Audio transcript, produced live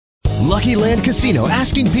Lucky Land Casino,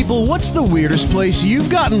 asking people, what's the weirdest place you've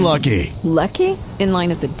gotten lucky? Lucky? In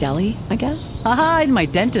line at the deli, I guess? Aha, in my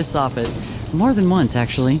dentist's office. More than once,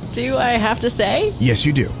 actually. Do I have to say? Yes,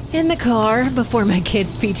 you do. In the car before my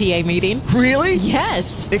kids' PTA meeting. Really? Yes.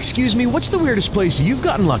 Excuse me, what's the weirdest place you've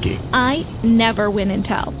gotten lucky? I never win and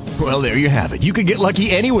tell. Well, there you have it. You can get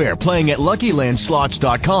lucky anywhere, playing at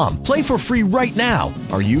LuckyLandSlots.com. Play for free right now.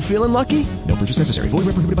 Are you feeling lucky? No purchase necessary. Void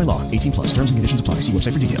where prohibited by law. 18 plus. Terms and conditions apply. See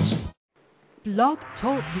website for details. Blog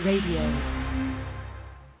Talk Radio.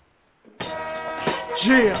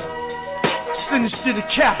 Yeah. Sinister the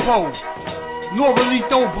Capo.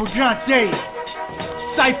 Norelito Brigante.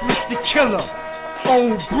 Cypress the Killer.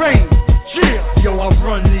 Old Brain. Yeah. Yo, I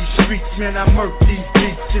run these streets, man. I murk these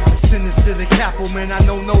beats. It's a Sinister the Capo, man. I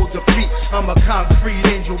know no defeat. I'm a concrete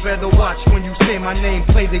angel. Better watch when you say my name.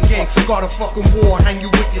 Play the game. Start a fucking war. Hang you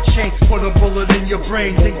with your chain. Put a bullet in your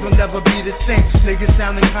brain. Things will never be the same. Niggas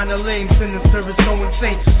sounding kinda lame. Sinister is so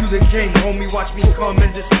insane. Do the game, homie. Watch me come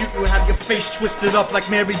and dispute you. Have your face twisted up like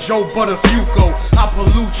Mary Jo Butterfugo. I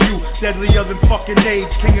pollute you. Deadlier than fucking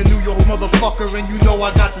AIDS. King of New York, motherfucker. And you know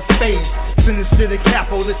I got the spades. Sinister the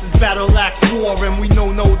Capo. This is battle axe war. And we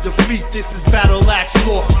know no defeat. This is battle axe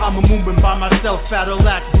law. I'm a movement by myself. Battle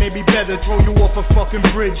axe. Maybe better throw you off a fucking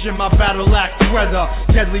bridge in my battle axe weather.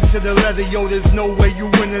 Deadly to the leather. Yo, there's no way you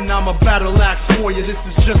winning. I'm a battle axe for you. This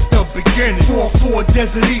is just the beginning. 4-4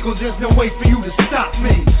 Desert Eagles. There's no way for you to stop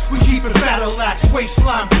me. We keep it battle axe.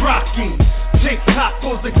 Waistline rocking. Tick tock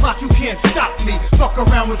goes the clock. You can't stop me. Fuck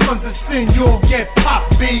around with Sons of Sin. You'll get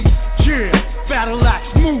popped, B. Yeah. Battle axe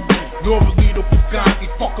movement. Norelito Pugani,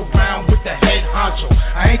 fuck around with the head honcho.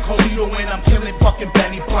 I ain't Colito and I'm killing fucking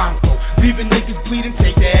Benny Blanco. Leaving niggas bleeding,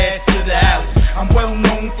 take their ass to the alley. I'm well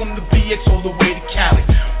known from the BX all the way to Cali.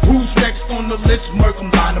 Who's next on the list? Merc 'em,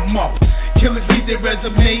 line 'em up. Killers need their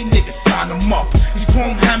resume, niggas sign 'em up. These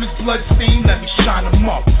chrome hammers blood stained, let me shine 'em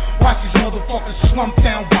up. Watch these motherfuckers slump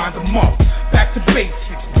down, wind 'em up. Back to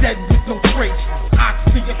basics, dead with no traces.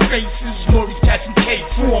 Ox to your faces, Lori's catching case.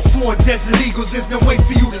 4-4 Desert Eagles, there's no way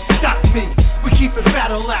for you to stop me. We keep it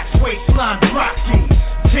battle axe, waistline rocking.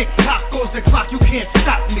 Tick tock goes the clock, you can't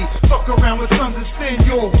stop me. Fuck around with Sons of Sin,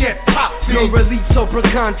 you'll get popped. Norelito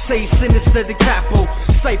Brigante, Sinister the Capo.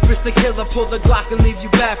 Cypress the Killer, pull the Glock and leave you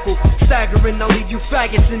baffled. Staggering, I'll leave you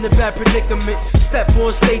faggots in the bad predicament. Step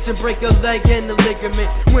on stage and break a leg and a ligament.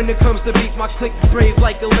 When it comes to beat, my click brave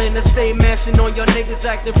like a Atlanta. Stay mashing on your niggas,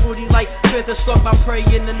 acting fruity like Panther. Stuck my prey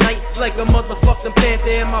in the night like a motherfucking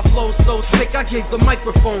panther. And my flow so sick, I gave the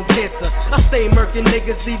microphone cancer. I stay murking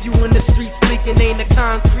niggas, leave you in the streets leaking. Ain't a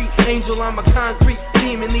concrete angel, I'm a concrete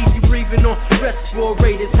demon. Leave you breathing on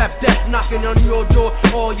respirators. Have death knocking on your door.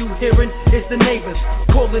 All you hearing is the neighbors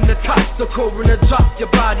calling the cops. The coroner drop your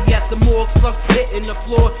body at the morgue. Slugs hitting the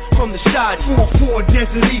floor from the shoddy. 4-4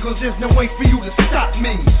 Desert Eagles, there's no way for you to stop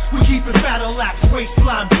me. We keep it battle axe,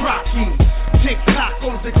 waistline rocking. Tick tock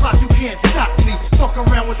goes the clock, you can't stop me. Fuck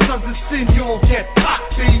around with Sons of Sin, you'll get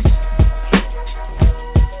popped, B.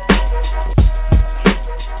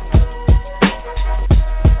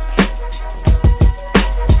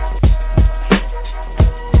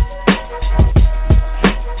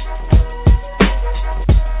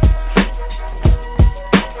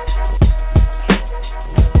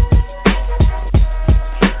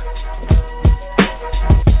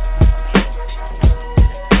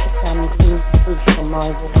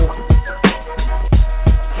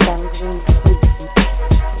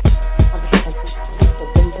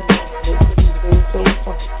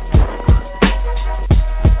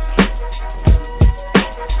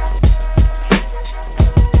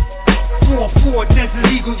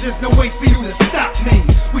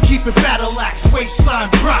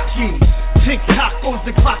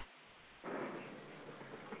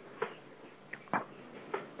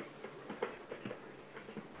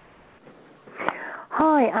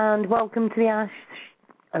 Welcome to the Ash.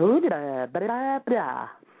 We'll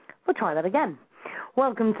try that again.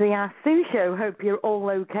 Welcome to the Ash Sue Show. Hope you're all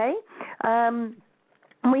okay.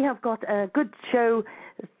 We have got a good show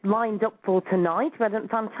lined up for tonight. We had a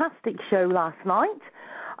fantastic show last night.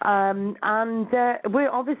 And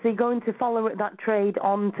we're obviously going to follow that trade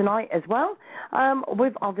on tonight as well.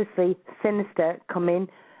 With obviously Sinister coming,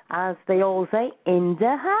 as they all say, in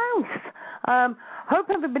the house. Hope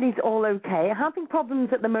everybody's all okay. Having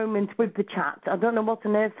problems at the moment with the chat. I don't know what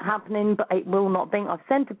on earth's happening, but it will not be. I've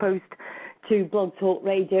sent a post to Blog Talk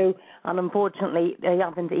Radio, and unfortunately they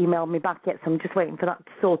haven't emailed me back yet, so I'm just waiting for that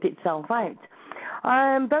to sort itself out.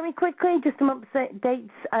 Very quickly, just some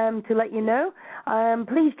updates to let you know.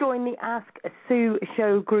 Please join the Ask Sue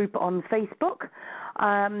Show group on Facebook.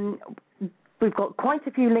 We've got quite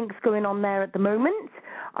a few links going on there at the moment.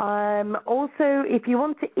 Also, if you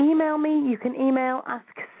want to email me, you can email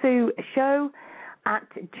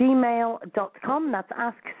asksueshow@gmail.com. That's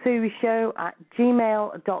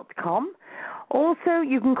asksueshow@gmail.com. Also,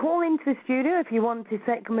 you can call into the studio if you want to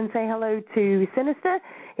come and say hello to Sinister.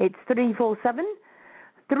 It's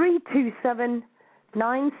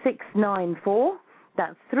 347-327-9694.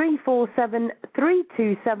 That's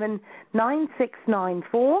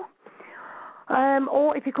 347-327-9694.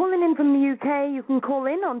 Or if you're calling in from the UK, you can call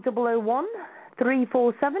in on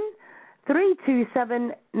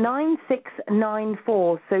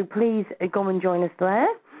 001-347-327-9694. So please go and join us there.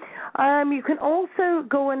 You can also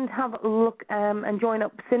go and have a look and join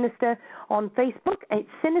up Sinister on Facebook. It's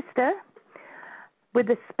Sinister with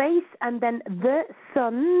a space and then the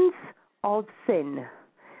Sons of Sin.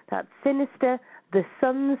 That's Sinister, the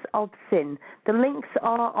Sons of Sin. The links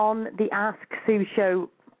are on the Ask Sue Show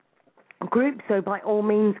group, so by all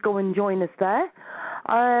means go and join us there.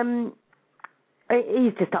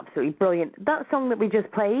 He's just absolutely brilliant. That song that we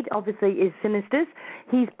just played, obviously, is Sinister's.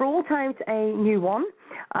 He's brought out a new one,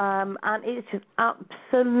 and it's just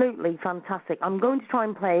absolutely fantastic. I'm going to try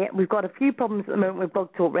and play it. We've got a few problems at the moment with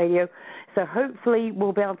Blog Talk Radio, so hopefully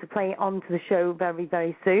we'll be able to play it onto the show very,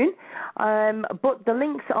 very soon. But the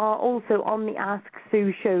links are also on the Ask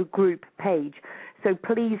Sue Show group page, so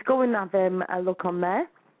please go and have a look on there.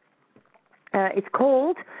 It's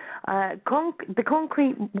called the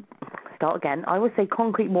Concrete. Start again. I always say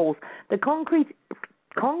Concrete Walls. The Concrete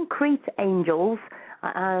Angels,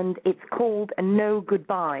 and it's called No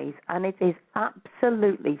Goodbyes, and it is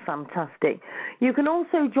absolutely fantastic. You can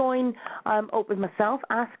also join up with myself,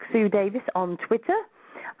 Ask Sue Davis, on Twitter,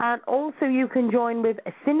 and also you can join with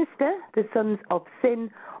Sinister, the Sons of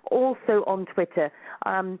Sin, also on Twitter.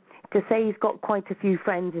 To say he's got quite a few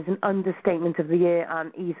friends is an understatement of the year,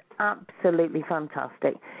 and he's absolutely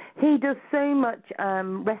fantastic. He does so much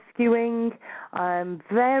rescuing,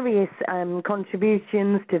 various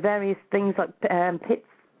contributions to various things like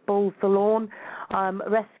Pitbull Forlorn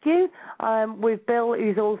Rescue, with Bill,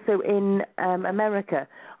 who's also in America.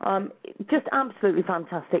 Just absolutely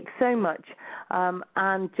fantastic, so much,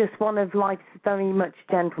 and just one of life's very much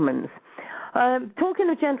gentlemen's. Talking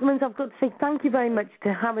of gentlemen, I've got to say thank you very much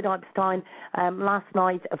to Howard Epstein last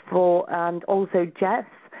night and also Jess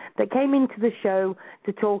that came into the show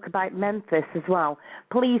to talk about Memphis as well.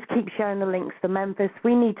 Please keep sharing the links to Memphis.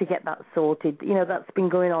 We need to get that sorted. You know, that's been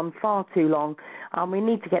going on far too long, and we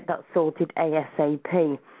need to get that sorted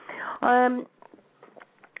ASAP.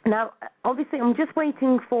 Now, obviously, I'm just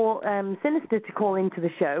waiting for Sinister to call into the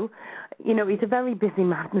show. You know, he's a very busy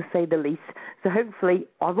man, to say the least. So hopefully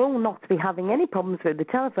I will not be having any problems with the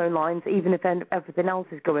telephone lines, even if everything else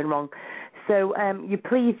is going wrong. So you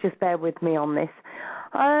please just bear with me on this.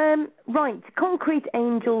 Right, Concrete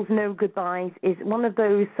Angels, No Goodbyes is one of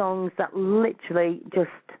those songs that literally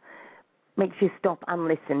just makes you stop and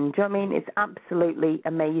listen. Do you know what I mean? It's absolutely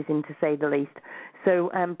amazing, to say the least. So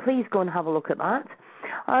please go and have a look at that.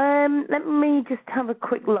 Let me just have a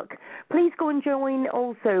quick look. Please go and join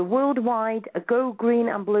also worldwide Go Green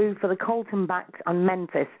and Blue for the Colton Backs and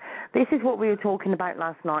Memphis. This is what we were talking about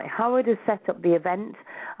last night. Howard has set up the event,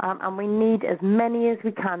 and we need as many as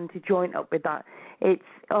we can to join up with that. It's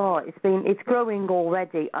growing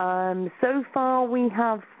already. So far we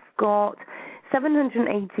have got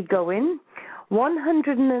 780 going,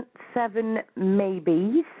 107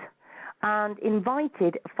 maybes, and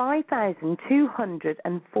invited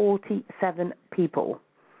 5,247 people.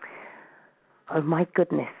 Oh my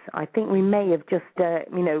goodness! I think we may have just,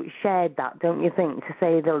 shared that, don't you think, to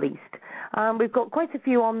say the least. We've got quite a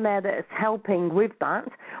few on there that is helping with that.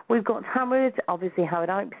 We've got Howard, obviously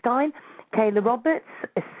Howard Epstein, Kayla Roberts,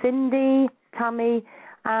 Cindy, Tammy,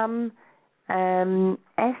 S,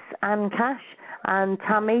 Anne Cash, and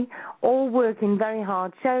Tammy, all working very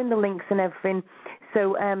hard, sharing the links and everything.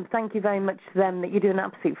 So thank you very much to them, that you do an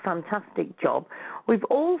absolute fantastic job. We've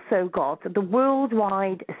also got the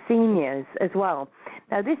worldwide seniors as well.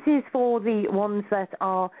 Now, this is for the ones that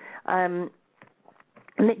are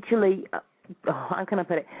literally, how can I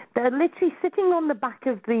put it? They're literally sitting on the back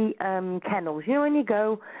of the kennels. You know, when you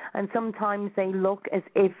go, and sometimes they look as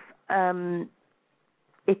if they're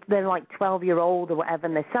like 12-year-old or whatever,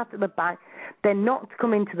 and they're sat at the back. They're not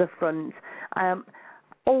coming to the front.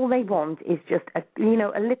 All they want is just a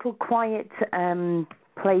little quiet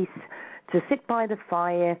place to sit by the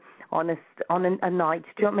fire on a night.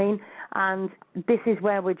 Do you know what I mean? And this is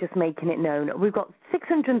where we're just making it known. We've got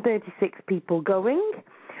 636 people going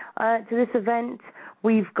to this event.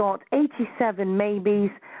 We've got 87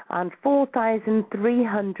 maybes and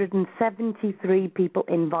 4,373 people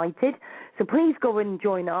invited. So please go and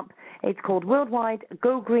join up. It's called Worldwide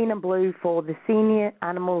Go Green and Blue for the Senior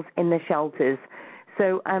Animals in the Shelters.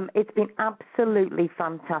 So it's been absolutely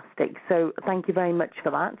fantastic. So thank you very much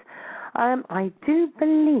for that. I do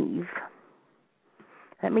believe,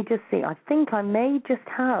 let me just see, I think I may just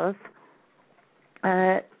have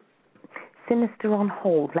Sinister on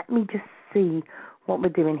hold. Let me just see what we're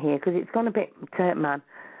doing here, because it's gone a bit mad.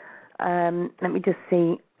 Let me just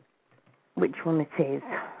see which one it is.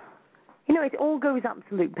 You know, it all goes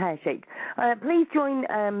absolute pear-shaped. Please join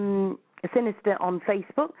Sinister on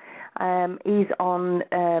Facebook. He's on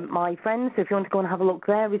my friends, so if you want to go and have a look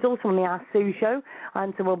there. He's also on the Ask Sue show,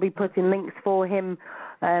 and so we'll be putting links for him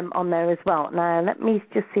on there as well. Now, let me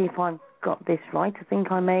just see if I've got this right. I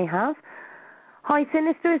think I may have. Hi,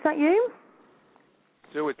 Sinister, is that you?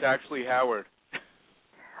 Sue, it's actually Howard.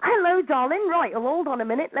 Hello, darling. Right, well, hold on a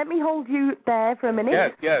minute. Let me hold you there for a minute.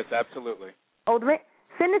 Yes, absolutely. Hold a minute.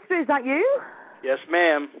 Sinister, is that you? Yes,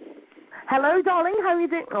 ma'am. Hello, darling. How are you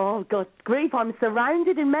doing? Oh, God, grief, I'm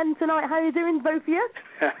surrounded in men tonight. How are you doing, both of you?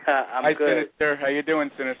 Hi, good. Sinister. How you doing,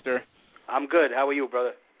 Sinister? I'm good. How are you,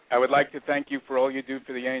 brother? I would like to thank you for all you do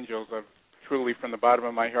for the Angels. Truly, from the bottom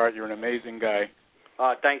of my heart, you're an amazing guy.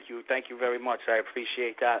 Thank you. Thank you very much. I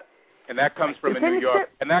appreciate that. And that comes from a New York.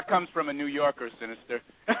 And that comes from a New Yorker, Sinister.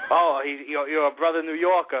 Oh, you're a brother New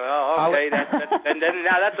Yorker. Oh, okay. And then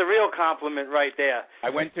now that's a real compliment right there. I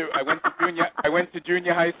went to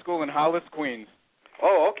junior high school in Hollis, Queens.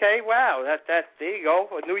 Oh, okay. Wow. That there you go.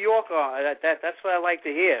 A New Yorker. That's what I like to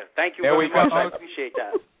hear. Thank you very much. I appreciate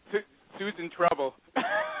that. Sue's in trouble.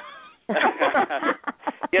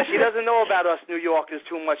 Yeah, she doesn't know about us New Yorkers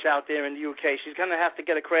too much out there in the UK. She's gonna have to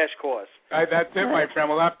get a crash course. That's it, my friend.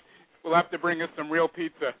 We'll have to bring us some real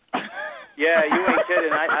pizza. Yeah, you ain't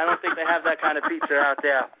kidding. I don't think they have that kind of pizza out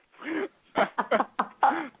there.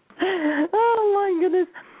 Oh, my goodness.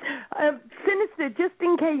 Sinister, just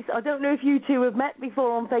in case, I don't know if you two have met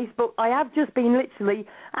before on Facebook, I have just been literally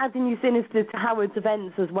adding you, Sinister, to Howard's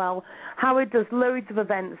events as well. Howard does loads of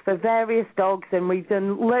events for various dogs, and we've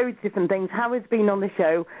done loads of different things. Howard's been on the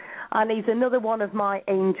show, and he's another one of my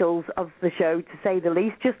angels of the show, to say the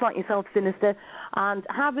least, just like yourself, Sinister. And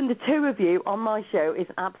having the two of you on my show is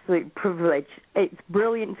an absolute privilege. It's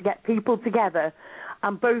brilliant to get people together,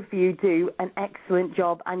 and both of you do an excellent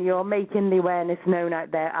job, and you're making the awareness known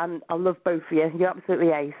out there, and I love both of you. You're absolutely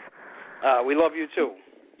ace. We love you, too.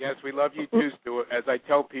 Yes, we love you, too, Stu. As I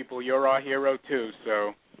tell people, you're our hero, too,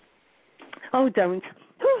 so... Oh, don't.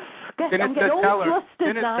 Sinister, tell her.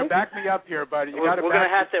 Sinister, back me up here, buddy. We're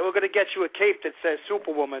gonna get you a cape that says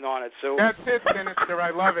Superwoman on it. So that's it, Sinister.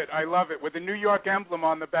 I love it. With the New York emblem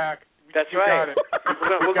on the back. That's you right. Got it.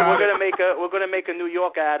 We're gonna make a New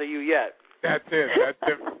Yorker out of you yet. That's it.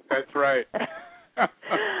 That's right.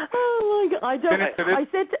 Oh my God! I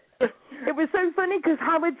said. It was so funny because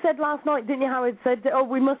Howard said last night, didn't you, Howard? Said, oh,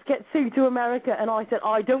 we must get Sue to America. And I said,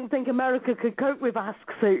 I don't think America could cope with Ask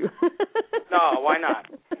Sue. No, why not?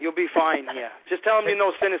 You'll be fine here. Just tell them you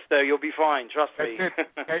know Sinister. You'll be fine. Trust me.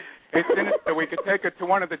 Hey, Sinister, we could take her to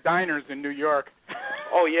one of the diners in New York.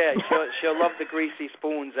 Oh, yeah. She'll love the greasy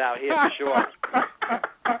spoons out here for sure.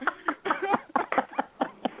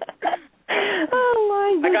 Oh,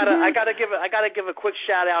 my goodness. I gotta give a quick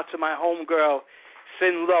shout-out to my homegirl,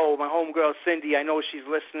 Sin Lowe, my homegirl Cindy. I know she's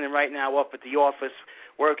listening right now up at the office,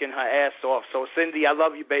 working her ass off. So, Cindy, I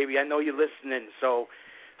love you, baby. I know you're listening. So,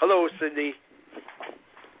 hello, Cindy.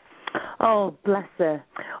 Oh, bless her.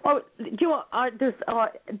 Oh, do you know what?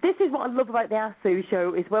 This is what I love about the Ask Sue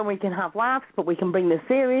show, is when we can have laughs, but we can bring the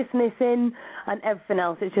seriousness in and everything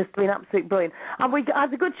else. It's just been absolutely brilliant. And we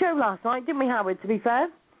had a good show last night, didn't we, Howard, to be fair?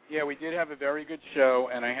 Yeah, we did have a very good show,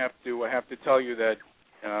 and I have to tell you that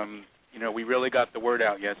we really got the word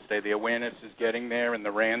out yesterday. The awareness is getting there, and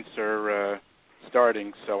the rants are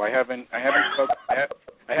starting. So I haven't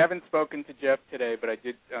spoken to Jeff today, but I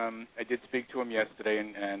did speak to him yesterday,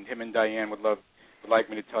 and him and Diane would like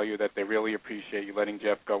me to tell you that they really appreciate you letting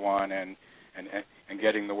Jeff go on and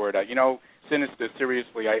getting the word out. Sinister,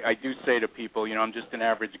 seriously, I do say to people, I'm just an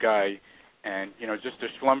average guy. And just a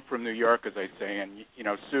schlump from New York, as I say, and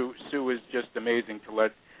Sue is just amazing to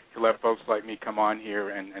let folks like me come on here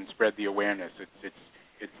and spread the awareness.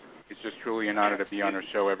 It's just truly an honor to be on her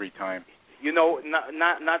show every time.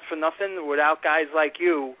 Not for nothing. Without guys like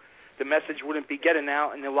you, the message wouldn't be getting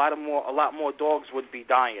out, and a lot more dogs would be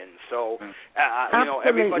dying. So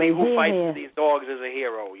everybody who fights for these dogs is a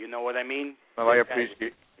hero. You know what I mean? Well, I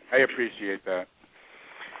appreciate that.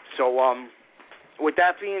 So with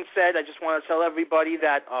that being said, I just want to tell everybody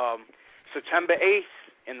that September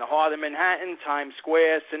 8th in the heart of Manhattan, Times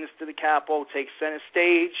Square, Sinister the Capo takes center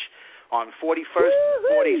stage on 41st,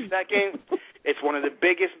 42nd. It's one of the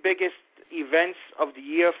biggest events of the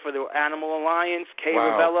year for the Animal Alliance, Kay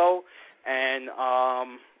Wow. Ravello, and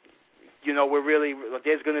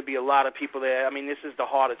there's going to be a lot of people there. I mean, this is the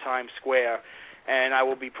heart of Times Square, and I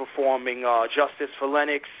will be performing Justice for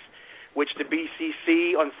Lennox, which the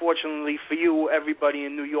BCC, unfortunately for you, everybody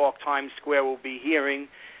in New York, Times Square will be hearing.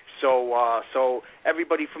 So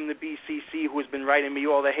everybody from the BCC who has been writing me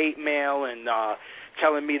all the hate mail and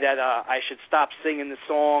telling me that I should stop singing the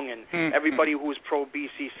song, and everybody who is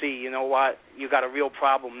pro-BCC, you know what? You got a real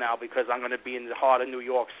problem now, because I'm going to be in the heart of New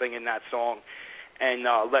York singing that song and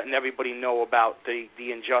letting everybody know about the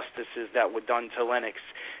injustices that were done to Lennox.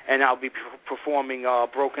 And I'll be performing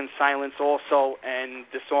Broken Silence also, and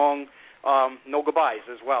the song No Goodbyes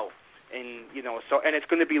as well. And and it's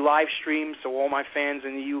going to be live streamed, so all my fans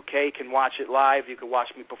in the UK can watch it live. You can watch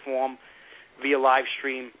me perform via live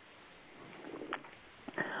stream.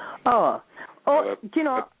 All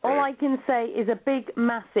I can say is a big,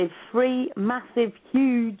 massive,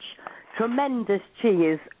 huge, tremendous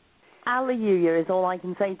cheers. Hallelujah is all I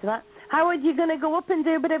can say to that. How are you going to go up and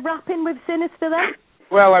do a bit of rapping with Sinister then?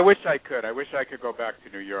 Well, I wish I could. I wish I could go back to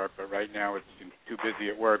New York, but right now it's too busy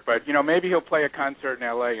at work. But, maybe he'll play a concert in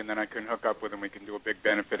L.A., and then I can hook up with him. We can do a big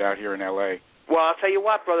benefit out here in L.A. Well, I'll tell you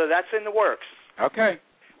what, brother, that's in the works. Okay.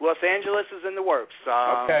 Los Angeles is in the works.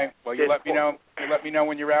 Okay. Well, you let me know. You let me know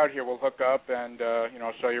when you're out here. We'll hook up, and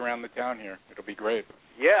I'll show you around the town here. It'll be great.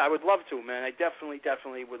 Yeah, I would love to, man. I definitely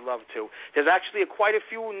would love to. There's actually quite a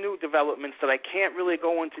few new developments that I can't really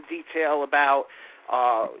go into detail about.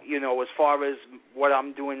 As far as what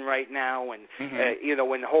I'm doing right now, and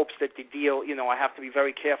in hopes that the deal, I have to be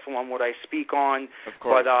very careful on what I speak on. Of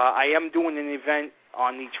course. But I am doing an event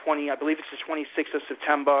on the I believe it's the 26th of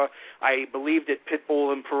September. I believe that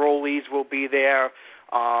Pitbull and Parolees will be there.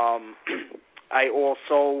 I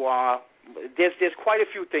also there's quite a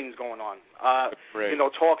few things going on. Great.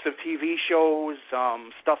 Talks of TV shows,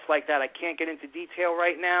 stuff like that. I can't get into detail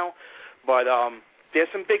right now, but there's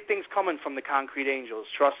some big things coming from the Concrete Angels,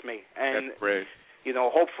 trust me. And, that's great.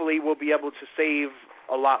 Hopefully we'll be able to save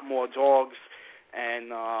a lot more dogs and,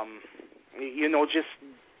 just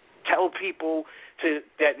tell people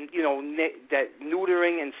that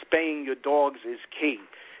neutering and spaying your dogs is key.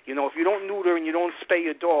 If you don't neuter and you don't spay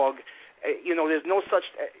your dog, there's no such...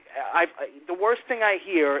 the worst thing I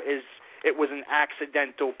hear is it was an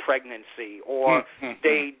accidental pregnancy, or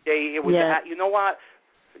it was... Yeah. You know what?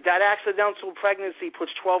 That accidental pregnancy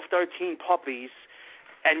puts 12, 13 puppies,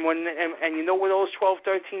 and you know where those 12,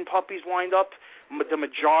 13 puppies wind up? The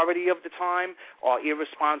majority of the time are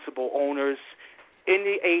irresponsible owners. In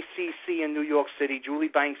the ACC in New York City, Julie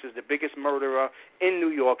Banks is the biggest murderer in New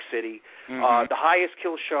York City, the highest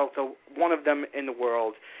kill shelter, one of them in the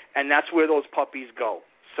world, and that's where those puppies go.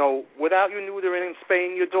 So without you neutering and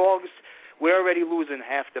spaying your dogs, we're already losing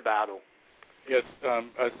half the battle. Yes,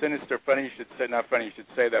 Sinister. Funny you should say, not funny you should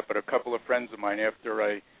say that, but a couple of friends of mine,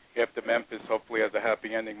 after Memphis hopefully has a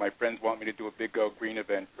happy ending, my friends want me to do a big Go Green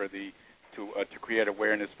event to create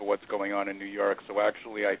awareness for what's going on in New York. So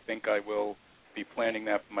actually, I think I will be planning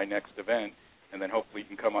that for my next event, and then hopefully you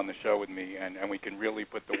can come on the show with me, and we can really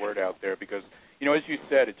put the word out there, because as you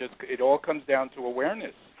said, it all comes down to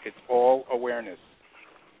awareness. It's all awareness.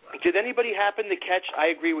 Did anybody happen to catch, I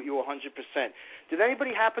agree with you 100%, did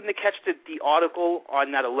anybody happen to catch the article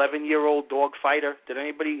on that 11-year-old dog fighter? Did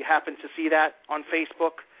anybody happen to see that on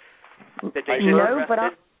Facebook? That they just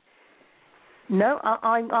arrested?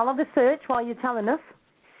 I'll have a search while you're telling us.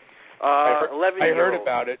 11-year-old. I heard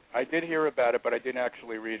about it. I did hear about it, but I didn't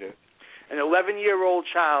actually read it. An 11-year-old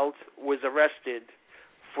child was arrested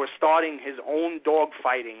for starting his own dog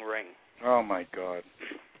fighting ring. Oh, my God.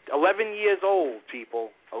 11 years old, people.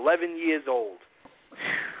 11 years old.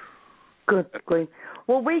 Good grief.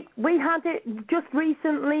 Well, we had it just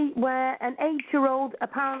recently where an 8-year-old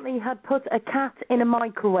apparently had put a cat in a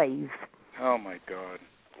microwave. Oh, my God.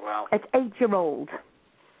 Wow. An 8-year-old.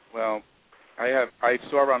 Well, I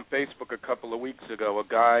saw on Facebook a couple of weeks ago a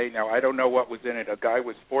guy, now I don't know what was in it, a guy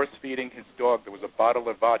was force-feeding his dog. There was a bottle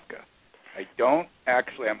of vodka.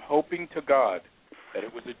 I'm hoping to God that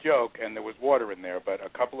it was a joke and there was water in there, but a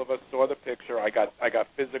couple of us saw the picture. I got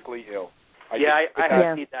physically ill. I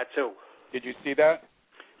had seen that too. Did you see that?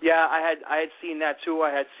 Yeah, I had seen that too.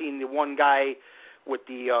 I had seen the one guy with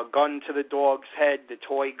the gun to the dog's head, the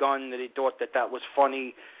toy gun, that he thought that was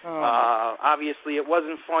funny. Obviously, it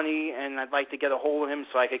wasn't funny, and I'd like to get a hold of him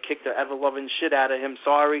so I could kick the ever-loving shit out of him.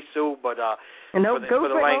 Sorry, Sue, but for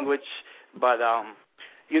the language. But,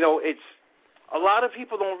 it's a lot of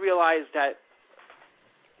people don't realize that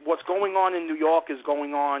what's going on in New York is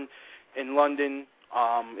going on in London.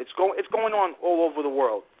 It's going on all over the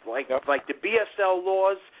world. Like the BSL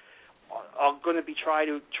laws are going to be try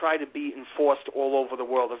to be enforced all over the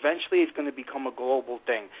world. Eventually, it's going to become a global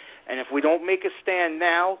thing, and if we don't make a stand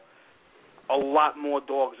now, a lot more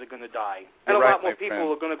dogs are going to die, and a lot more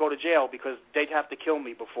people are going to go to jail because they'd have to kill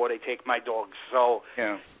me before they take my dogs. So,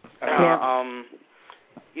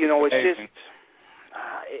 you know, it's just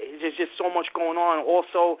there's just so much going on.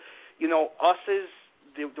 Also, you know, us as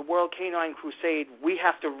the World Canine Crusade, we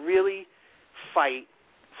have to really fight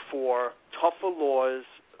for tougher laws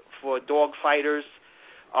for dog fighters.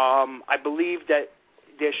 I believe that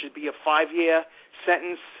there should be a 5-year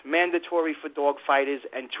sentence mandatory for dog fighters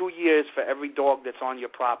and 2 years for every dog that's on your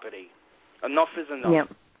property. Enough is enough.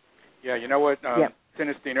 Yep. Yeah, you know what,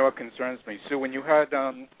 Sinister, you know what concerns me? Sue, when you had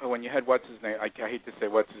what's his name? I hate to say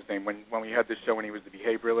what's his name. When we had the show when he was the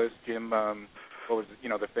behavioralist, Jim, what was it? You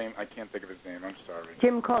know, the fame. I can't think of his name. I'm sorry.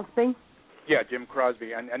 Jim Crosby. Yeah, Jim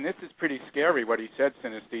Crosby. And this is pretty scary what he said,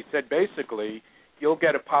 Sinister. He said basically you'll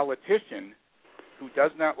get a politician who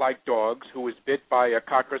does not like dogs, who was bit by a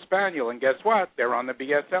Cocker Spaniel, and guess what? They're on the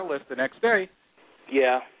BSL list the next day.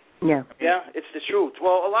 Yeah. Yeah. Yeah, it's the truth.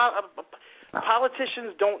 Well, a lot of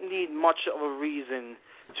politicians don't need much of a reason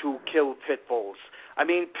to kill pit bulls. I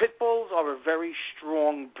mean, pit bulls are a very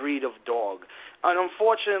strong breed of dog. And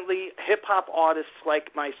unfortunately, hip-hop artists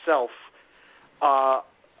like myself, not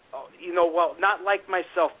like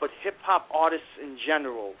myself, but hip-hop artists in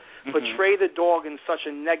general, portray the dog in such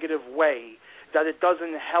a negative way that it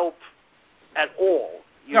doesn't help at all.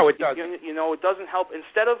 No, it doesn't. It doesn't help.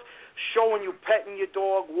 Instead of showing you petting your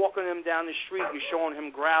dog, walking him down the street, you're showing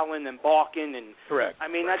him growling and barking. And correct. I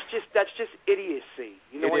mean, that's just idiocy.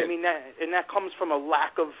 You know what I mean? That comes from a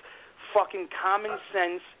lack of fucking common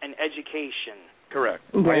sense and education. Correct.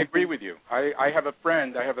 I agree with you. I have a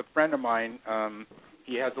friend of mine.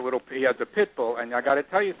 He has a pit bull, and I got to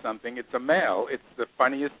tell you something. It's a male. It's the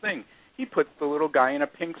funniest thing. He puts the little guy in a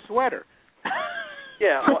pink sweater.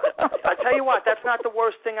 Yeah, well, I tell you what, that's not the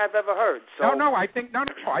worst thing I've ever heard. So. I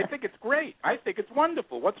think it's great. I think it's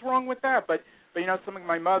wonderful. What's wrong with that? But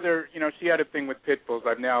my mother, she had a thing with pit bulls.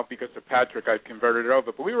 I've now, because of Patrick, I've converted it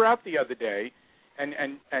over. But we were out the other day, and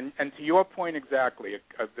to your point exactly,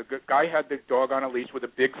 the guy had the dog on a leash with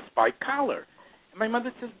a big spike collar. And my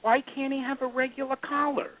mother says, why can't he have a regular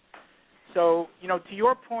collar? So, to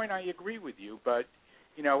your point, I agree with you. But,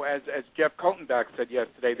 as Jeff Coltenbach said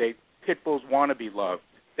yesterday, pit bulls want to be loved.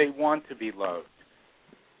 They want to be loved.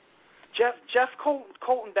 Jeff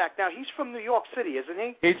Coltenbach, now he's from New York City, isn't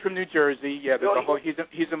he? He's from New Jersey. Yeah,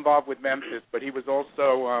 he's involved with Memphis, but he was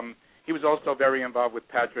also very involved with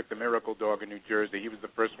Patrick, the Miracle Dog in New Jersey. He was the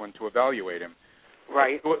first one to evaluate him.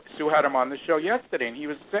 Right. Sue had him on the show yesterday, and he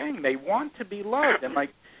was saying they want to be loved. And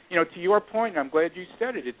to your point, I'm glad you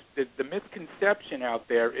said it. It's the misconception out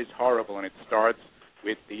there is horrible, and it starts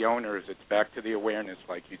with the owners. It's back to the awareness,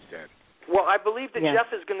 like you said. Well, I believe that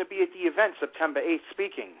Jeff is going to be at the event September 8th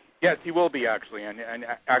speaking. Yes, he will be actually, and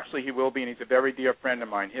actually he will be, and he's a very dear friend of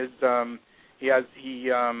mine. He's trying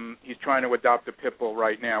to adopt a pit bull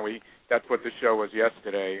right now. That's what the show was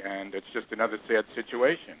yesterday, and it's just another sad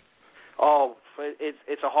situation. Oh,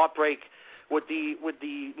 it's a heartbreak with the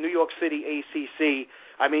New York City ACC.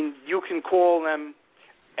 I mean, you can call them,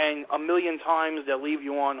 and a million times they'll leave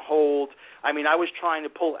you on hold. I mean, I was trying to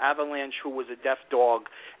pull Avalanche, who was a deaf dog,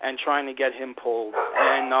 and trying to get him pulled.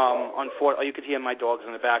 And unfortunately, you could hear my dogs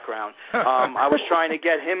in the background. I was trying to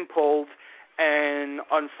get him pulled, and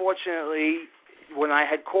unfortunately, when I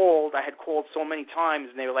had called so many times,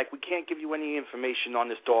 and they were like, we can't give you any information on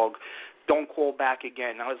this dog. Don't call back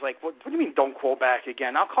again. I was like, what do you mean don't call back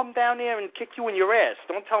again? I'll come down there and kick you in your ass.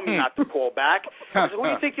 Don't tell me not to call back. I said, who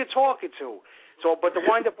do you think you're talking to? So, but the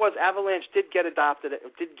wind-up was Avalanche did get adopted,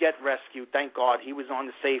 did get rescued. Thank God. He was on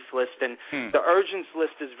the safe list. And the urgent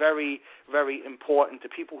list is very, very important to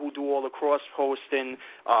people who do all the cross-posting.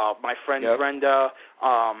 My friend Brenda,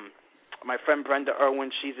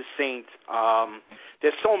 Irwin, she's a saint.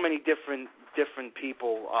 There's so many different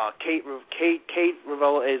people. Kate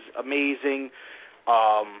Ravella is amazing.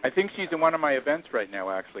 I think she's in one of my events right now,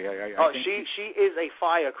 actually. She is a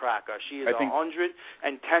firecracker. She is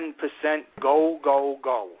 110% go.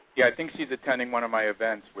 Yeah, I think she's attending one of my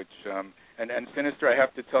events, which, and Sinister, I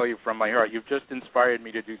have to tell you from my heart, you've just inspired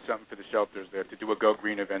me to do something for the shelters there, to do a Go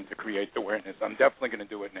Green event to create awareness. I'm definitely going to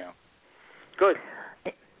do it now. Good.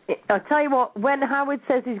 I'll tell you what, when Howard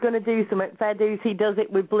says he's going to do something, fair dues, he does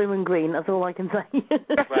it with blue and green. That's all I can say.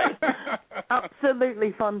 Right.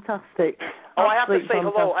 Absolutely fantastic. Oh, I have to say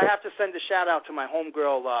hello. I have to send a shout-out to my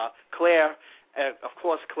homegirl, Claire, of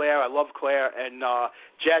course, Claire. I love Claire. And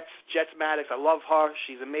Jets Maddox, I love her.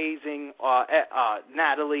 She's amazing.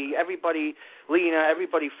 Natalie, everybody, Lena,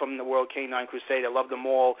 everybody from the World Canine Crusade. I love them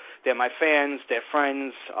all. They're my fans. They're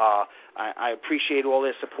friends. I appreciate all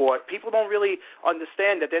their support. People don't really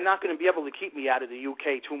understand that they're not going to be able to keep me out of the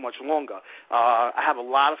UK too much longer. I have a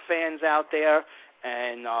lot of fans out there,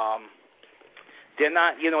 and they're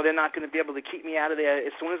not going to be able to keep me out of there.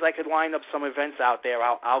 As soon as I could line up some events out there,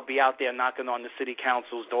 I'll be out there knocking on the city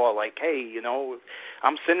council's door, like, hey,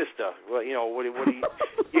 I'm Sinister. Well, what do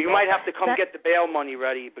you might have to come get the bail money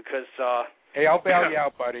ready because. Hey, I'll bail you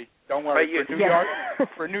out, buddy. Don't worry.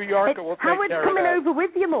 For New York, we'll take care of that. Howard's coming over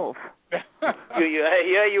with you, love.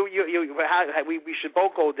 We should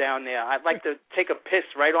both go down there. I'd like to take a piss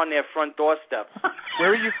right on their front doorstep.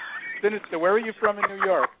 Where are you, Sinister? Where are you from in New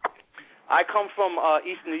York? I come from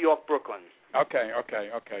East New York, Brooklyn. Okay.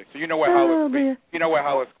 So you know where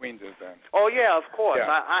Hollis, Queens is then. Oh yeah, of course.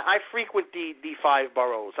 Yeah. I frequent the five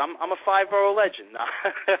boroughs. I'm a 5-borough legend.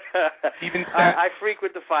 Even I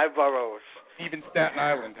frequent the 5 boroughs. Even Staten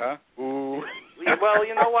Island, huh? Ooh. Well,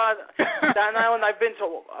 you know what? Staten Island, I've been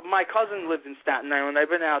to. My cousin lived in Staten Island. I've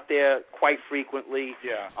been out there quite frequently.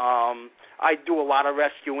 Yeah. I do a lot of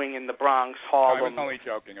rescuing in the Bronx, Harlem. I was only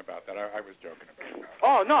joking about that. I was joking about that.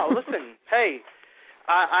 Oh no! Listen, hey,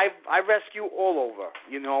 I rescue all over,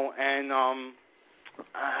 and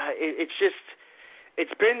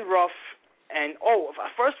it's been rough. And,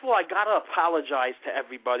 first of all, I got to apologize to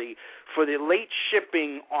everybody for the late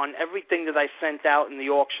shipping on everything that I sent out in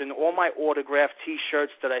the auction, all my autographed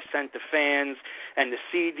T-shirts that I sent to fans and the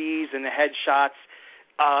CDs and the headshots.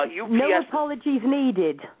 UPS, no apologies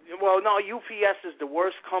needed. Well, no, UPS is the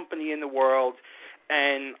worst company in the world,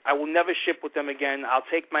 and I will never ship with them again. I'll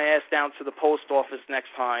take my ass down to the post office next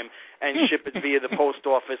time and ship it via the post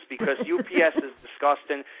office because UPS is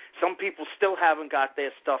disgusting. Some people still haven't got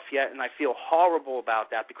their stuff yet, and I feel horrible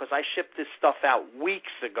about that because I shipped this stuff out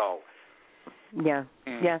weeks ago. Yeah.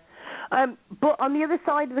 But on the other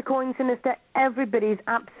side of the coin, Sinister, everybody's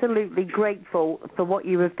absolutely grateful for what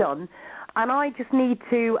you have done. And I just need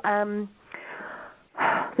to...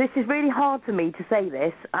 this is really hard for me to say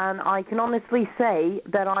this, and I can honestly say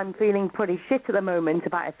that I'm feeling pretty shit at the moment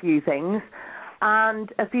about a few things,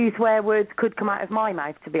 and a few swear words could come out of my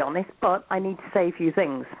mouth, to be honest, but I need to say a few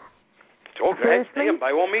things. Okay, say them,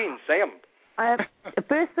 by all means, say them.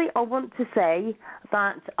 Firstly, I want to say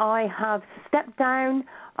that I have stepped down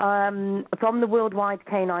from the Worldwide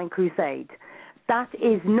Canine Crusade. That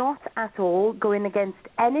is not at all going against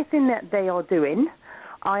anything that they are doing.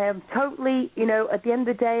 I am totally, at the end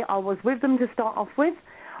of the day, I was with them to start off with.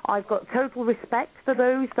 I've got total respect for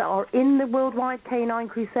those that are in the Worldwide Canine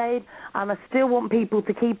Crusade, and I still want people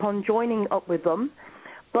to keep on joining up with them.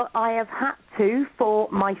 But I have had to, for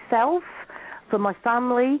myself, for my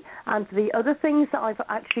family, and for the other things that I've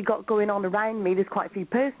actually got going on around me, there's quite a few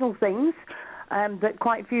personal things that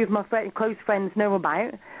quite a few of my close friends know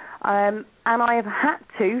about. And I have had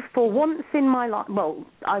to, for once in my life, well,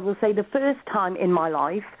 I will say the first time in my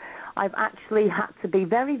life, I've actually had to be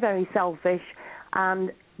very, very selfish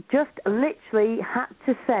and just literally had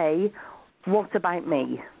to say, what about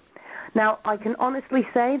me? Now, I can honestly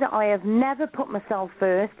say that I have never put myself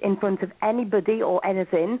first in front of anybody or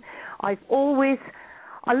anything. I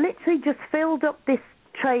literally just filled up this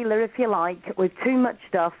trailer, if you like, with too much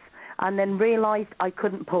stuff and then realized I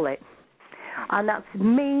couldn't pull it. And that's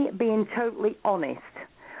me being totally honest.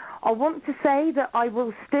 I want to say that I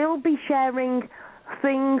will still be sharing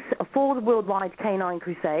things for the Worldwide Canine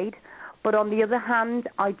Crusade, but on the other hand,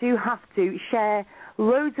 I do have to share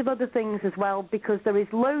loads of other things as well, because there is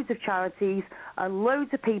loads of charities and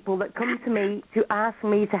loads of people that come to me to ask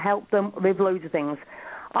me to help them with loads of things.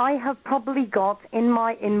 I have probably got in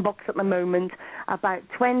my inbox at the moment about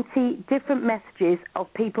 20 different messages of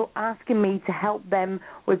people asking me to help them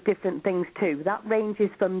with different things too. That ranges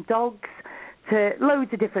from dogs to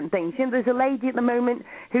loads of different things. There's a lady at the moment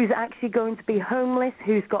who's actually going to be homeless,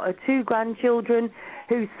 who's got her 2 grandchildren,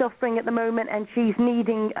 who's suffering at the moment, and she's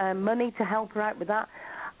needing money to help her out with that.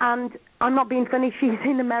 And I'm not being funny, she's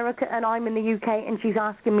in America and I'm in the UK, and she's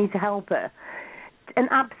asking me to help her. An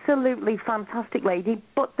absolutely fantastic lady,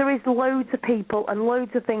 but there is loads of people and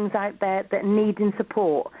loads of things out there that need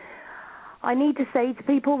support. I need to say to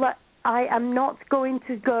people that I am not going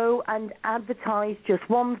to go and advertise just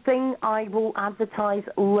one thing. I will advertise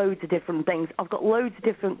loads of different things. I've got loads of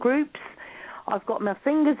different groups. I've got my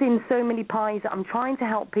fingers in so many pies. I'm trying to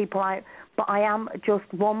help people out, but I am just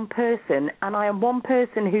one person, and I am one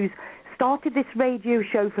person who's started this radio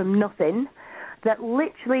show from nothing, that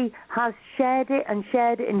literally has shared it and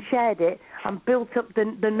shared it and shared it and built up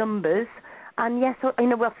the numbers. And yes, you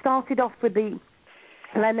know, we started off with the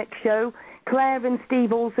Lennox show. Claire and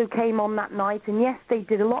Steve also came on that night, and yes, they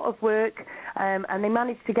did a lot of work, and they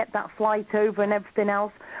managed to get that flight over and everything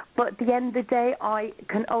else. But at the end of the day, I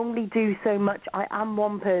can only do so much. I am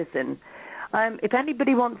one person. If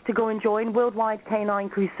anybody wants to go and join,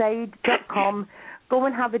 worldwidecanincrusade.com, go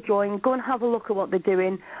and have a join, go and have a look at what they're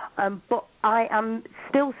doing. But I am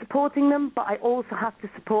still supporting them, but I also have to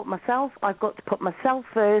support myself. I've got to put myself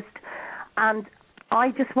first. And I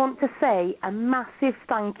just want to say a massive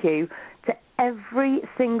thank you to every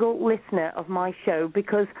single listener of my show,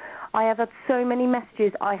 because I have had so many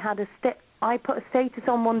messages. I put a status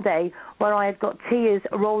on one day where I had got tears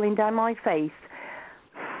rolling down my face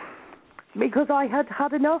because I had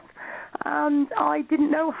had enough and I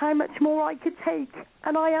didn't know how much more I could take.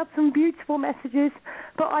 And I had some beautiful messages,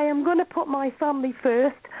 but I am going to put my family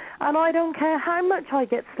first, and I don't care how much I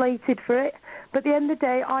get slated for it. But at the end of the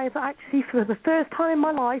day, I have actually, for the first time in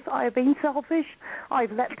my life, I have been selfish.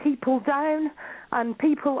 I've let people down, and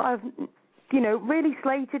people have, you know, really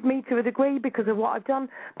slated me to a degree because of what I've done.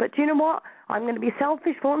 But do you know what? I'm going to be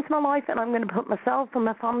selfish for once in my life, and I'm going to put myself and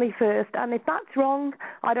my family first. And if that's wrong,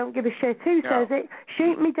 I don't give a shit who says it.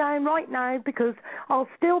 Shoot me down right now, because I'll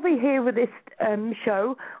still be here with this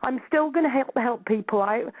show. I'm still going to help people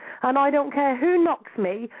out, and I don't care who knocks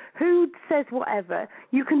me, who says whatever.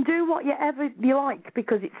 You can do whatever you like,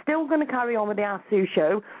 because it's still going to carry on with the Asu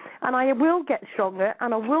show, and I will get stronger,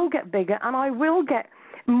 and I will get bigger, and I will get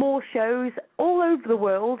more shows all over the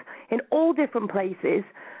world in all different places,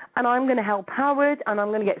 and I'm going to help Howard, and I'm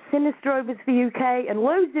going to get SINISTA over to the UK and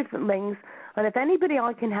loads of different things, and if anybody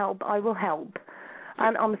I can help, I will help.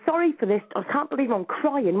 And I'm sorry for this. I can't believe I'm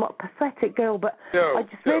crying. What a pathetic girl. But I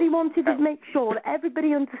just really wanted to make sure that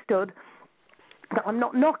everybody understood that I'm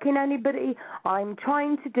not knocking anybody. I'm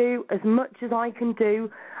trying to do as much as I can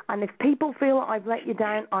do. And if people feel that I've let you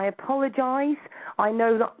down, I apologise. I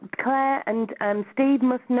know that Claire and Steve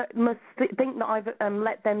must think that I've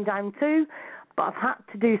let them down too. But I've had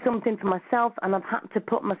to do something for myself, and I've had to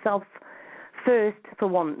put myself first for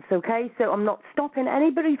once, okay? So I'm not stopping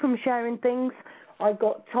anybody from sharing things. I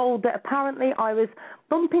got told that apparently I was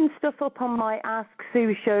bumping stuff up on my Ask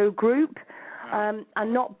Sue Show group and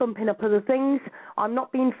not bumping up other things. I'm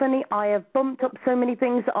not being funny. I have bumped up so many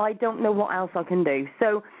things that I don't know what else I can do.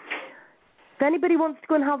 So if anybody wants to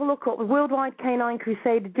go and have a look at what Worldwide Canine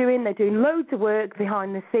Crusade are doing, they're doing loads of work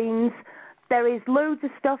behind the scenes. There is loads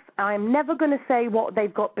of stuff. I'm never going to say what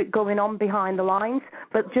they've got going on behind the lines,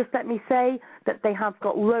 but just let me say that they have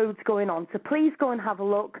got loads going on. So please go and have a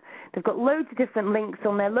look. They've got loads of different links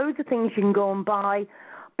on there, loads of things you can go and buy.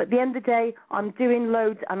 But at the end of the day, I'm doing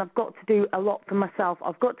loads, and I've got to do a lot for myself.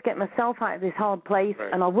 I've got to get myself out of this hard place,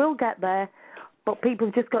 and I will get there. But people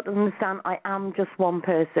have just got to understand I am just one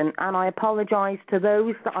person, and I apologise to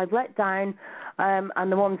those that I've let down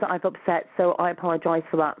and the ones that I've upset, so I apologise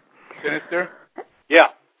for that. Sinister? Yeah.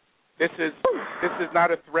 This is not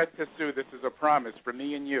a threat to Sue. This is a promise for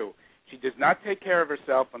me and you. She does not take care of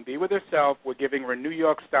herself and be with herself. We're giving her a New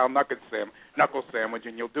York-style knuckle sandwich,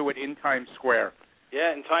 and you'll do it in Times Square.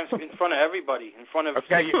 Yeah, in front of everybody, in front of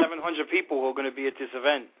 700 people who are going to be at this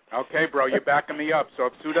event. Okay, bro, you're backing me up. So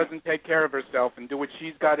if Sue doesn't take care of herself and do what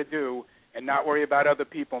she's got to do and not worry about other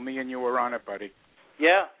people, me and you are on it, buddy.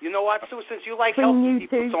 Yeah, you know what, Sue? Since you like helping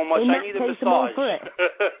people so much, I need a massage.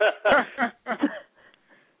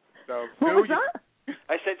 So, what was that?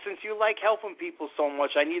 I said, since you like helping people so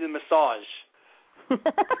much, I need a massage.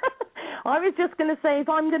 I was just going to say, if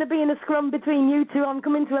I'm going to be in a scrum between you two, I'm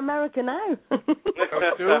coming to America now.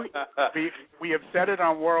 Sue, we have said it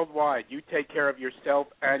on Worldwide. You take care of yourself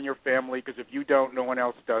and your family, because if you don't, no one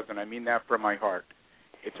else does, and I mean that from my heart.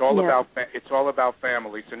 It's all about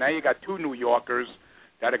family. So now you got two New Yorkers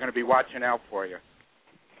that are going to be watching out for you.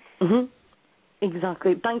 Mhm.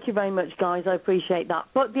 Exactly. Thank you very much, guys. I appreciate that.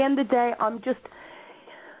 But at the end of the day, I'm just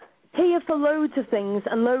here for loads of things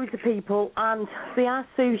and loads of people. And the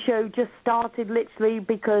Asu show just started literally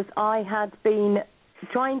because I had been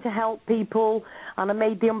trying to help people, and I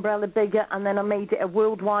made the umbrella bigger, and then I made it a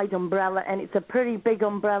worldwide umbrella, and it's a pretty big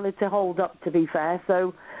umbrella to hold up, to be fair.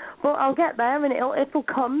 So, but I'll get there, and it'll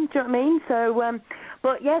come. Do you know what I mean? So,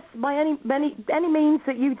 but yes, by any means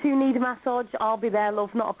that you two need a massage, I'll be there,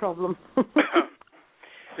 love. Not a problem.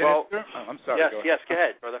 Well, I'm sorry. Yes, go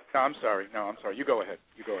ahead, brother. No, I'm sorry. You go ahead.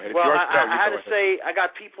 Well, I had to say, I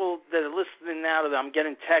got people that are listening now that I'm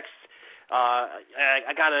getting texts. I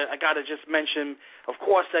gotta just mention. Of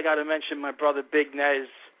course, I gotta mention my brother Big Nez,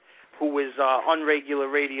 who is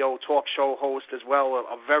unregular radio talk show host as well,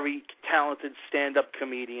 a very talented stand-up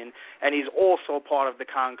comedian, and he's also part of the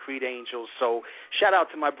Concrete Angels. So shout out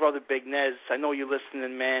to my brother Big Nez. I know you're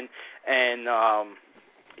listening, man, and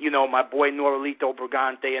my boy Norelito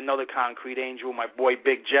Brigante, another Concrete Angel, my boy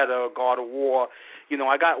Big Jetta, God of War. We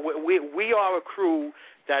are a crew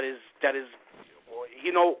that is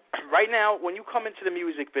right now when you come into the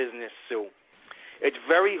music business, Sue, it's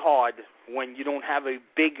very hard when you don't have a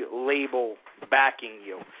big label backing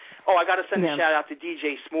you. Oh, I got to send a shout out to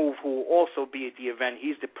DJ Smooth, who will also be at the event.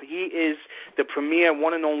 He is the premier,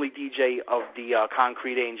 one and only DJ of the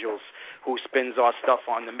Concrete Angels, who spins our stuff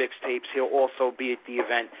on the mixtapes. He'll also be at the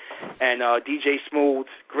event. And DJ Smooth,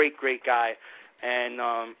 great guy. And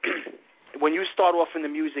when you start off in the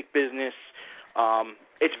music business,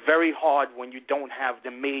 it's very hard when you don't have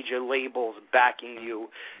the major labels backing you,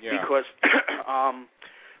 because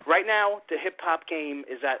right now the hip-hop game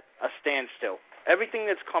is at a standstill. Everything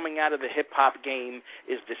that's coming out of the hip-hop game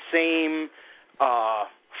is the same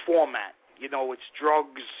format. It's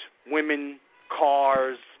drugs, women,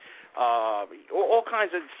 cars, all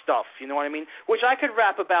kinds of stuff, you know what I mean? Which I could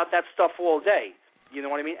rap about that stuff all day, you know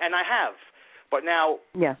what I mean? And I have. But now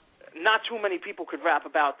not too many people could rap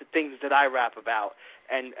about the things that I rap about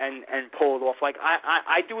and pull it off. Like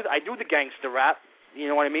I do the gangster rap. You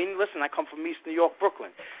know what I mean? Listen, I come from East New York,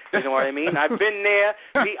 Brooklyn. You know what I mean? I've been there.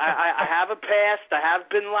 I have a past. I have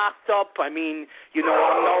been locked up. I mean,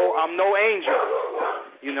 I'm no angel.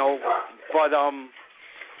 But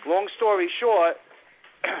long story short,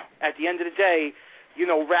 at the end of the day,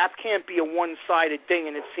 rap can't be a one-sided thing,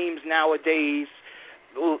 and it seems nowadays,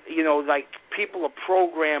 like people are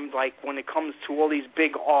programmed, like when it comes to all these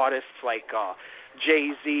big artists like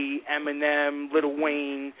Jay-Z, Eminem, Lil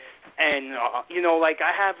Wayne, and, like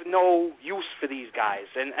I have no use for these guys.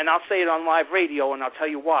 And I'll say it on live radio, and I'll tell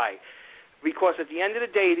you why. Because at the end of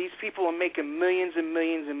the day, these people are making millions and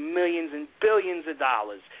millions and millions and billions of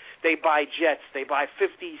dollars. They buy jets. They buy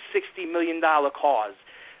 $50, $60 million cars.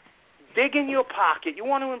 Dig in your pocket. You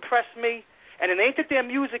want to impress me? And it ain't that their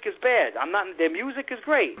music is bad. Their music is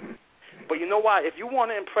great. But you know what? If you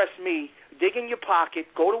want to impress me, dig in your pocket,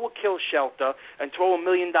 go to a kill shelter, and throw $1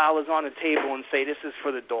 million on the table and say, this is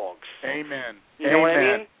for the dogs. Amen. You know what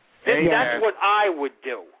I mean? That's what I would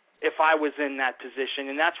do if I was in that position,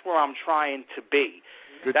 and that's where I'm trying to be.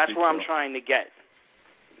 That's where I'm trying to get.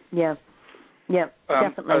 Yeah,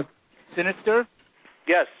 definitely. Sinister?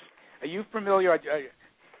 Yes. Are you familiar?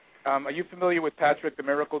 Are you familiar with Patrick the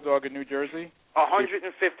Miracle Dog in New Jersey? 150%.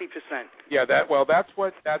 Yeah, that's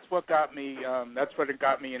what got me. That's what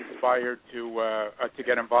got me inspired to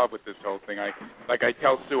get involved with this whole thing. I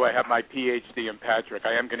tell Sue, I have my PhD in Patrick.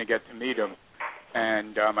 I am going to get to meet him,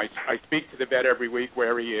 and I speak to the vet every week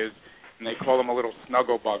where he is, and they call him a little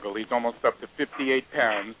snuggle-buggle. He's almost up to 58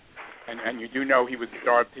 pounds, and you do know he was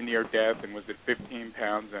starved to near death and was at 15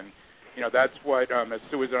 pounds, and that's what, as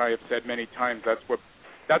Sue and I have said many times, that's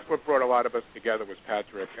what brought a lot of us together was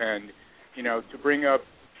Patrick, and to bring up,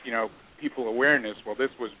 people awareness, well, this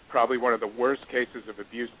was probably one of the worst cases of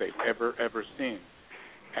abuse they've ever seen.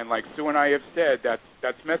 And like Sue and I have said,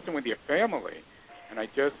 that's messing with your family. And I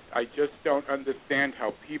just don't understand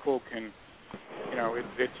how people can,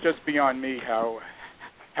 it's just beyond me how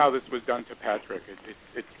this was done to Patrick.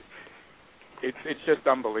 It's just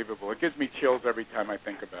unbelievable. It gives me chills every time I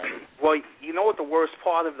think about it. Well, you know what the worst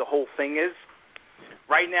part of the whole thing is?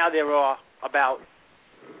 Right now there are about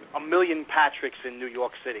 1 million Patricks in New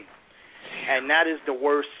York City, and that is the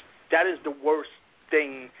worst. That is the worst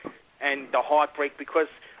thing, and the heartbreak, because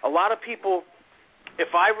a lot of people,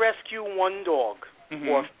 if I rescue one dog,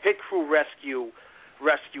 or if Pit Crew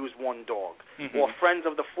rescues one dog, or Friends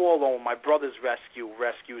of the Fallen, my brother's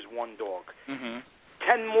rescues one dog,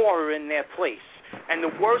 10 more are in their place. And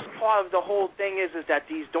the worst part of the whole thing is that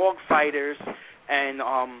these dog fighters and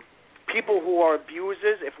people who are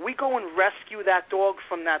abusers, if we go and rescue that dog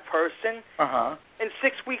from that person, and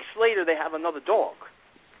 6 weeks later they have another dog.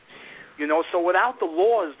 So without the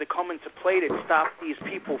laws that come into play to stop these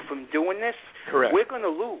people from doing this, we're going to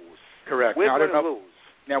lose. Correct. We're going to lose.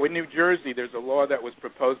 Now, in New Jersey, there's a law that was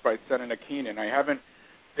proposed by Senator Keenan. I haven't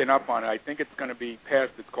been up on it. I think it's going to be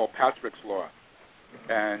passed. It's called Patrick's Law.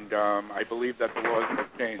 And I believe that the laws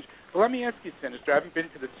have changed. Well, let me ask you, Sinister, I haven't been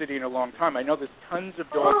to the city in a long time. I know there's tons of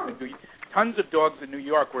dogs in New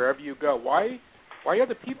York wherever you go. Why are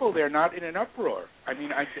the people there not in an uproar? I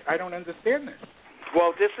mean, I don't understand this.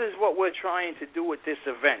 Well, this is what we're trying to do with this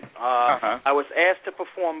event. I was asked to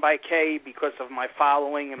perform by Kay because of my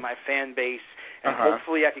following and my fan base, And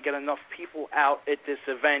hopefully I could get enough people out at this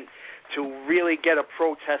event to really get a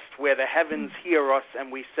protest where the heavens hear us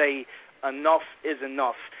and we say enough is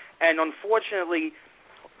enough. And unfortunately,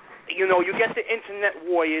 you know, you get the internet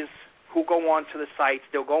warriors who go onto the sites.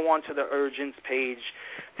 They'll go onto the urgence page.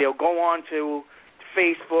 They'll go on to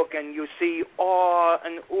Facebook, and you see, oh,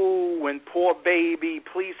 and ooh, and poor baby,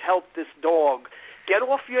 please help this dog. Get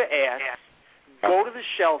off your ass, go to the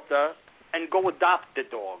shelter, and go adopt the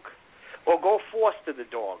dog, or go foster the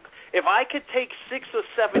dog. If I could take 6 or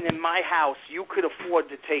 7 in my house, you could afford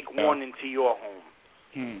to take one into your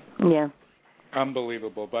home. Yeah.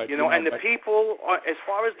 Unbelievable. But you know, and the people, as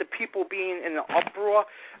far as the people being in an uproar,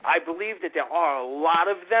 I believe that there are a lot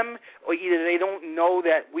of them, or either they don't know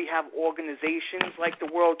that we have organizations like the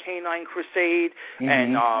World Canine Crusade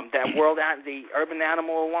and that the Urban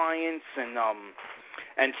Animal Alliance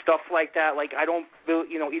and stuff like that. Like, I don't,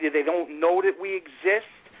 you know, either they don't know that we exist,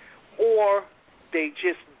 or they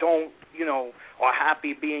just don't, you know, are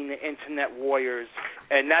happy being the internet warriors,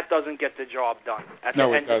 and that doesn't get the job done. At the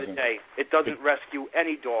end of the day, it doesn't rescue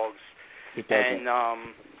any dogs. It doesn't.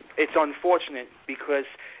 And it's unfortunate because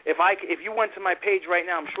if you went to my page right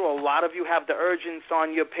now, I'm sure a lot of you have the urgence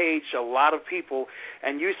on your page, a lot of people,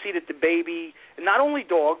 and you see that the baby, not only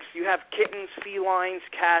dogs, you have kittens, felines,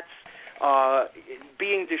 cats,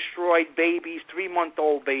 being destroyed, babies,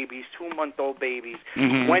 3-month-old babies, 2-month-old babies.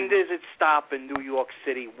 When does it stop in New York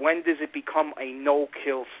City? When does it become a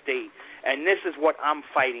no-kill state? And this is what I'm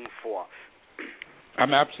fighting for.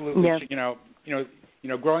 I'm absolutely, you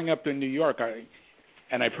know, growing up in New York,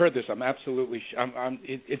 and I've heard this.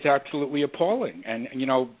 It's absolutely appalling. And you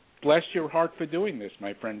know, bless your heart for doing this,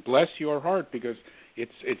 my friend. Bless your heart, because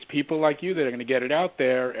it's people like you that are going to get it out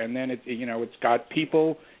there, and then it's got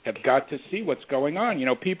people have got to see what's going on. You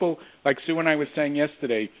know, people like Sue and I was saying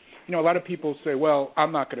yesterday. You know, a lot of people say, "Well,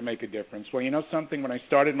 I'm not going to make a difference." Well, you know something? When I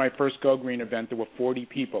started my first Go Green event, there were 40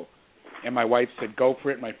 people, and my wife said, "Go for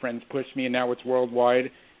it." My friends pushed me, and now it's worldwide.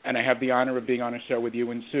 And I have the honor of being on a show with you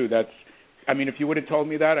and Sue. I mean, if you would have told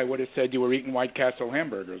me that, I would have said you were eating White Castle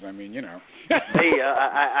hamburgers. I mean, you know. Hey,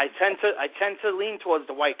 I tend to lean towards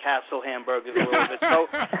the White Castle hamburgers a little bit.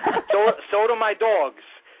 So do my dogs.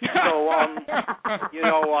 So you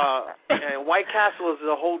know, White Castle is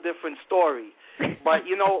a whole different story. But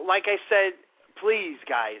you know, like I said, please,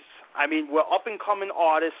 guys. I mean, we're up and coming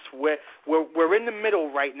artists. We're in the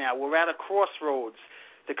middle right now. We're at a crossroads.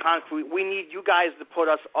 We need you guys to put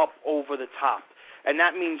us up over the top. And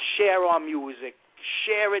that means share our music,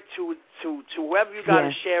 share it to whoever you got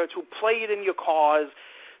to share it to, play it in your cars,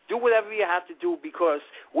 do whatever you have to do, because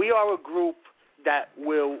we are a group that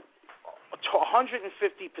will 150%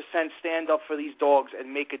 stand up for these dogs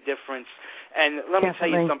and make a difference. And let me tell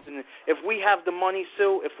you something. If we have the money,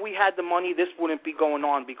 Sue, if we had the money, this wouldn't be going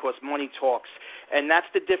on, because money talks. And that's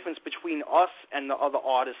the difference between us and the other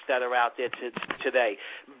artists that are out there today.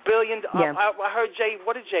 I heard Jay,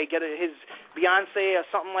 what did Jay get? His Beyonce or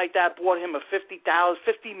something like that bought him a $50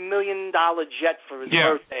 million jet for his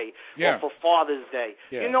birthday or for Father's Day.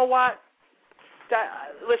 You know what?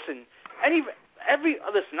 Listen,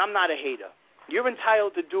 listen, I'm not a hater. You're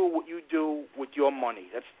entitled to do what you do with your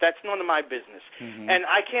money. That's none of my business. And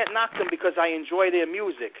I can't knock them because I enjoy their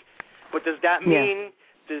music. But does that mean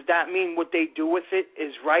what they do with it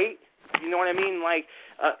is right? You know what I mean? Like,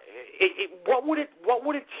 what would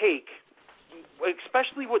it take,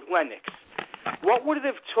 especially with Lennox? What would it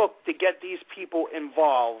have took to get these people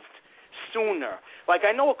involved sooner? Like,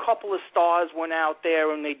 I know a couple of stars went out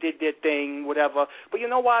there and they did their thing, whatever. But you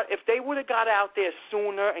know what? If they would have got out there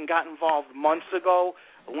sooner and got involved months ago,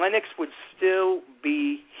 Lennox would still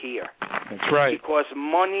be here. That's right. Because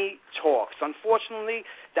money talks. Unfortunately,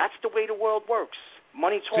 that's the way the world works.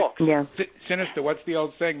 Money talks. Sinister, what's the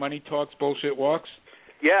old saying? Money talks, bullshit walks?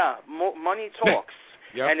 Yeah, money talks.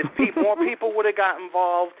 And if more people would have got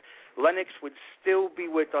involved, Lennox would still be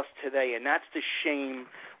with us today. And that's the shame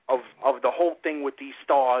of the whole thing with these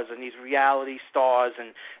stars and these reality stars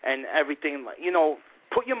and everything. You know,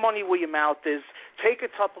 put your money where your mouth is. Take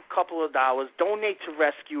a couple of dollars. Donate to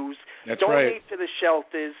rescues. Donate to the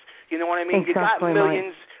shelters. You know what I mean? Exactly, you got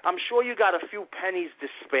millions. I'm sure you got a few pennies to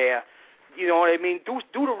spare. You know what I mean? Do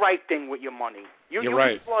the right thing with your money. You're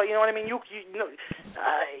right. You know what I mean? You know,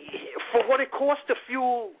 for what it costs to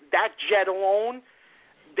fuel that jet alone,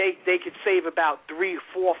 they could save about 300,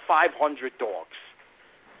 400, 500 dogs.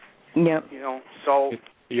 Yep. You know, so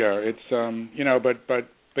it's you know, but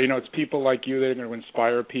you know, it's people like you that are going to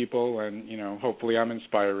inspire people, and you know, hopefully, I'm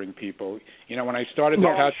inspiring people. You know, when I started the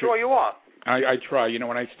I'm sure you are. I try. You know,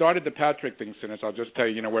 when I started the Patrick thing, Sinister, I'll just tell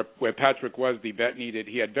you, where Patrick was, the vet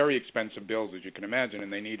he had very expensive bills, as you can imagine,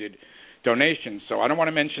 and they needed donations. So I don't want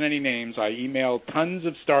to mention any names. I email tons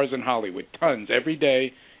of stars in Hollywood, tons, every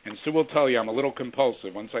day, and Sue will tell you I'm a little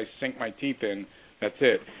compulsive. Once I sink my teeth in, that's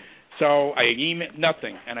it. So I emailed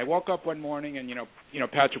nothing, and I woke up one morning, and,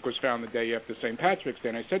 Patrick was found the day after St. Patrick's Day,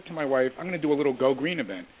 and I said to my wife, I'm going to do a little Go Green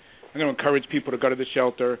event. I'm going to encourage people to go to the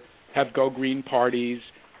shelter, have Go Green parties,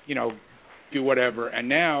 do whatever. And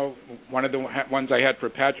now, one of the ones I had for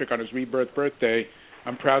Patrick on his rebirth birthday,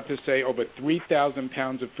 I'm proud to say over 3,000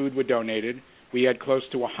 pounds of food were donated. We had close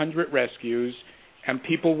to 100 rescues, and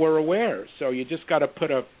people were aware. So you just got to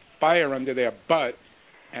put a fire under their butt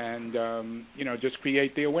and, just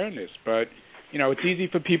create the awareness. But, it's easy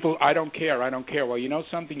for people, I don't care. Well, you know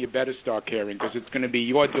something? You better start caring, because it's going to be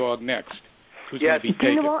your dog next who's going to be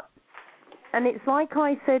taken. You know what? And it's like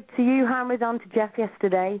I said to you, Hammered, on to Jeff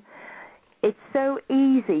yesterday. It's so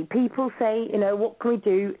easy. People say, what can we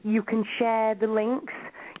do? You can share the links.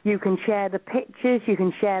 You can share the pictures. You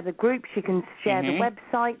can share the groups. You can share the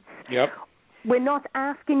websites. Yep. We're not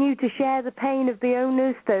asking you to share the pain of the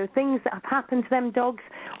owners, the things that have happened to them dogs.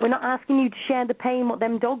 We're not asking you to share the pain, what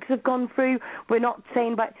them dogs have gone through. We're not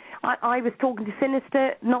saying, but I was talking to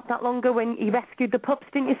Sinister not that long ago when he rescued the pups,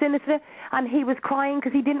 didn't you, Sinister? And he was crying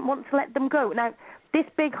because he didn't want to let them go. Now, this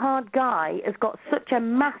big, hard guy has got such a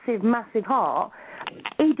massive, massive heart.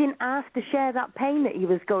 He didn't ask to share that pain that he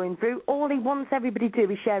was going through. All he wants everybody to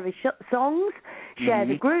do is share his songs, share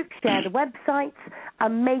the groups, share the websites,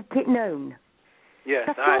 and make it known. Yes,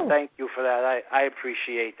 thank you for that. I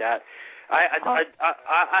appreciate that. I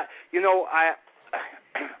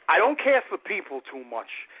don't care for people too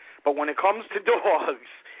much, but when it comes to dogs,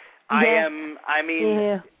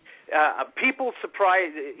 people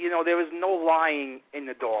surprise. There is no lying in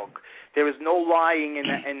the dog. There is no lying in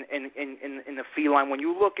the feline. When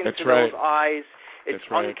you look into those eyes, it's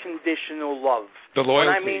unconditional love. The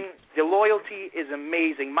loyalty. And I mean, the loyalty is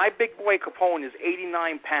amazing. My big boy Capone is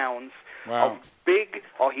 89 pounds. Wow.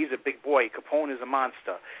 He's a big boy. Capone is a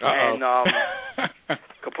monster. Uh-oh. And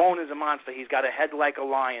Capone is a monster. He's got a head like a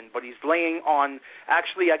lion, but he's laying on.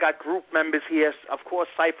 Actually, I got group members here. Of course,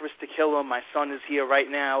 Cypress the Killer. My son is here right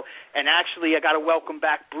now. And actually, I got to welcome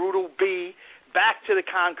back Brutal B, back to the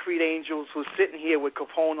Concrete Angels, who's sitting here with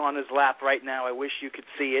Capone on his lap right now. I wish you could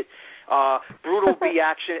see it. Brutal B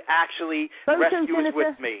actually rescues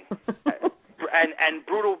with me. And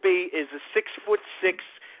Brutal B is a 6'6"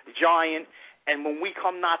 giant. And when we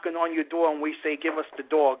come knocking on your door and we say, give us the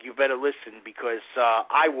dog, you better listen, because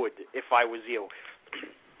I would if I was you.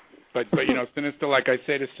 But Sinister, like I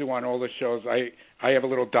say to Sue on all the shows, I have a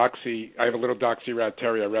little Doxy Rat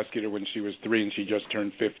Terrier. I rescued her when she was 3 and she just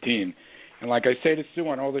turned 15. And like I say to Sue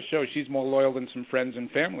on all the shows, she's more loyal than some friends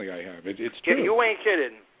and family I have. It's true. You ain't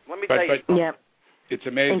kidding. Let me tell you. Yeah. It's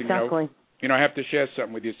amazing. Exactly. I have to share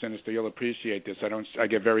something with you, Sinister. You'll appreciate this. I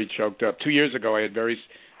get very choked up. 2 years ago, I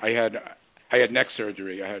had neck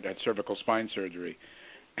surgery. I had cervical spine surgery.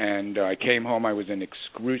 And I came home. I was in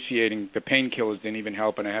excruciating. The painkillers didn't even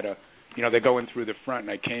help. And I had they're going through the front.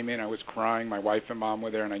 And I came in. I was crying. My wife and Mom were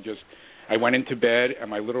there. And I went into bed. And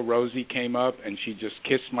my little Rosie came up. And she just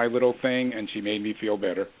kissed my little thing. And she made me feel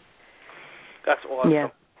better. That's awesome. Yeah.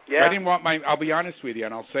 Yeah. I didn't want I'll be honest with you,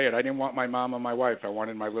 and I'll say it. I didn't want my mom or my wife. I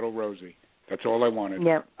wanted my little Rosie. That's all I wanted.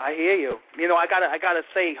 Yeah. I hear you. I gotta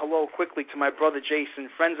say hello quickly to my brother Jason,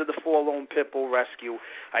 Friends of the Forlorn Pitbull Rescue.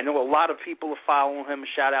 I know a lot of people are following him.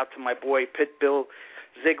 Shout out to my boy Pit Bill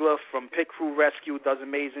Ziegler from Pit Crew Rescue, does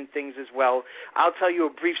amazing things as well. I'll tell you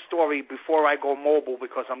a brief story before I go mobile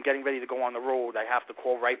because I'm getting ready to go on the road. I have to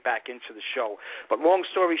call right back into the show. But long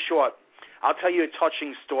story short, I'll tell you a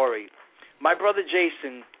touching story. My brother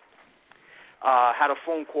Jason had a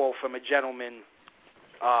phone call from a gentleman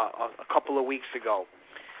a couple of weeks ago,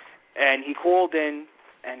 and he called in,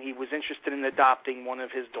 and he was interested in adopting one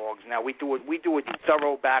of his dogs. Now we do a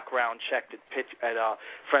thorough background check at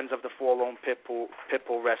Friends of the Forlorn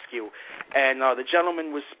Pitbull Rescue, and the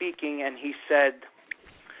gentleman was speaking, and he said,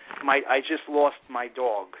 "I just lost my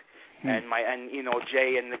dog," and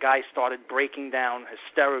Jay, and the guy started breaking down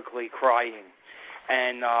hysterically, crying,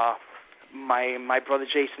 and my brother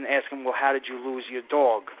Jason asked him, "Well, how did you lose your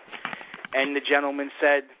dog?" And the gentleman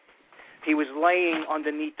said he was laying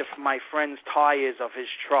underneath my friend's tires of his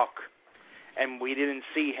truck, and we didn't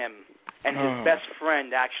see him. And his best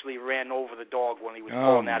friend actually ran over the dog when he was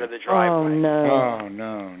pulling out of the driveway. Oh,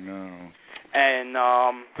 no. And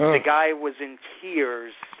the guy was in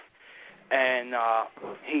tears, and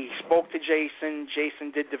he spoke to Jason.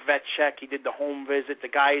 Jason did the vet check. He did the home visit. The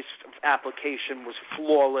guy's application was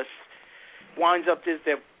flawless. Winds up,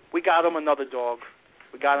 we got him another dog.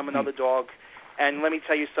 And let me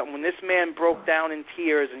tell you something. When this man broke down in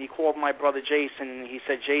tears and he called my brother Jason and he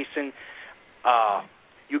said, Jason,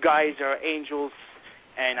 you guys are angels,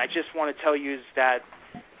 and I just want to tell you that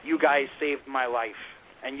you guys saved my life.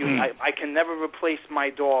 And I can never replace my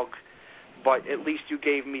dog, but at least you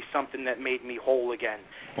gave me something that made me whole again.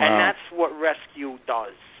 Wow. And that's what rescue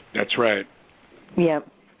does. That's right. Yeah.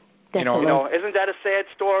 Definitely. You know, isn't that a sad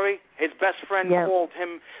story? His best friend called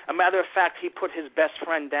him. A matter of fact, he put his best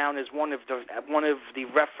friend down as one of the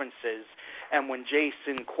references. And when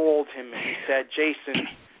Jason called him, and he said, "Jason,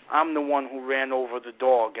 I'm the one who ran over the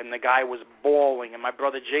dog," and the guy was bawling, and my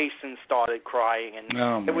brother Jason started crying, and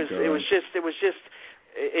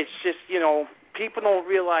it's just you know, people don't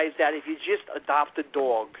realize that if you just adopt a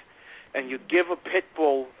dog and you give a pit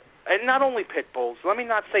bull. And not only pit bulls. Let me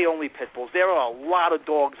not say only pit bulls. There are a lot of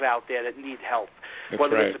dogs out there that need help. That's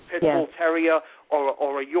whether right. it's a pit bull terrier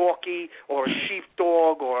or a Yorkie or a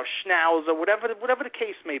sheepdog or a schnauzer, whatever the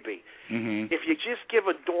case may be. Mm-hmm. If you just give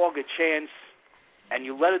a dog a chance and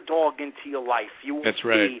you let a dog into your life, you will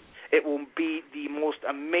see it will be the most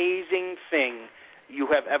amazing thing you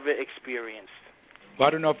have ever experienced. Well,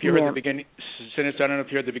 I don't know if you're at the beginning, SINISTA, I don't know if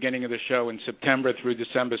you're at the beginning of the show. In September through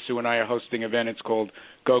December, Sue and I are hosting an event. It's called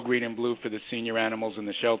Go Green and Blue for the senior animals in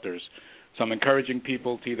the shelters. So I'm encouraging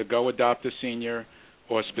people to either go adopt a senior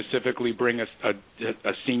or specifically bring a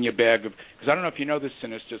senior bag of, because I don't know if you know this,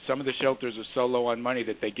 SINISTA, some of the shelters are so low on money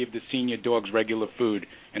that they give the senior dogs regular food,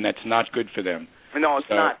 and that's not good for them. No, it's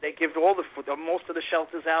not. They give all the food. Most of the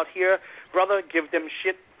shelters out here, brother, give them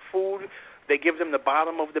shit food. They give them the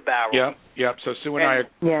bottom of the barrel. Yeah. So Sue and I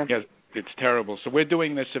it's terrible. So we're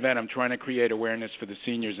doing this event. I'm trying to create awareness for the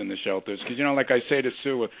seniors in the shelters. Because, you know, like I say to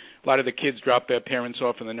Sue, a lot of the kids drop their parents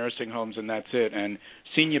off in the nursing homes and that's it. And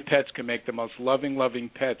senior pets can make the most loving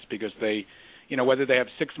pets because they, you know, whether they have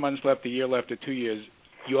 6 months left, a year left, or 2 years,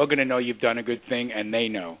 you're going to know you've done a good thing and they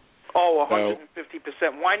know. Oh,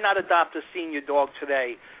 150%. Why not adopt a senior dog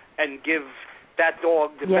today and give that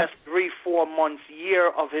dog the best 3-4 months, year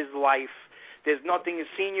of his life? There's nothing.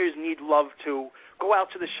 Seniors need love too. Go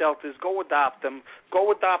out to the shelters. Go adopt them.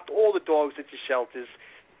 Go adopt all the dogs at your shelters.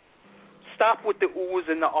 Stop with the oohs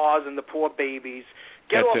and the ahs and the poor babies.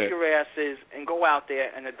 Get off your asses and go out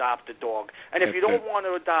there and adopt a dog. And if you don't want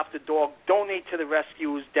to adopt a dog, donate to the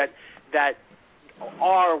rescues that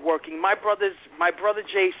are working. My brother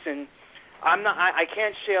Jason, I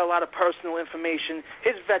can't share a lot of personal information.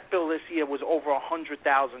 His vet bill this year was over $100,000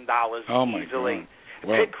 easily. God.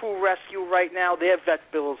 Wow. Pit Crew Rescue right now, their vet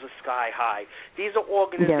bills are sky high. These are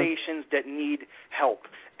organizations that need help.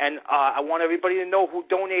 And I want everybody to know who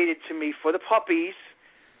donated to me for the puppies.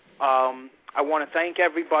 I want to thank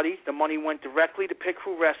everybody. The money went directly to Pit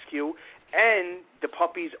Crew Rescue, and the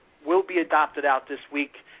puppies will be adopted out this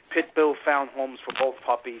week. Pit Bill found homes for both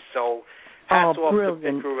puppies. So hats off to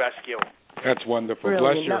Pit Crew Rescue. That's wonderful. Brilliant.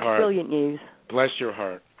 Bless your heart. That's brilliant news. Bless your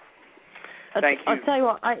heart. Thank you. I'll tell you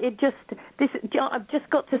what. I've just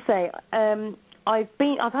got to say,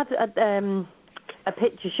 I've had a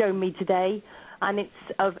picture shown me today, and it's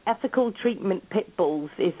of Ethical Treatment Pit Bulls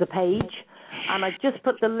is the page, and I've just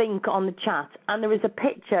put the link on the chat, and there is a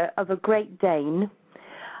picture of a Great Dane,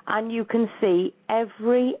 and you can see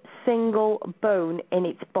every single bone in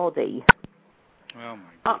its body. Oh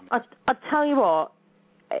my goodness. I tell you what.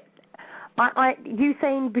 You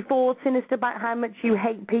saying before, SINISTA, about how much you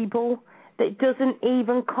hate people. That doesn't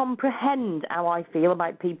even comprehend how I feel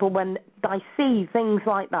about people when I see things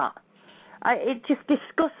like that. It just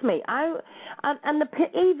disgusts me.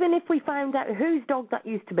 Even if we found out whose dog that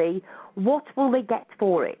used to be, what will they get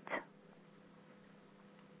for it?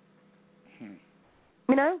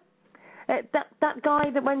 You know, that guy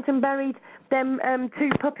that went and buried them 2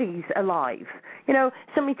 puppies alive. You know,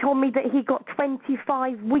 somebody told me that he got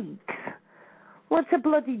 25 weeks. Well, it's a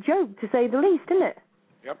bloody joke to say the least, isn't it?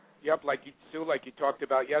 Yep, like you talked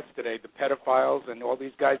about yesterday, the pedophiles and all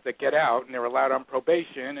these guys that get out and they're allowed on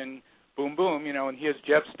probation and boom, you know, and here's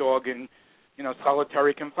Jeff's dog in, you know,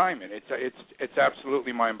 solitary confinement. It's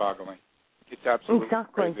absolutely mind-boggling. It's absolutely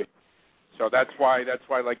crazy. So that's why,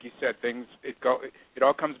 like you said, it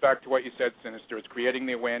all comes back to what you said, SINISTA. It's creating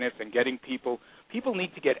the awareness and getting people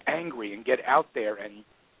need to get angry and get out there and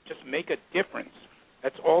just make a difference.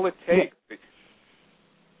 That's all it takes. Yeah.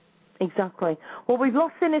 Exactly. Well, we've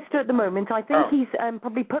lost SINISTA at the moment. I think he's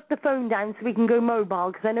probably put the phone down so we can go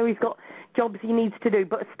mobile because I know he's got jobs he needs to do.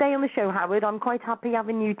 But stay on the show, Howard. I'm quite happy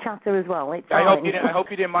having you chatter as well. I hope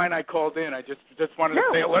you didn't mind I called in. I just wanted to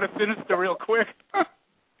say hello to SINISTA real quick.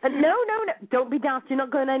 No. Don't be daft. You're not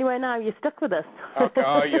going anywhere now. You're stuck with us. Okay.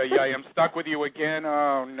 Oh, yeah. I'm stuck with you again.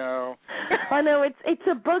 Oh, no. I know. It's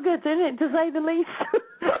a bugger, isn't it, to say the least?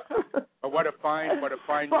 What a fine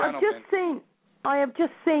gentleman. I have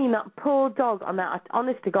just seen that poor dog on that.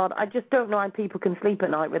 Honest to God, I just don't know how people can sleep at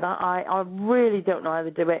night with that. I really don't know how they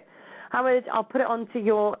do it. Howard, I'll put it onto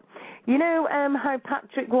your... You know how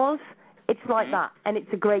Patrick was? It's like that, and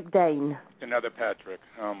it's a Great Dane. It's another Patrick.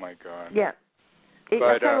 Oh, my God. Yeah.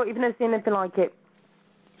 I tell you what, you've never seen anything like it.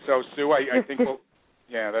 So, Sue, I think...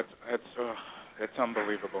 that's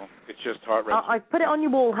unbelievable. It's just heart-wrenching. I put it on your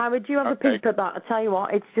wall, Howard. You have a peep at that. I tell you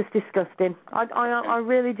what, it's just disgusting. I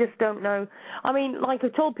really just don't know. I mean, like I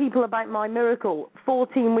told people about my miracle,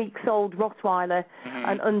 14 weeks old Rottweiler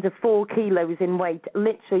and under 4 kilos in weight,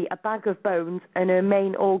 literally a bag of bones, and her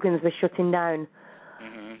main organs were shutting down.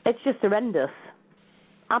 It's just horrendous.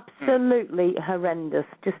 Absolutely horrendous,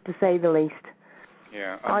 just to say the least.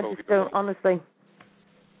 Yeah, I just don't, honestly.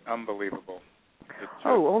 Unbelievable.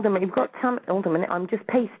 Hold a minute. You've got hold a minute. I'm just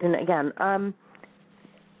pasting it again.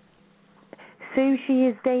 Sue, she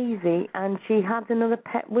is Daisy, and she had another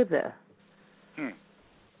pet with her.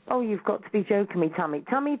 Oh, you've got to be joking me, Tammy.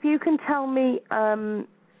 Tammy, if you can tell me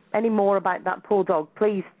any more about that poor dog,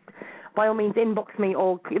 please, by all means, inbox me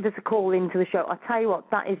or give us a call into the show. I tell you what,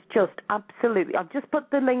 that is just absolutely... I've just put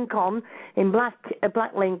the link on in a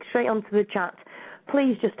black link straight onto the chat.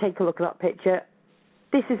 Please just take a look at that picture.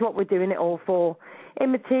 This is what we're doing it all for.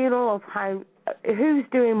 Immaterial of who's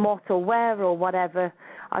doing what or where or whatever.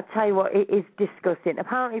 I tell you what, it is disgusting.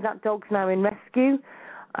 Apparently that dog's now in rescue.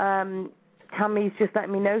 Tammy's just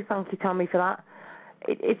letting me know. Thank you, Tammy, for that.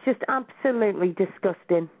 It's just absolutely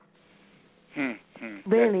disgusting.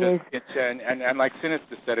 Really is. It's and like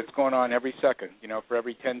SINISTA said, it's going on every second. You know, for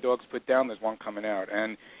every 10 dogs put down, there's one coming out.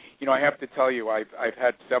 And you know, I have to tell you, I've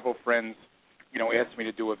had several friends, you know, ask me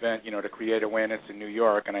to do an event, you know, to create awareness in New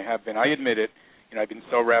York, and I have been. I admit it. You know, I've been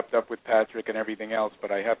so wrapped up with Patrick and everything else,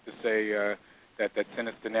 but I have to say that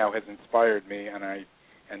SINISTA now has inspired me, and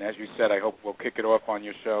as you said, I hope we'll kick it off on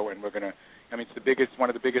your show, and we're gonna. I mean, it's one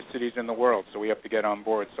of the biggest cities in the world, so we have to get on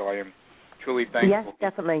board. So I am truly thankful. Yes,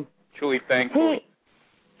 definitely. Truly thankful.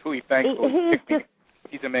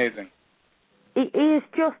 He's amazing. He is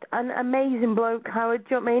just an amazing bloke, Howard.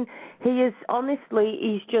 Do you know what I mean? He is, honestly,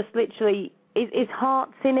 he's just literally, his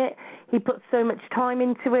heart's in it. He puts so much time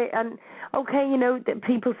into it. And, okay, you know, that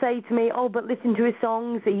people say to me, oh, but listen to his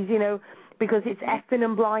songs. He's, you know, because it's effing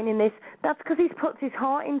and blinding this. That's because he's puts his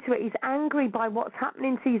heart into it. He's angry by what's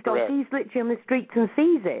happening to his dogs. He's literally on the streets and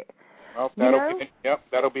sees it. Well,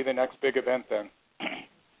 that'll be the next big event then.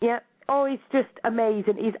 Yep. Oh, he's just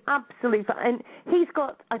amazing. He's absolutely fun. And he's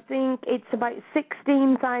got, I think, it's about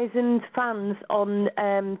 16,000 fans on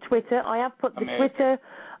Twitter. I have put the Twitter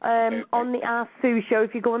on the Ask Sue show.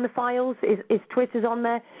 If you go on the files, his Twitter's on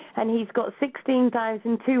there. And he's got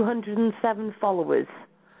 16,207 followers.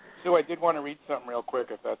 Sue, I did want to read something real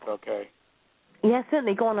quick, if that's okay. Yeah,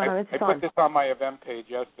 certainly. Go on, Howard. I put this on my event page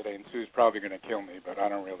yesterday, and Sue's probably going to kill me, but I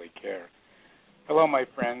don't really care. Hello, my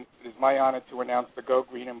friends. It is my honor to announce the Go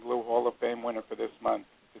Green and Blue Hall of Fame winner for this month.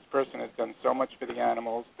 This person has done so much for the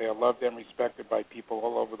animals. They are loved and respected by people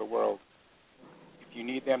all over the world. If you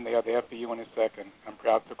need them, they are there for you in a second. I'm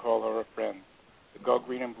proud to call her a friend. The Go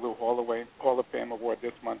Green and Blue Hall of Fame award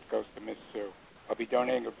this month goes to Miss Sue. I'll be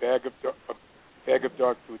donating a bag of dog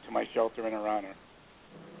food to my shelter in her honor.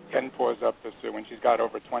 10 paws up for Sue, and she's got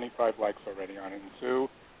over 25 likes already on it. And Sue,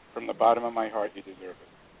 from the bottom of my heart, you deserve it.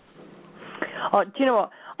 Oh, do you know what?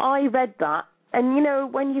 I read that, and you know,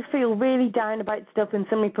 when you feel really down about stuff and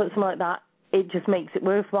somebody puts something like that, it just makes it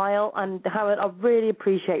worthwhile. And Howard, I really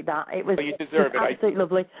appreciate that. It was absolutely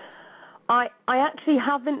lovely. I actually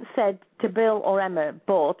haven't said to Bill or Emma,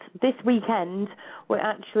 but this weekend we're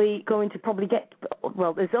actually going to probably get,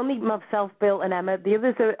 well, there's only myself, Bill and Emma. The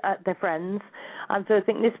others are at their friends. And so I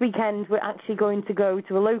think this weekend we're actually going to go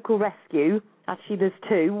to a local rescue. Actually, there's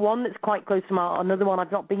two. One that's quite close to another one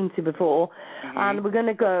I've not been to before. And we're going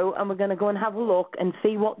to go and have a look and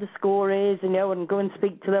see what the score is, you know, and go and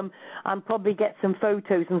speak to them and probably get some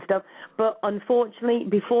photos and stuff. But unfortunately,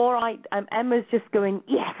 before Emma's just going,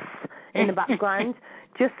 yes, in the background,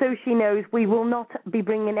 just so she knows we will not be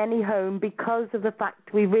bringing any home because of the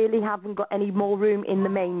fact we really haven't got any more room in the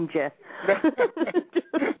manger.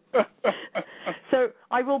 So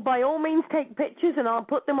I will by all means take pictures and I'll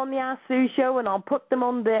put them on the Ask Sue show and I'll put them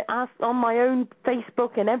on on my own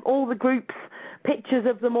Facebook and all the groups, pictures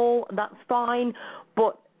of them all. That's fine,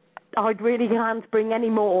 but I'd really can't bring any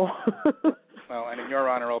more. Well, and in your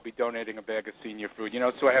honor, I'll be donating a bag of senior food. You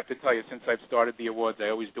know, so I have to tell you, since I've started the awards, I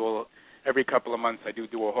always do every couple of months I do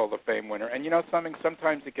a Hall of Fame winner. And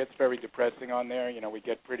sometimes it gets very depressing on there. We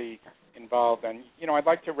get pretty involved, and I'd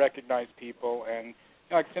like to recognize people, and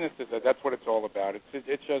like SINISTA said, that's what it's all about.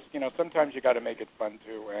 It's just sometimes you got to make it fun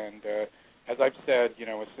too. And as I've said,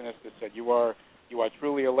 as SINISTA said, you are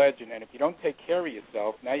truly a legend. And if you don't take care of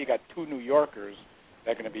yourself, now you got 2 New Yorkers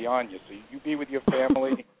that are going to be on you. So you be with your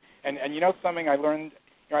family. and something I learned.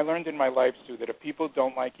 I learned in my life, Sue, that if people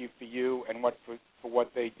don't like you for you and for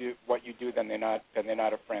what they do, what you do, then they're not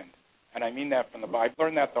a friend. And I mean that from the I've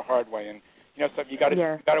learned that the hard way. And so you got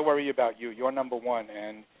to worry about you. You're number one.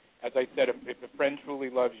 And as I said, if a friend truly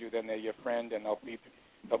loves you, then they're your friend, and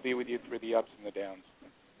they'll be with you through the ups and the downs.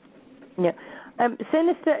 Yeah.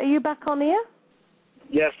 SINISTA, are you back on here?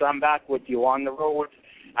 Yes, I'm back with you on the road.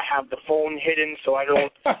 I have the phone hidden so I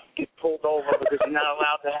don't get pulled over because you're not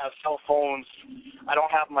allowed to have cell phones. I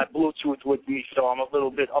don't have my Bluetooth with me, so I'm a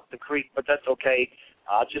little bit up the creek, but that's okay.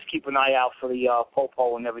 Just keep an eye out for the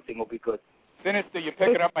popo, and everything will be good. SINISTA, you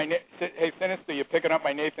picking up my SINISTA, you picking up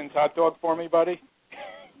my Nathan's hot dog for me, buddy?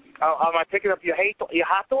 Am I picking up your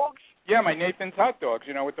hot dogs? Yeah, my Nathan's hot dogs.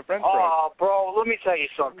 With the French fries. Oh, bro, let me tell you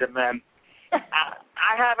something, man.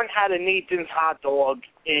 I haven't had a Nathan's hot dog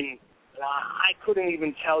in. I couldn't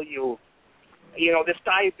even tell you. This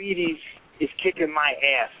diabetes is kicking my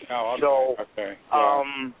ass. Oh, okay. So, okay.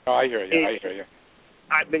 Yeah. I hear you.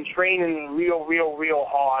 I've been training real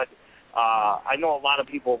hard. I know a lot of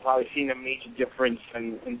people have probably seen a major difference.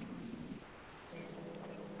 And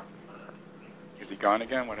is he gone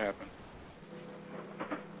again? What happened?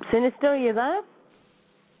 SINISTA, are you there?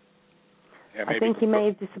 Yeah, maybe. I think he may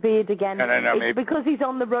have disappeared again. No, it's because he's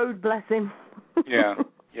on the road, bless him.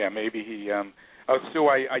 Yeah, maybe he. Oh, Sue,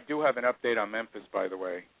 I do have an update on Memphis, by the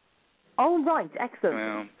way. Oh, right,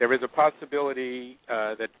 excellent. There is a possibility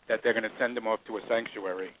that they're going to send him off to a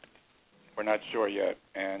sanctuary. We're not sure yet,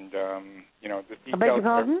 and the details. I beg your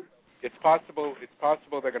pardon? It's possible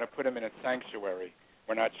they're going to put him in a sanctuary.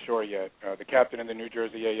 We're not sure yet. The captain of the New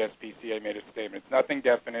Jersey ASPCA made a statement. It's nothing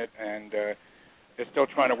definite, and they're still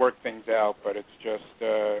trying to work things out. But it's just,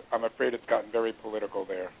 I'm afraid it's gotten very political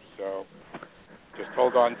there. So just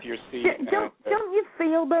hold on to your seat. Don't you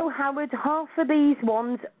feel, though, Howard, half of these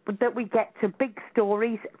ones that we get to big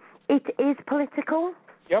stories, it is political?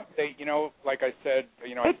 Yep. Like I said,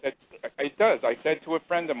 I said it does. I said to a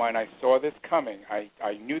friend of mine, I saw this coming.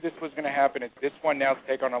 I knew this was going to happen. This one now's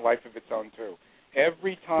taken on a life of its own too.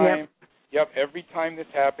 Every time, every time this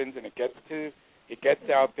happens and it gets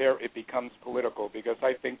out there, it becomes political because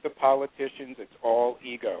I think the politicians, it's all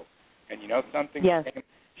ego. And something? Yes.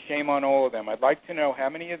 Shame on all of them. I'd like to know how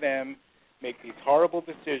many of them make these horrible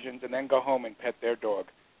decisions and then go home and pet their dog.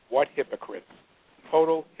 What hypocrites.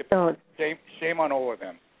 Total hypocrites. Shame on all of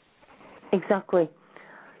them. Exactly.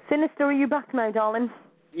 SINISTA, are you back now, darling?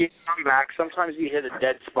 Yeah, I'm back. Sometimes you hit a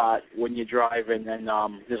dead spot when you're driving, and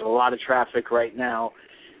there's a lot of traffic right now.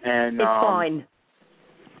 And it's fine.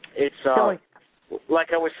 It's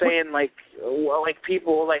like I was saying, like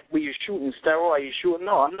people like, were you shooting steroids? Are you shooting?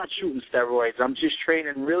 No, I'm not shooting steroids. I'm just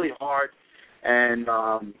training really hard, and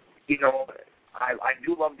I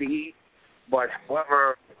do love to eat, but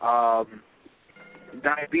however,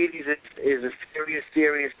 diabetes is a serious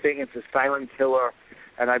thing. It's a silent killer.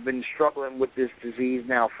 And I've been struggling with this disease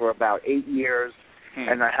now for about 8 years,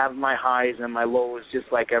 and I have my highs and my lows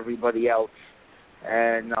just like everybody else.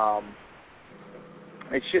 And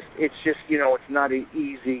it's just it's not an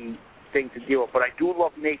easy thing to deal with. But I do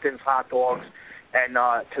love Nathan's hot dogs, and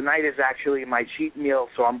tonight is actually my cheat meal.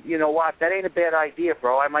 So you know what? That ain't a bad idea,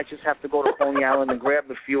 bro. I might just have to go to Coney Island and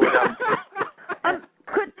grab a few of them.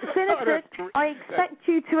 SINISTA, I expect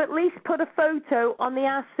you to at least put a photo on the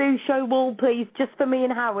Ask Sue show wall, please, just for me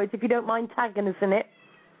and Howard, if you don't mind tagging us in it.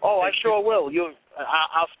 Oh, I sure will.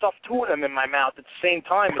 I'll stuff 2 of them in my mouth at the same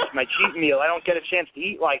time. It's my cheat meal. I don't get a chance to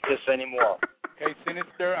eat like this anymore. Okay,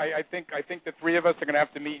 SINISTA, I think the 3 of us are going to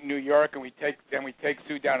have to meet in New York, and we take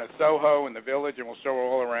Sue down to Soho and the Village, and we'll show her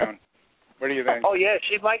all around. What do you think? Oh yeah,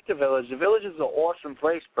 she'd like the Village. The Village is an awesome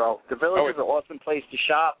place, bro. The Village is an awesome place to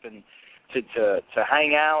shop and to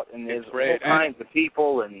hang out, and there's all kinds of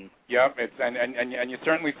people. And yep, and you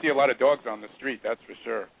certainly see a lot of dogs on the street. That's for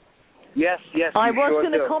sure. Yes. I was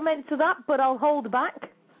going to comment to that, but I'll hold back.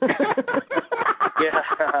 Yeah.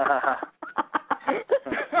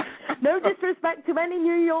 No disrespect to any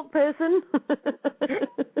New York person.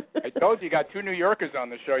 I told you got 2 New Yorkers on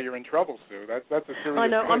the show. You're in trouble, Sue. That's a serious. I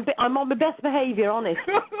know. I'm on my best behavior, honest.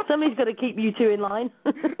 Somebody's got to keep you 2 in line.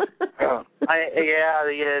 Yeah.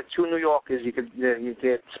 2 New Yorkers, you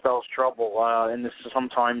get spells trouble, and this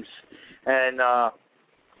sometimes, and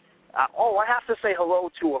I have to say hello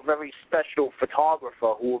to a very special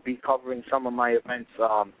photographer who will be covering some of my events.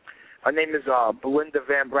 Her name is Belinda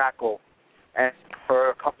Van Brackle, and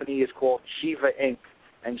her company is called Shiva Inc.,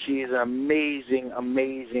 and she is an amazing,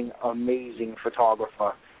 amazing, amazing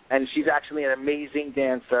photographer. And she's actually an amazing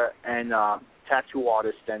dancer and tattoo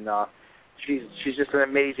artist, and she's just an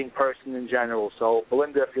amazing person in general. So,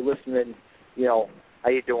 Belinda, if you're listening, how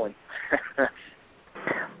you doing?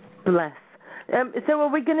 Bless. So are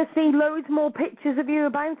we going to see loads more pictures of you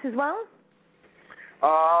about as well?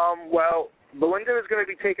 Well, Belinda is going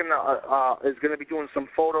to be doing some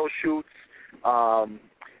photo shoots.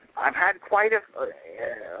 I've had quite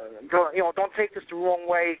don't take this the wrong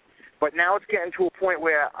way, but now it's getting to a point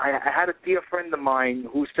where I had a dear friend of mine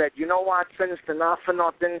who said, you know what, Sinister, not for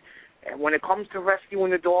nothing. When it comes to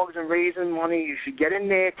rescuing the dogs and raising money, you should get in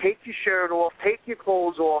there, take your shirt off, take your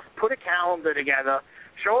clothes off, put a calendar together,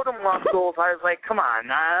 show them muscles. I was like, come on,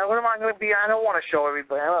 what am I going to be? I don't want to show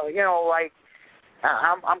everybody.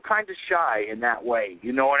 I'm kind of shy in that way.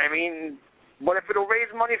 You know what I mean? But if it'll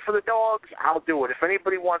raise money for the dogs, I'll do it. If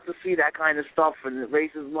anybody wants to see that kind of stuff and it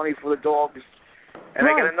raises money for the dogs, and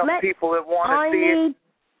I get enough people that want to see it.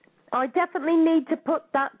 I definitely need to put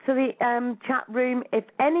that to the chat room. If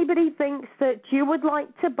anybody thinks that you would like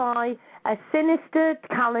to buy a Sinister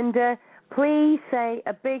calendar, please say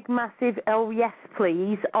a big, massive, oh, yes,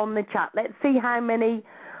 please, on the chat. Let's see how many.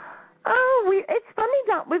 It's funny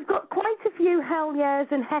that we've got quite a few hell yeahs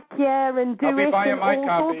and heck yeah and do it and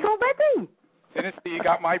all sorts already. Sinister, you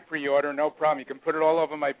got my pre-order, no problem. You can put it all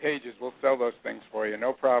over my pages. We'll sell those things for you,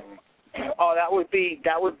 no problem. Oh, that would be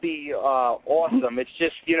awesome. It's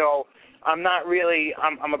just, I'm not really.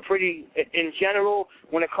 I'm a pretty. In general,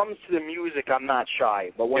 when it comes to the music, I'm not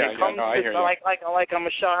shy. But when it comes to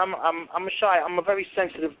I'm a very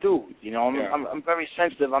sensitive dude. I'm very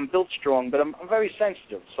sensitive. I'm built strong, but I'm very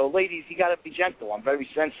sensitive. So, ladies, you got to be gentle. I'm very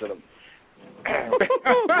sensitive.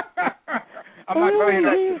 I'm not going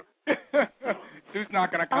to. Sue's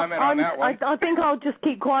not going to comment on that one. I think I'll just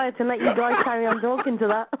keep quiet and let you guys carry on talking to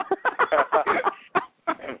that.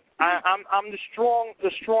 I'm the strong,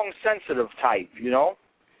 sensitive type,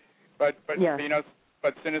 But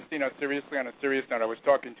Sinister, seriously, on a serious note, I was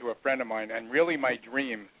talking to a friend of mine, and really my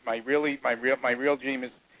real dream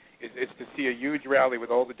is to see a huge rally with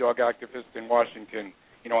all the dog activists in Washington,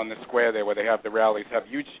 on the square there where they have the rallies, have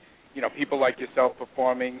huge, people like yourself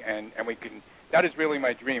performing, and we can. That is really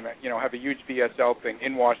my dream, have a huge VSL thing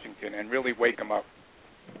in Washington and really wake them up.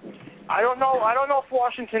 I don't know if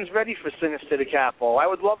Washington's ready for Sinister the Capo. I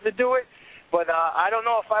would love to do it, but I don't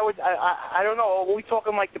know if I would. I don't know. Are we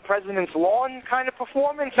talking like the President's Lawn kind of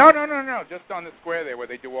performance? No. Just on the square there where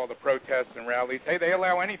they do all the protests and rallies. Hey, they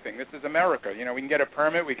allow anything. This is America. We can get a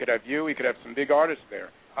permit. We could have you. We could have some big artists there.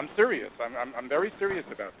 I'm serious. I'm very serious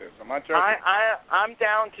about this. I'm not joking. I'm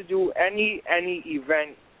down to do any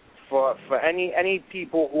event for any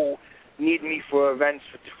people who need me for events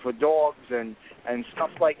for dogs and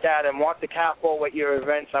stuff like that and want the capo at your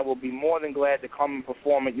events. I will be more than glad to come and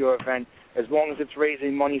perform at your event as long as it's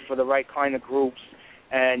raising money for the right kind of groups.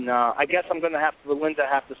 And I guess Belinda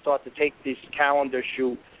have to start to take this calendar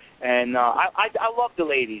shoot. And I love the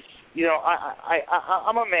ladies.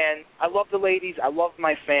 I'm a man. I love the ladies. I love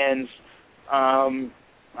my fans.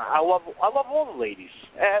 I love all the ladies,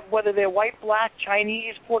 whether they're white, black,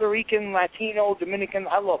 Chinese, Puerto Rican, Latino, Dominican.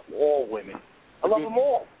 I love all women. I love them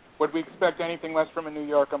all. Would we expect anything less from a New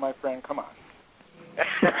Yorker, my friend? Come on.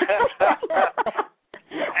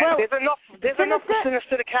 Well, there's enough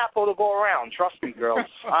Sinister the Capo to go around. Trust me, girls.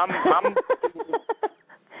 I'm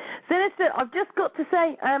Sinister, I've just got to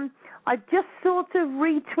say, I just sort of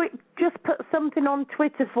just put something on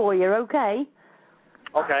Twitter for you, okay?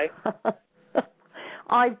 Okay.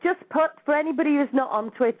 I've just put, for anybody who's not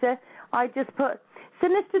on Twitter, I just put,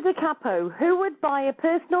 Sinister the Capo, who would buy a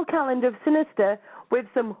personal calendar of Sinister with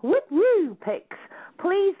some whoop-woo pics?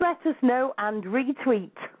 Please let us know and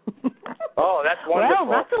retweet. Oh, that's wonderful.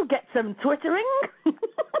 Well, that'll get some twittering.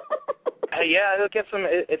 Yeah, it'll get some.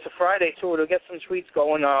 It's a Friday, too. It'll get some tweets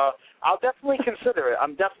going. I'll definitely consider it.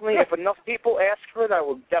 If enough people ask for it, I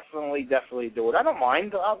will definitely do it. I don't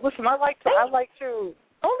mind. Listen, I like to.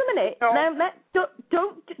 Hold a minute. Now,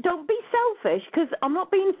 don't be selfish, because I'm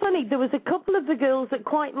not being funny. There was a couple of the girls that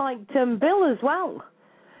quite liked Bill as well.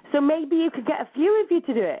 So maybe you could get a few of you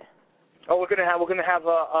to do it. Oh, we're gonna have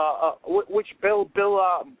which Bill?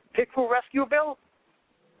 Pitbull Rescue Bill?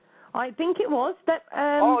 I think it was that.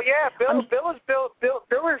 Oh yeah, Bill is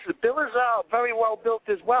very well built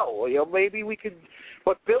as well. Maybe we could,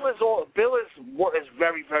 but Bill is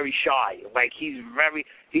very very shy. Like he's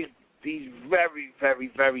very, very,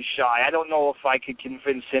 very shy. I don't know if I could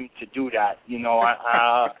convince him to do that.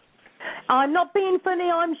 I'm not being funny.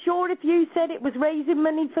 I'm sure if you said it was raising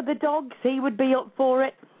money for the dogs, he would be up for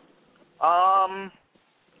it.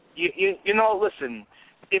 Listen,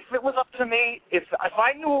 if it was up to me, if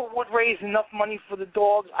I knew it would raise enough money for the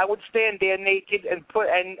dogs, I would stand there naked and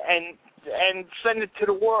send it to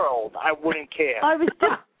the world. I wouldn't care. I was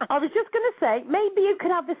just going to say, maybe you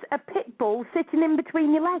could have a pit bull sitting in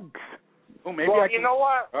between your legs. Oh, maybe well, I can... you know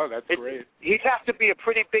what? Oh, that's great. He'd have to be a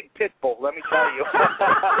pretty big pit bull, let me tell you.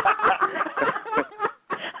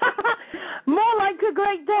 More like a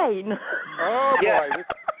Great Dane. Oh, boy. Yeah.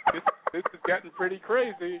 This is getting pretty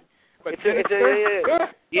crazy. But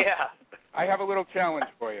yeah. I have a little challenge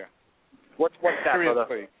for you. What's that, brother?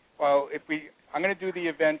 Seriously. Well, I'm going to do the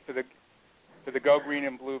event for the Go Green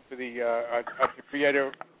and Blue for the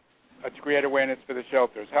to create awareness for the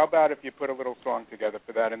shelters. How about if you put a little song together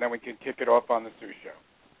for that, and then we can kick it off on the Sue Show?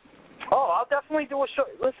 Oh, I'll definitely do a show.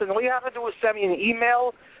 Listen, all you have to do is send me an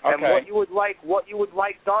email and what you would like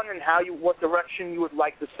done, and what direction you would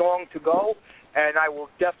like the song to go, and I will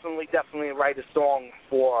definitely write a song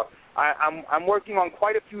for. I'm working on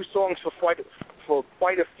quite a few songs for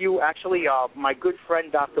quite a few. Actually, my good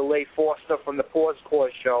friend Dr. Leigh Foster from the Pause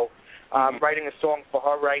Cause Show. I'm writing a song for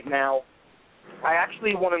her right now. I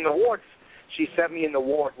actually won an award. She sent me an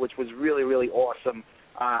award, which was really, really awesome.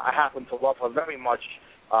 I happen to love her very much.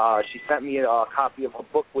 She sent me a copy of her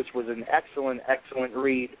book, which was an excellent, excellent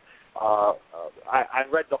read. I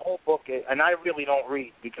read the whole book, and I really don't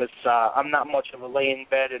read because I'm not much of a lay in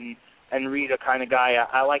bed and read a kind of guy.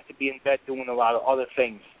 I like to be in bed doing a lot of other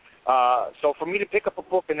things. So for me to pick up a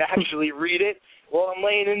book and actually read it while I'm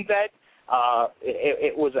laying in bed,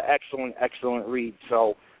 it was an excellent, excellent read.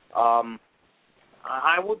 So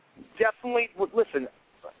I would definitely listen.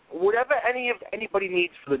 Whatever anybody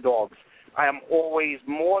needs for the dogs, I am always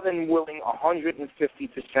more than willing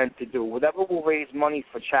 150% to do. Whatever will raise money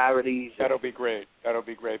for charities. That'll be great.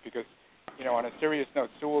 Because, on a serious note,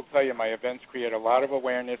 Sue will tell you my events create a lot of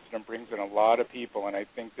awareness and brings in a lot of people, and I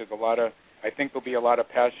think there'll be a lot of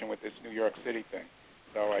passion with this New York City thing.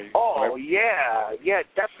 Yeah,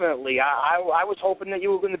 definitely. I was hoping that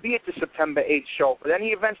you were going to be at the September 8th show. But any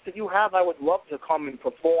events that you have, I would love to come and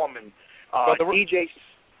perform. And DJs,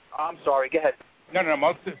 I'm sorry, go ahead. No,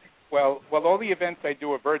 all the events I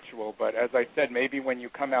do are virtual. But as I said, maybe when you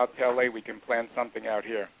come out to L.A., we can plan something out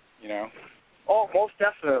here, Oh, most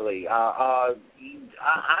definitely. I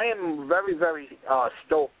am very, very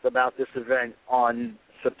stoked about this event on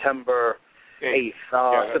September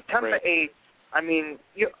 8th. September 8th. I mean,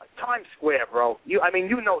 Times Square, bro. You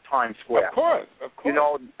know Times Square. Of course.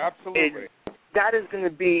 Absolutely. That is going to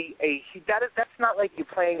be that's not like you're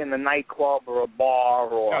playing in the nightclub or a bar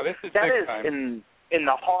or. No, this is that big is time. in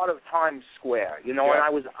the heart of Times Square, and I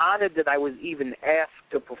was honored that I was even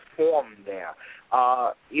asked to perform there,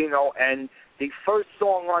 and the first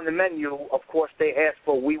song on the menu, of course, they asked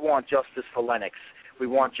for "We Want Justice for Lennox." We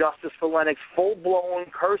want justice for Lennox, full-blown,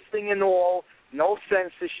 cursing and all. No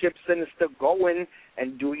censorship, Sinister. Go in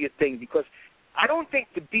and do your thing. Because I don't think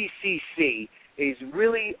the BCC is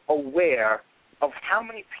really aware of how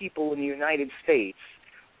many people in the United States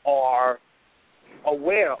are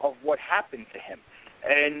aware of what happened to him.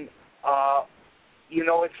 And,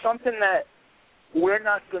 it's something that we're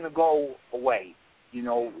not going to go away.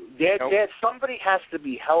 Somebody has to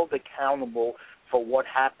be held accountable for what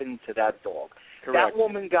happened to that dog. Correct. That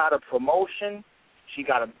woman got a promotion. She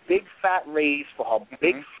got a big fat raise for her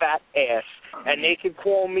big fat ass, and they can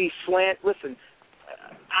call me slant. Listen,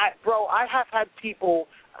 I have had people.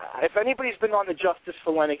 If anybody's been on the Justice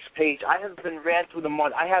for Lennox page, I have been ran through the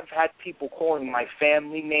mud. I have had people calling my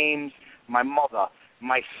family names, my mother,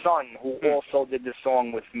 my son, who also did the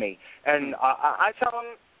song with me, and I tell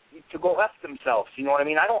them to go F themselves. You know what I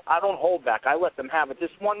mean? I don't hold back. I let them have it. This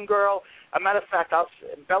one girl, a matter of fact,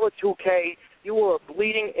 Bella 2K, you were a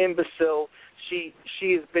bleeding imbecile. She's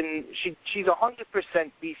 100%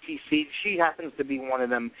 BCC. She happens to be one of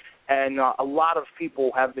them, and a lot of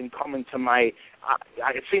people have been coming to my.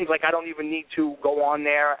 It seems like I don't even need to go on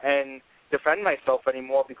there and defend myself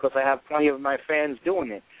anymore because I have plenty of my fans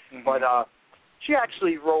doing it. But she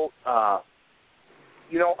actually wrote.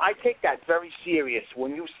 I take that very serious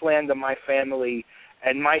when you slander my family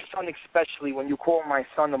and my son, especially when you call my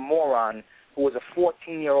son a moron, who was a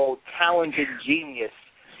 14-year-old talented genius.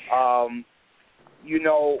 Not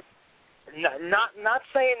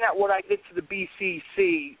saying that what I did to the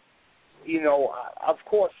BCC, of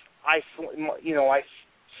course I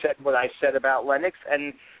said what I said about Lennox,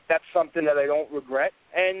 and that's something that I don't regret.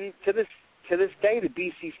 And to this to this day, the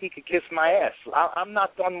BCC could kiss my ass. I'm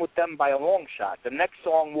not done with them by a long shot. The next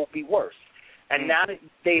song will be worse. And now that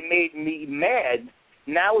they made me mad,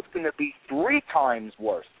 now it's going to be 3 times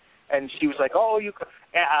worse. And she was like, oh,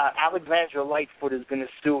 Alexandra Lightfoot is going to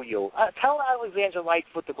sue you. Tell Alexandra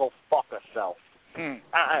Lightfoot to go fuck herself.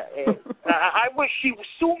 I wish she would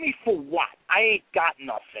sue me for what? I ain't got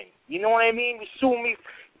nothing. You know what I mean? Sue me.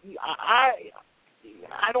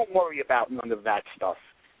 I don't worry about none of that stuff.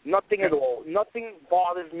 Nothing at all. Nothing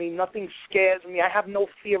bothers me. Nothing scares me. I have no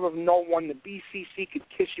fear of no one. The BCC could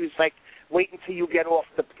kiss you. It's like wait until you get off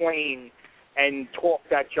the plane and talk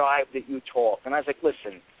that jive that you talk. And I was like,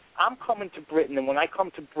 listen, I'm coming to Britain, and when I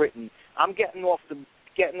come to Britain, I'm getting off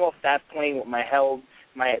that plane with my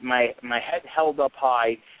head held up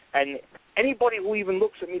high, and anybody who even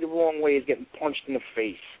looks at me the wrong way is getting punched in the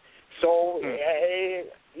face. So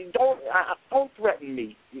don't threaten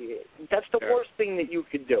me. That's the worst thing that you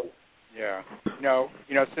could do. Yeah.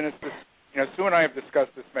 Sinister. Sue and I have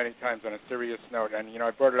discussed this many times on a serious note, and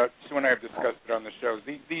I brought it up. Sue and I have discussed it on the shows.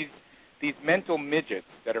 These mental midgets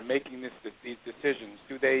that are making these decisions.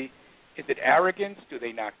 Is it arrogance? Do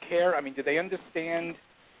they not care? I mean, do they understand?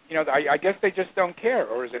 I guess they just don't care,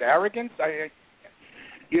 or is it arrogance? I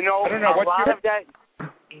don't know. A lot of that.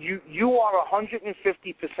 You are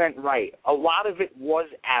 150% right. A lot of it was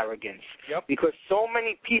arrogance. Yep. Because so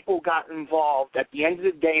many people got involved. At the end of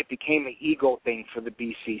the day, it became an ego thing for the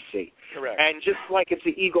BCC. Correct. And just like it's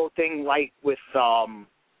an ego thing, like with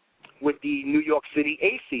the New York City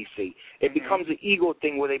ACC, it becomes an ego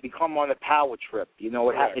thing where they become on a power trip.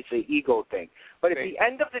 It's an ego thing. But at the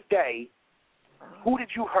end of the day, who did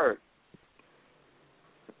you hurt?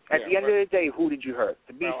 At the end of the day, who did you hurt?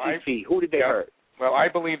 The BCC. Who did they hurt? Well, I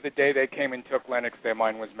believe the day they came and took Lennox, their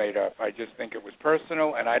mind was made up. I just think it was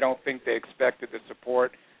personal, and I don't think they expected the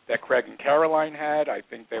support that Craig and Caroline had. I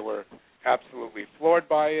think they were absolutely floored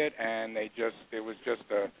by it, and it was just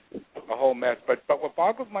a whole mess. But what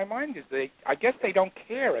boggles my mind is I guess they don't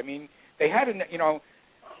care. I mean, they had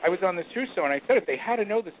I was on the Sue show, and I said if they had to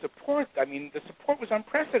know the support, I mean, the support was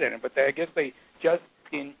unprecedented, but I guess they just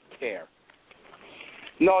didn't care.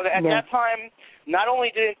 No, at that time, not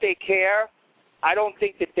only didn't they care, I don't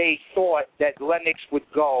think that they thought that Lennox would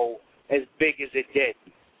go as big as it did.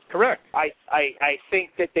 Correct. I think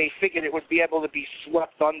that they figured it would be able to be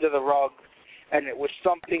swept under the rug, and it was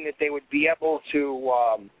something that they would be able to,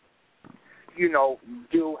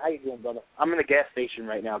 do. How you doing, brother? I'm in a gas station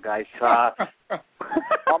right now, guys.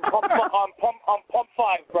 I'm pump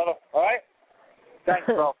 5, brother. All right. Thanks,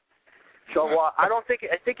 bro. So I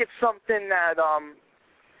think it's something that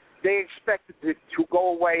they expected to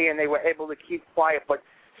go away, and they were able to keep quiet. But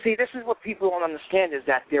see, this is what people don't understand is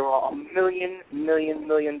that there are a million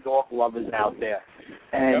dog lovers out there,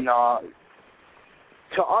 and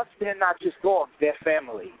to us, they're not just dogs; they're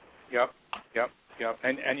family. Yep.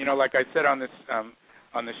 And like I said on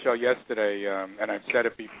the show yesterday, and I've said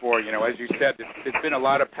it before. As you said, there's been a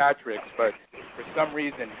lot of Patricks, but for some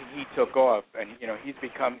reason he took off, and he's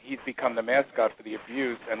become the mascot for the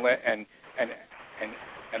abuse, and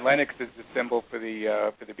Lennox is the symbol for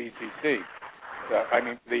the BCC. So, for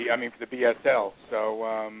the BSL. So,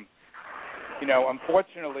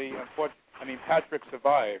 unfortunately, Patrick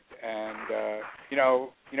survived, and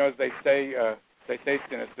as they say,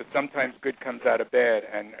 Sinister, sometimes good comes out of bad,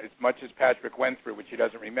 and as much as Patrick went through, which he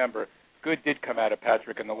doesn't remember, good did come out of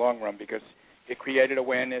Patrick in the long run because it created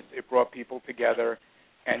awareness, it brought people together,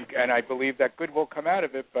 and I believe that good will come out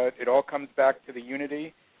of it, but it all comes back to the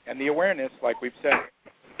unity and the awareness, like we've said.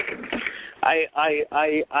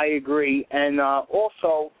 I agree, and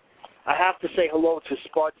also I have to say hello to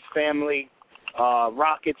Spud's family,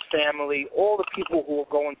 Rocket's family, all the people who are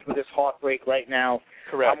going through this heartbreak right now.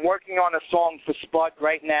 Correct. I'm working on a song for Spud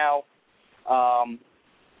right now,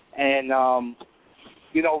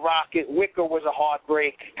 Rocket, Wicker was a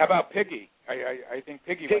heartbreak. How about Piggy? I think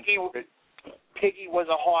Piggy was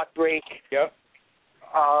a heartbreak. Yep.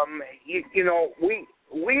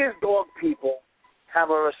 We as dog people have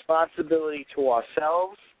a responsibility to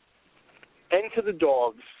ourselves and to the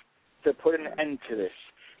dogs to put an end to this.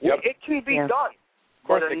 Yep. It can be done,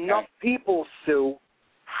 but enough people, Sue,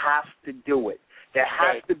 have to do it. There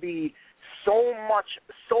has to be so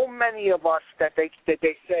many of us that they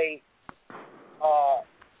say,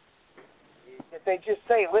 that they just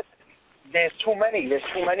say, listen, there's too many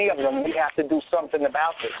of them. We have to do something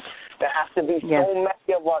about this. There has to be so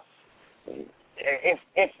many of us.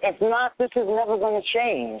 If not, this is never going to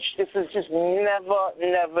change. This is just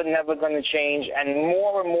never going to change, and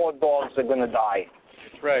more dogs are going to die.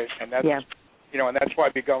 That's right, and that's and that's why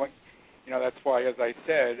that's why, as I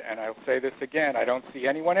said, and I'll say this again, I don't see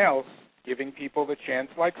anyone else giving people the chance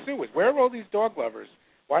like Sue is. Where are all these dog lovers?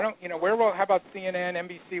 Why don't, where are all, how about CNN,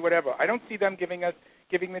 NBC, whatever? I don't see them giving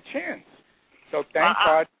the chance. So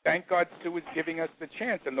thank God Sue is giving us the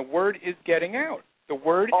chance, and the word is getting out. The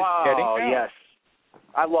word is getting out. Oh, yes.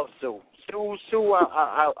 I love Sue. Sue,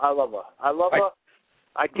 I love her. I love her.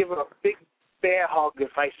 I'd give her a big bear hug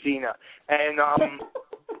if I seen her. And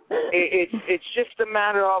it's just a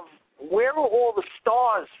matter of where are all the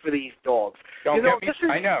stars for these dogs? Don't get me.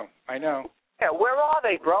 I know. Yeah, where are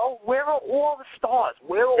they, bro? Where are all the stars?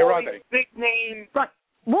 Where are these big name,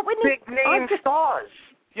 stars?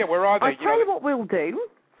 Yeah, where are they? I'll tell you what we'll do.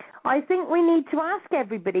 I think we need to ask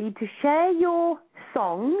everybody to share your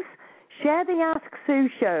songs, share the Ask Sue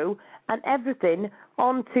show and everything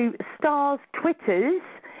onto stars' Twitters,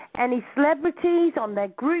 any celebrities on their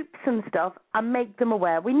groups and stuff, and make them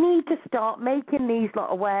aware. We need to start making these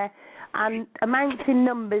lot aware, and amounts in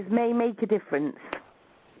numbers may make a difference.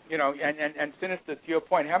 And Sinister, to your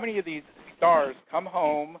point, how many of these stars come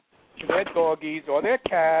home to their doggies or their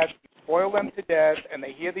cats, spoil them to death, and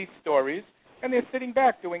they hear these stories, and they're sitting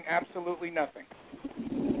back doing absolutely nothing?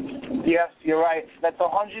 Yes, you're right. That's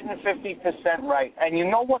 150% right. And you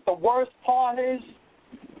know what the worst part is?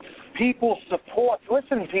 People support.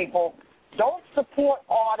 Listen, people, don't support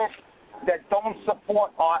artists that don't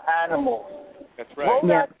support our animals. That's right. Throw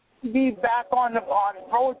that CD back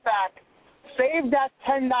throw it back. Save that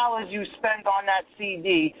 $10 you spend on that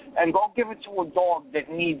CD and go give it to a dog that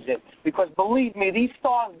needs it. Because believe me, these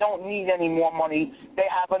stars don't need any more money. They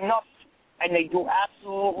have enough, and they do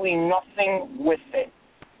absolutely nothing with it.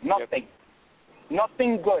 Nothing. Yep.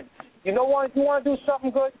 Nothing good. You know what? If you want to do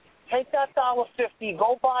something good, take that $1.50.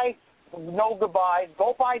 Go buy No Goodbyes.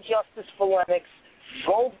 Go buy Justice for Lennox.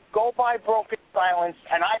 Go buy Broken Silence,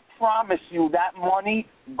 and I promise you that money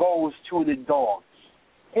goes to the dogs.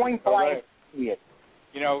 Point blank. Right. Yes.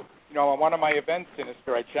 On one of my events,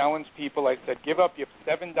 Sinister, I challenged people. I said, give up your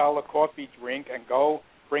 $7 coffee drink and go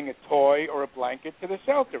bring a toy or a blanket to the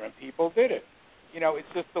shelter, and people did it.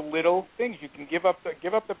 It's just the little things. You can give up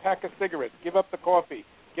the pack of cigarettes, give up the coffee,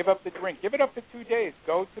 give up the drink, give it up for 2 days.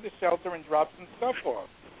 Go to the shelter and drop some stuff off.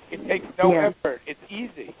 It takes no effort. It's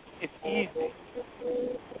easy. It's easy.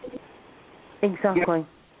 Exactly.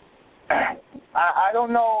 I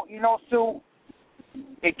don't know. Sue,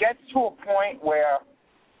 it gets to a point where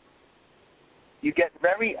you get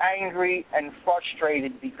very angry and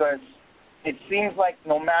frustrated because it seems like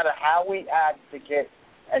no matter how we advocate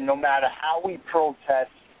and no matter how we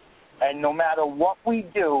protest and no matter what we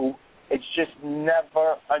do, it's just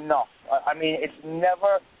never enough. I mean, it's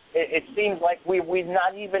never. It seems like we're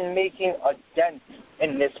not even making a dent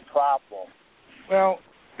in this problem. Well,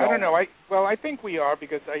 I don't know. I think we are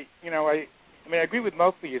because I agree with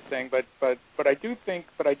most of you saying, but I do think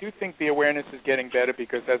the awareness is getting better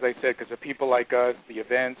because, as I said, because of people like us, the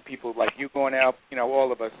events, people like you going out,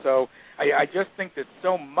 all of us. So I just think there's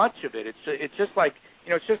so much of it. It's just like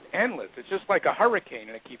it's just endless. It's just like a hurricane,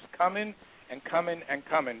 and it keeps coming and coming and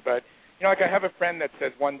coming. But like I have a friend that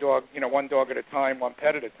says one dog at a time, one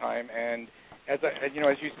pet at a time, and as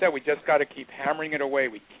you said, we just got to keep hammering it away.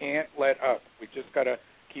 We can't let up. We just got to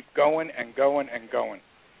keep going and going and going.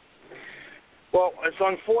 Well, it's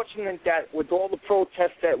unfortunate that with all the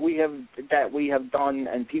protests that we have done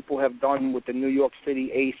and people have done with the New York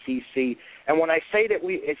City ACC, and when I say that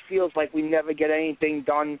it feels like we never get anything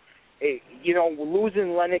done.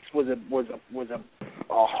 Losing Lennox was a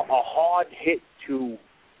hard hit to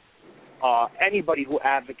anybody who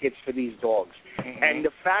advocates for these dogs. Mm-hmm. And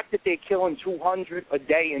the fact that they're killing 200 a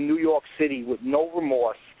day in New York City with no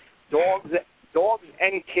remorse, dogs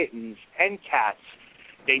and kittens and cats.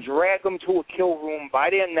 They drag them to a kill room by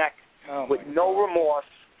their neck with no remorse.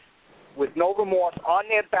 With no remorse on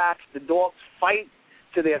their backs, the dogs fight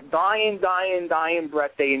to their dying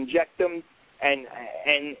breath. They inject them, and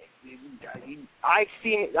I've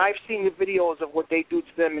seen the videos of what they do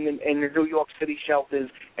to them in the New York City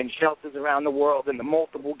shelters and shelters around the world, and the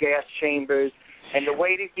multiple gas chambers, and the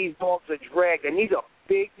way that these dogs are dragged. And these are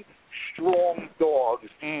big, strong dogs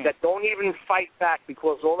that don't even fight back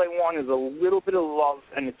because all they want is a little bit of love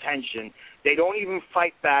and attention. They don't even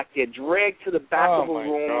fight back. They're dragged to the back of a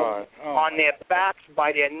room on their backs,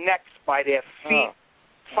 by their necks, by their feet,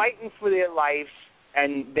 fighting for their lives,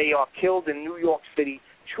 and they are killed in New York City.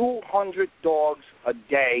 200 dogs a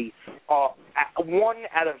day. 1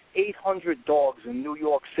 out of 800 dogs in New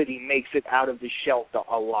York City makes it out of the shelter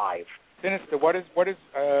alive. Sinister, what is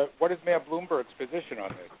Mayor Bloomberg's position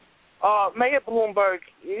on this? Mayor Bloomberg,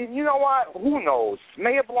 you know what? Who knows?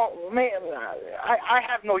 I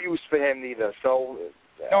have no use for him either. So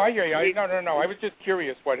No, I hear you. No. I was just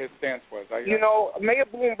curious what his stance was. Mayor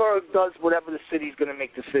Bloomberg does whatever the city's going to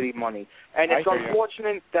make the city money, and it's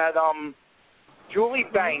unfortunate that Julie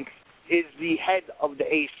Banks is the head of the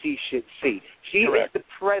ACC. She Correct. is the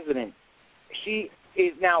president. She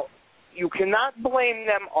is now. You cannot blame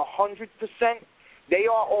them 100%. They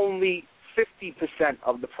are only 50%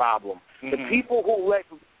 of the problem. Mm-hmm. The people who let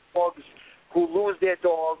dogs, who lose their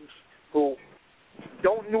dogs, who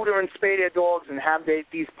don't neuter and spay their dogs and have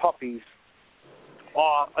these puppies,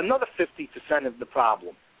 are another 50% of the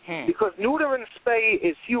problem. Because neuter and spay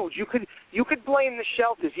is huge. You could blame the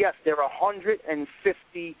shelters. Yes, they're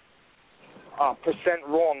 150%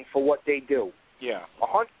 wrong for what they do. Yeah,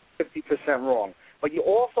 150% wrong. But you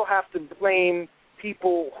also have to blame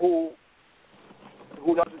people who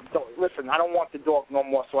don't listen. I don't want the dog no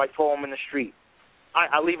more, so I throw him in the street.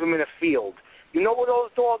 I leave him in a field. You know where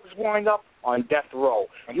those dogs wind up? On death row.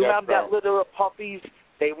 That litter of puppies,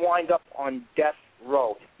 they wind up on death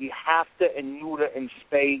row. You have to neuter and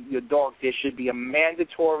spay your dog. There should be a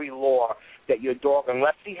mandatory law that your dog,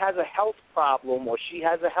 unless he has a health problem or she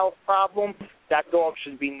has a health problem, that dog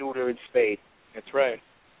should be neutered and spayed. That's right.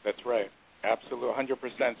 Absolutely,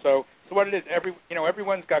 100%. So what it is,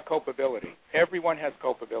 everyone's got culpability. Everyone has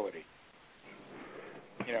culpability.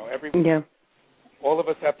 All of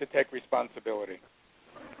us have to take responsibility.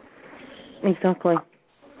 Exactly.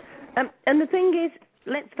 And the thing is,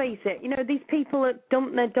 let's face it, these people that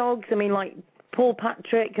dump their dogs, like Paul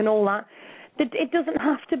Patrick and all that, it doesn't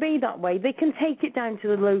have to be that way. They can take it down to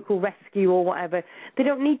the local rescue or whatever. They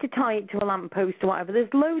don't need to tie it to a lamppost or whatever.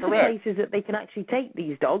 There's loads of places that they can actually take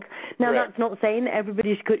these dogs. Now, that's not saying that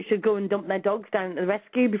everybody should go and dump their dogs down to the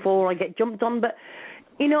rescue before I get jumped on, but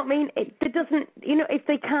you know what I mean? It doesn't, if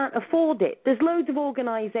they can't afford it, there's loads of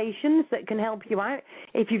organisations that can help you out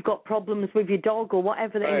if you've got problems with your dog or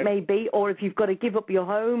whatever it may be, or if you've got to give up your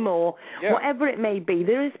home or whatever it may be.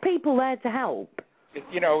 There is people there to help. It's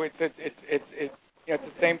the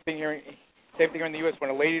same thing here. Same thing here in the U.S. When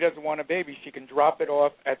a lady doesn't want a baby, she can drop it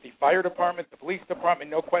off at the fire department, the police department,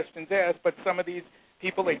 no questions asked. But some of these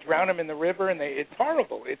people, they drown them in the river, and it's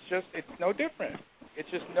horrible. It's no different. It's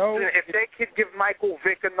just no. If they could give Michael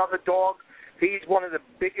Vick another dog, he's one of the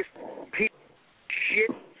biggest pieces of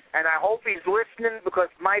shit. And I hope he's listening, because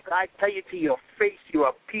Mike, I tell you to your face, you're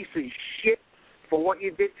a piece of shit for what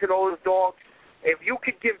you did to those dogs. If you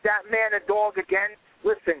could give that man a dog again,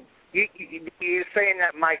 listen, you're saying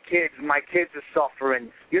that my kids are suffering.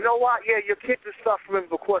 You know what? Yeah, your kids are suffering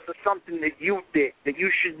because of something that you did that you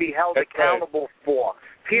should be held accountable for.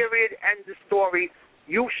 Period. End of story.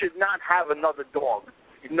 You should not have another dog.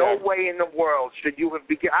 Exactly. No way in the world should you have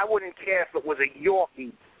begun. I wouldn't care if it was a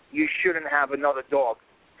Yorkie. You shouldn't have another dog.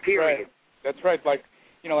 Period. That's right. Like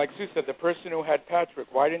Sue said, the person who had Patrick,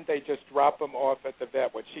 why didn't they just drop him off at the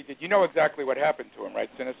vet? What she did, you know exactly what happened to him, right,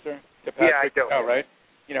 Sinister? To Patrick? Yeah, I do. Oh, right?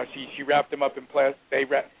 She wrapped him up in plastic. They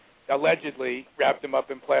allegedly wrapped him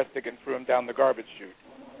up in plastic and threw him down the garbage chute.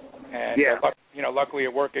 And, luckily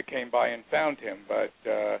a worker came by and found him. But,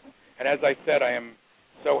 and as I said, I am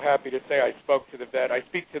so happy to say I spoke to the vet. I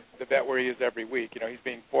speak to the vet where he is every week. He's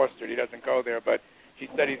being fostered. He doesn't go there. But she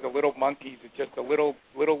said he's a little monkey. He's just a little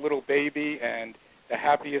baby and the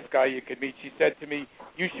happiest guy you could meet. She said to me,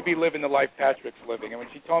 you should be living the life Patrick's living. And when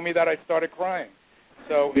she told me that, I started crying.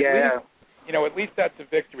 So at least that's a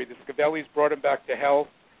victory. The Scavellis brought him back to health.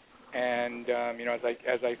 And, as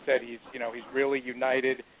I said, he's really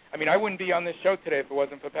united. I mean, I wouldn't be on this show today if it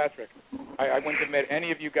wasn't for Patrick. I wouldn't have met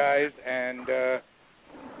any of you guys. And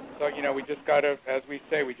so, we just got to, as we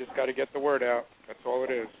say, we just got to get the word out. That's all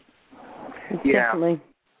it is. Yeah.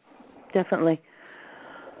 Definitely.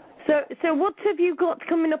 So what have you got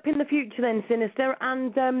coming up in the future then, Sinister?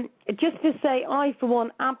 And just to say, I, for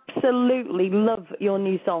one, absolutely love your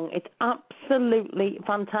new song. It's absolutely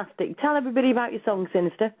fantastic. Tell everybody about your song,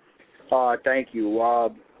 Sinister. Thank you.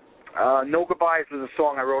 No Goodbyes was a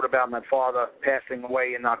song I wrote about my father passing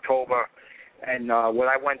away in October. And what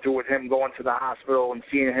I went through with him going to the hospital and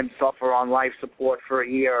seeing him suffer on life support for a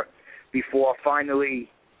year before finally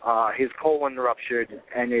his colon ruptured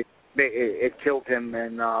and it killed him.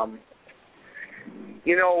 And,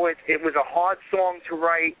 it was a hard song to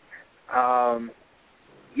write,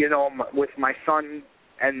 with my son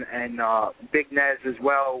and Big Nez as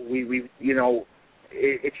well. We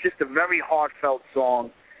it's just a very heartfelt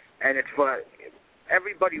song, and it's for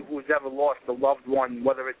everybody who's ever lost a loved one,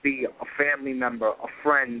 whether it be a family member, a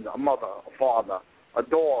friend, a mother, a father, a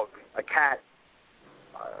dog, a cat,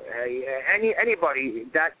 anybody.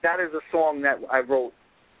 That is a song that I wrote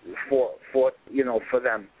for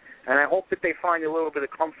them. And I hope that they find a little bit of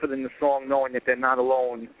comfort in the song, knowing that they're not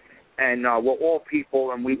alone and we're all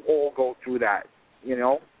people, and we all go through that, you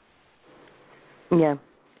know? Yeah.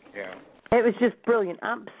 Yeah. It was just brilliant,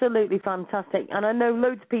 absolutely fantastic, and I know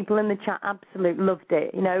loads of people in the chat absolutely loved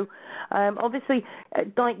it. You know, obviously,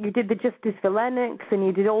 like you did the Justice for Lennox, and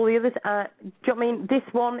you did all the others. Do you know what I mean? This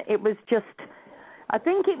one, it was just, I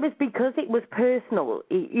think it was because it was personal.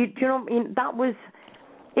 Do you know what I mean? That was,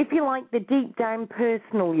 if you like, the deep down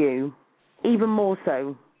personal you, even more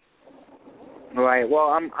so. Right.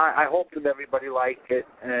 Well, I hope that everybody liked it,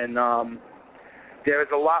 and there's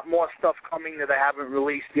a lot more stuff coming that I haven't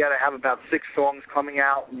released yet. I have about 6 songs coming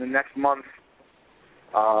out in the next month.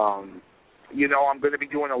 You know, I'm going to be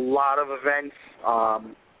doing a lot of events,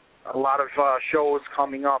 a lot of shows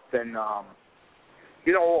coming up, and,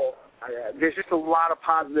 you know, there's just a lot of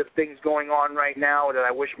positive things going on right now that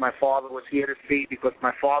I wish my father was here to see, because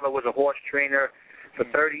my father was a horse trainer for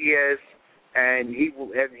 30 years, and he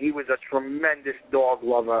was a tremendous dog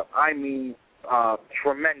lover. I mean,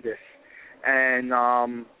 tremendous. And,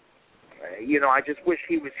 you know, I just wish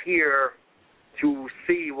he was here to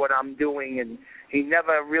see what I'm doing, and he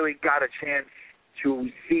never really got a chance to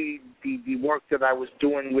see the work that I was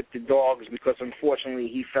doing with the dogs, because unfortunately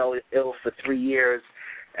he fell ill for 3 years.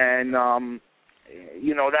 And,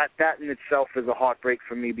 you know, that in itself is a heartbreak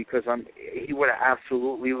for me, because he would have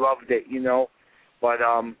absolutely loved it, you know. But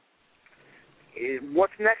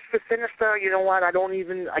what's next for Sinister? You know what? I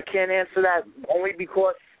can't answer that, only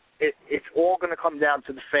because it's all going to come down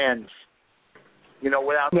to the fans. You know,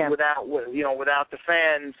 without the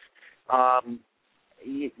fans,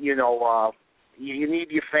 you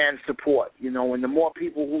need your fan support. You know, and the more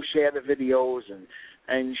people who share the videos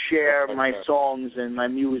and share my songs and my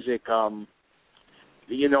music,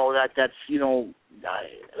 you know, that's the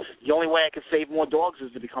only way I can save more dogs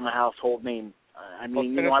is to become a household name. I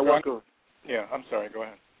mean, you know, I work. Yeah, I'm sorry. Go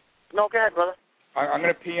ahead. No, go ahead, brother. I'm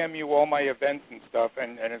going to PM you all my events and stuff,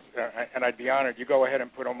 and I'd be honored. You go ahead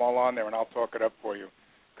and put them all on there, and I'll talk it up for you.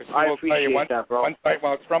 Because I appreciate that, bro.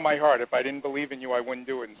 Well, it's from my heart. If I didn't believe in you, I wouldn't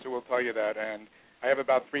do it, and Sue will tell you that. And I have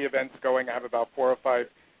about 3 events going. I have about 4 or 5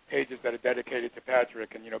 pages that are dedicated to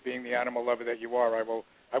Patrick. And, you know, being the animal lover that you are, I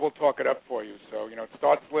will talk it up for you. So, you know, it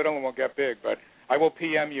starts little and we'll get big. But I will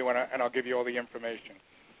PM you, and I'll give you all the information.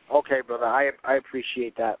 Okay, brother. I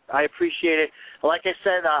appreciate that. I appreciate it. Like I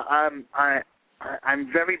said,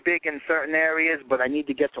 I'm very big in certain areas, but I need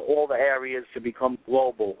to get to all the areas to become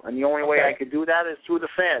global. And the only way I can do that is through the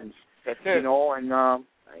fans. That's it. You know, and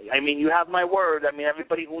I mean, you have my word. I mean,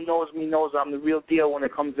 everybody who knows me knows I'm the real deal when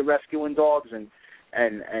it comes to rescuing dogs and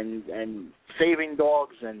saving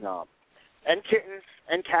dogs and kittens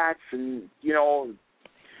and cats. And, you know,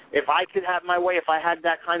 if I could have my way, if I had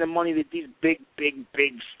that kind of money that these big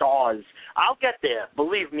stars, I'll get there.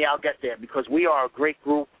 Believe me, I'll get there, because we are a great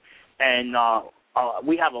group. And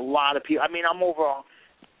we have a lot of people. I mean, I'm over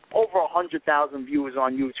 100,000 viewers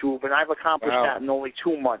on YouTube, and I've accomplished that in only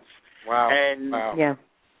 2 months. Wow. And,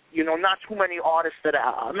 you know, not too many artists that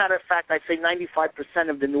are. As a matter of fact, I'd say 95%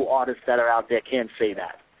 of the new artists that are out there can't say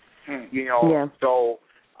that. You know, so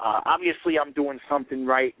obviously I'm doing something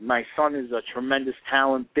right. My son is a tremendous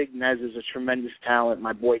talent. Big Nez is a tremendous talent.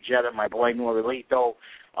 My boy Jetta, my boy Norelito.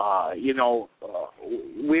 You know,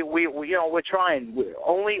 we're trying.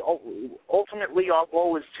 Ultimately, our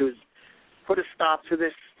goal is to put a stop to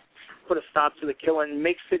this, put a stop to the killing,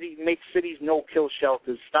 make cities no-kill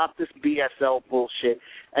shelters, stop this BSL bullshit,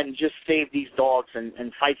 and just save these dogs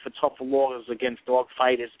and fight for tougher laws against dog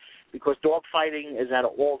fighters, because dog fighting is at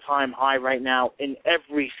an all-time high right now in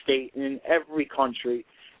every state and in every country,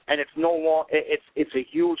 and it's a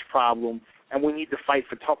huge problem, and we need to fight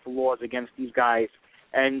for tougher laws against these guys.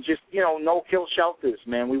 And just, you know, no-kill shelters,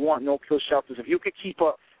 man. We want no-kill shelters. If you could keep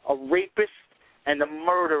a rapist and a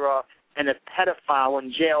murderer and a pedophile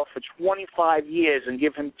in jail for 25 years and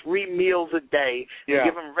give him 3 meals a day, and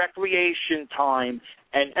give him recreation time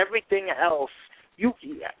and everything else, you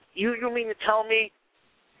mean to tell me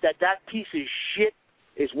that piece of shit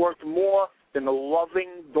is worth more than a loving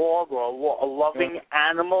dog or a loving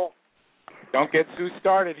animal? Don't get Sue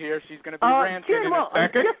started here. She's going to be ranting in a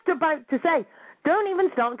second. I'm just about to say, don't even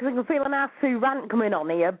start, because I can feel an ass Sue rant coming on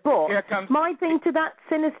here. But my thing to that,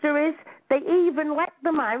 Sinister, is they even let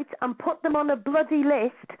them out and put them on a bloody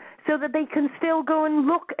list so that they can still go and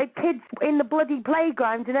look at kids in the bloody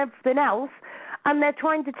playground and everything else. And they're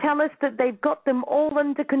trying to tell us that they've got them all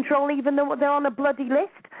under control, even though they're on a bloody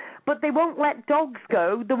list. But they won't let dogs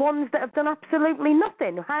go, the ones that have done absolutely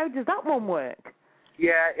nothing. How does that one work?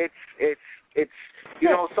 Yeah, it's you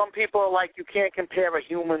know, some people are like, you can't compare a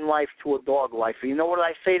human life to a dog life. You know what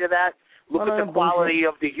I say to that? Look at the quality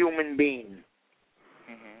of the human being.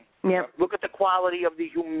 Yep. Look at the quality of the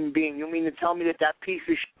human being. You mean to tell me that piece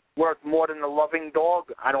of shit worth more than the loving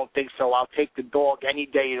dog? I don't think so. I'll take the dog any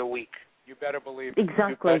day of the week. You better believe it.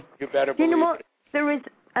 Exactly. You better believe you know what? it. There is,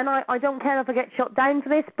 and I don't care if I get shot down for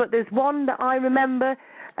this, but there's one that I remember.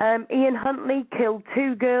 Ian Huntley killed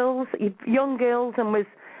 2 girls, young girls, and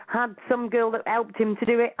had some girl that helped him to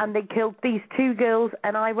do it, and they killed these 2 girls,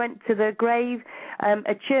 and I went to the grave,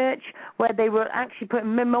 a church where they were actually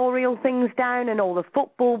putting memorial things down, and all the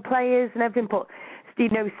football players and everything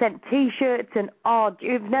sent T-shirts, and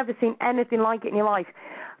you've never seen anything like it in your life.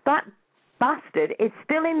 That bastard is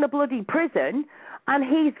still in the bloody prison, and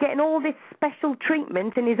he's getting all this special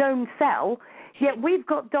treatment in his own cell, yet we've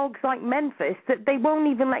got dogs like Memphis that they won't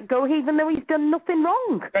even let go, even though he's done nothing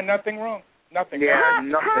wrong. Done nothing wrong. Nothing. Yeah,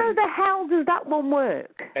 nothing. How the hell does that one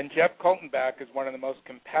work? And Jeff Coltonback is one of the most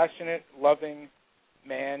compassionate, loving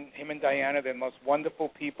man. Him and Diana, they're the most wonderful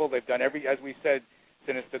people. They've done as we said,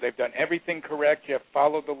 Sinister, they've done everything correct. Jeff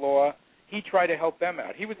followed the law. He tried to help them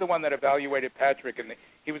out. He was the one that evaluated Patrick, and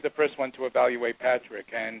he was the first one to evaluate Patrick.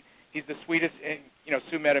 And he's the sweetest.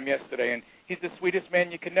 Sue met him yesterday, and he's the sweetest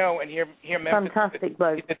man you can know. And here Memphis, fantastic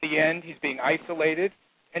bloke. At the end, he's being isolated.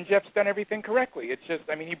 And Jeff's done everything correctly. It's just,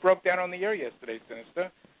 he broke down on the air yesterday, Sinister.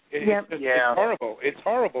 It's horrible. It's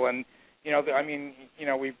horrible. And,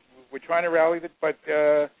 we're trying to rally it, but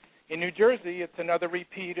in New Jersey, it's another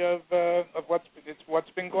repeat of what's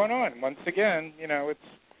been going on. Once again,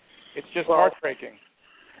 it's just heartbreaking.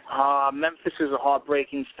 Memphis is a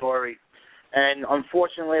heartbreaking story. And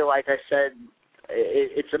unfortunately, like I said,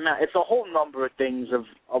 it's a whole number of things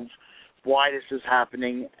of why this is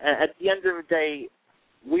happening. At the end of the day,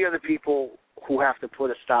 we are the people who have to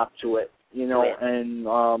put a stop to it, Right. And,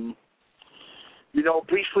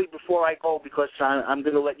 briefly before I go, because I'm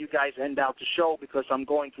going to let you guys end out the show because I'm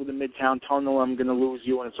going through the Midtown Tunnel. I'm going to lose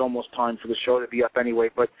you, and it's almost time for the show to be up anyway.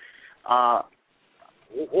 But all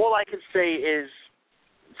I can say is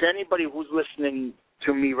to anybody who's listening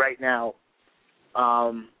to me right now,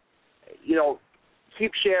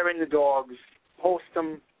 keep sharing the dogs, post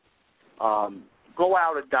them, go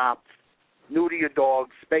out, adopt, neuter your dog,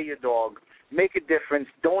 spay your dog, make a difference,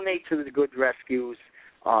 donate to the good rescues,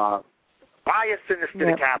 buy a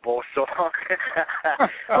Sinister the Capo. So,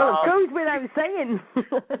 well, it goes without saying.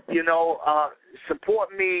 Support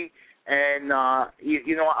me, and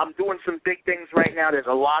I'm doing some big things right now. There's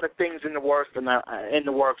a lot of things in the works, and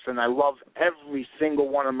I love every single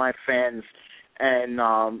one of my fans, and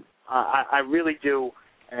I really do,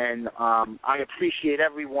 and I appreciate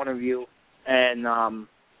every one of you, and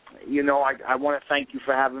I want to thank you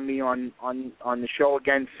for having me on the show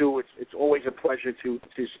again, Sue. It's always a pleasure to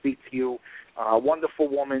speak to you. A wonderful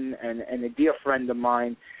woman and a dear friend of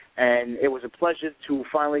mine, and it was a pleasure to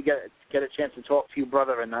finally get a chance to talk to you,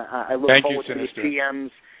 brother. And I look forward to these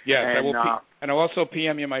PMs. Yes, and I'll also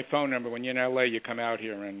PM you my phone number when you're in LA. You come out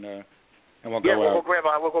here and we'll go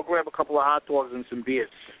out. We'll go grab a couple of hot dogs and some beers.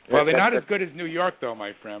 Well, they're not as good as New York, though,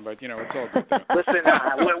 my friend. But it's all good. Listen,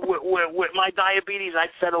 with my diabetes,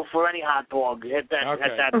 I'd settle for any hot dog at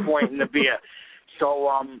that point in the beer. So,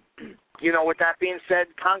 with that being said,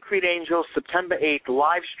 Concrete Angels, September 8th,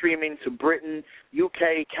 live streaming to Britain,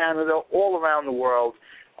 UK, Canada, all around the world.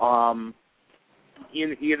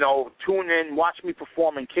 Tune in, watch me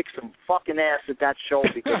perform, and kick some fucking ass at that show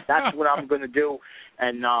because that's what I'm going to do.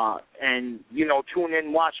 And tune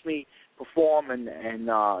in, watch me perform, and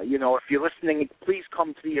if you're listening, please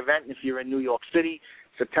come to the event if you're in New York City,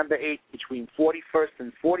 September 8th, between 41st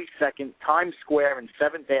and 42nd, Times Square and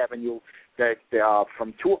 7th Avenue,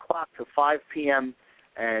 from 2 o'clock to 5 p.m.,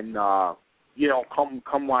 and,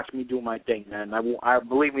 come watch me do my thing, man. I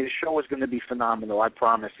believe me, the show is going to be phenomenal, I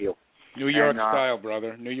promise you. New York style,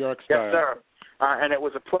 brother. New York style. Yes, sir. And it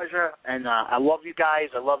was a pleasure, and I love you guys.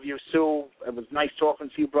 I love you, Sue. It was nice talking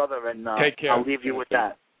to you, brother, and take care. I'll leave you with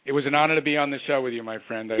that. It was an honor to be on the show with you, my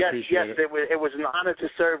friend. I appreciate it. Yes, it was an honor to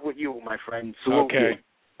serve with you, my friend. Salute you.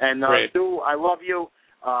 And Sue, I love you.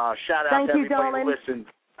 Shout out to everybody who listened.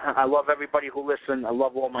 I love everybody who listened. I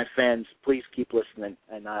love all my fans. Please keep listening,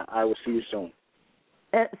 and I will see you soon.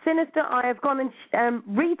 Sinister, I have gone and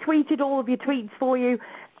retweeted all of your tweets for you.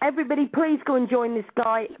 Everybody, please go and join this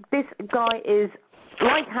guy. This guy is,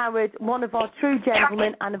 like Howard, one of our true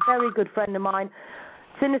gentlemen and a very good friend of mine.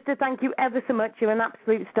 Sinister, thank you ever so much. You're an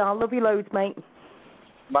absolute star. Love you loads, mate.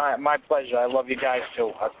 My pleasure. I love you guys,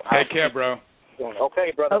 too. Take care, bro.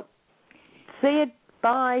 Okay, brother. Oh, see you.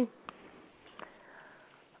 Bye.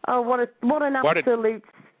 Oh, what an absolute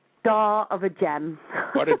star of a gem.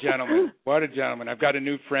 What a gentleman. What a gentleman. I've got a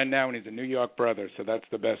new friend now, and he's a New York brother, so that's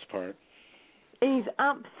the best part. He's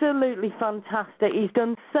absolutely fantastic. He's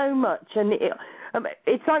done so much, and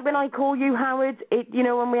It's like when I call you, Howard.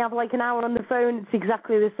 When we have like an hour on the phone, it's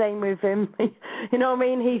exactly the same with him. You know what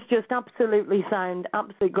I mean? He's just absolutely sound,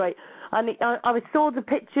 absolutely great. And I saw the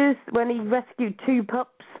pictures when he rescued 2 pups.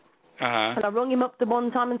 And I rung him up the one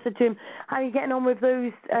time and said to him, how are you getting on with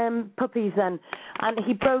those puppies then? And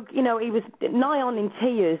he broke, he was nigh on in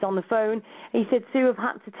tears on the phone. He said, Sue, I've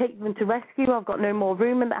had to take them to rescue. I've got no more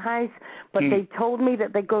room in the house. But they told me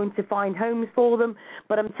that they're going to find homes for them.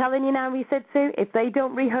 But I'm telling you now, he said, Sue, if they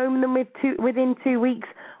don't rehome them within 2 weeks,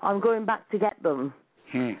 I'm going back to get them.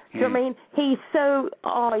 Do you know what I mean? He's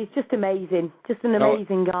he's just amazing, just an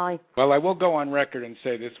amazing guy. Well, I will go on record and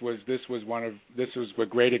say this was a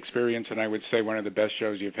great experience, and I would say one of the best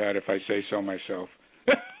shows you've had, if I say so myself.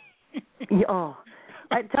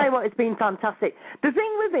 I tell you what, it's been fantastic. The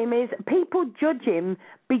thing with him is people judge him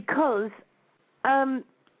because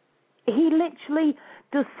he literally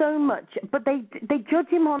does so much, but they judge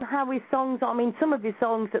him on how his songs are. I mean, some of his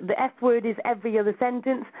songs, the F word is every other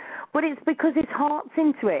sentence, but it's because his heart's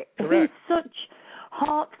into it. Correct. He's such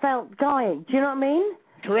heartfelt guy. Do you know what I mean?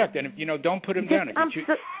 Correct. And don't put him down.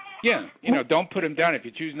 Don't put him down if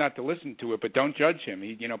you choose not to llisten to it, but don't judge him.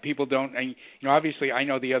 People don't. Obviously, I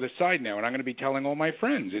know the other side now, and I'm going to be telling all my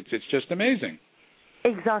friends. It's just amazing.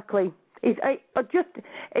 Exactly. If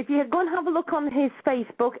you go and have a look on his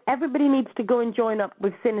Facebook, everybody needs to go and join up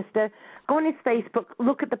with SINISTA. Go on his Facebook,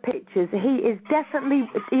 look at the pictures. He is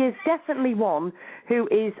definitely one who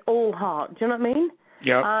is all heart. Do you know what I mean?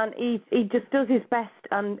 Yeah. And he just does his best,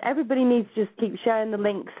 and everybody needs to just keep sharing the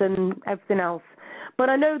links and everything else.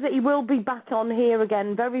 But I know that he will be back on here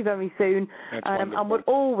again very, very soon. And we're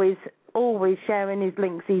always sharing his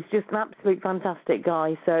links. He's just an absolute fantastic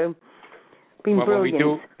guy. So.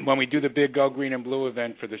 Brilliant. When we do the big Go Green and Blue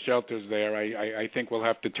event for the shelters there, I think we'll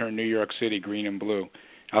have to turn New York City green and blue.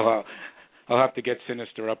 I'll have to get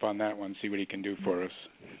SINISTA up on that one, see what he can do for us.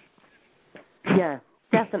 Yeah,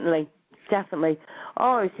 definitely.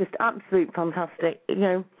 Oh, it's just absolute fantastic.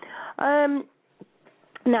 Now,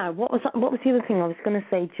 what was the other thing I was going to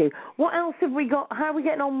say to you? What else have we got? How are we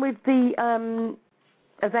getting on with the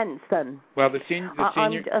events then? Well, the senior.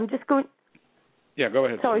 I'm just going. Yeah, go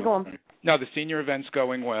ahead. Sorry, go on. No, the senior event's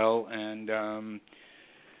going well, and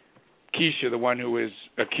Keisha, the one who is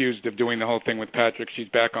accused of doing the whole thing with Patrick, she's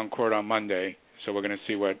back on court on Monday. So we're going to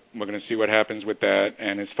see what happens with that.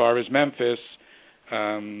 And as far as Memphis,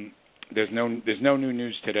 there's no new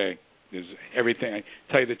news today. There's everything. I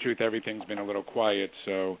tell you the truth, everything's been a little quiet.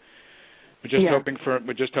 So we're just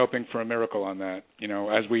hoping for a miracle on that.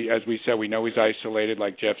 As we said, we know he's isolated,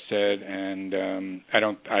 like Jeff said, and I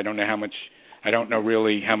don't know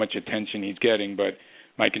really how much attention he's getting, but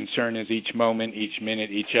my concern is each moment, each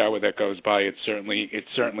minute, each hour that goes by, it's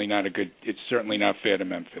certainly not fair to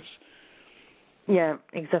Memphis. Yeah,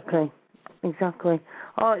 exactly.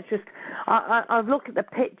 Oh, it's just I've looked at the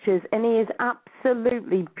pictures, and he is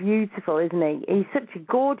absolutely beautiful, isn't he? He's such a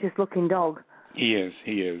gorgeous looking dog. He is,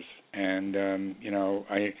 and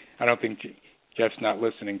I don't think Jeff's not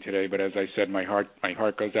listening today, but as I said, my heart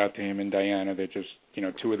goes out to him and Diana. They're just,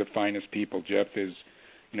 two of the finest people. Jeff's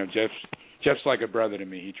like a brother to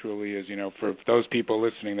me. He truly is. For those people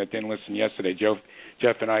listening that didn't listen yesterday,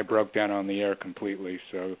 Jeff and I broke down on the air completely.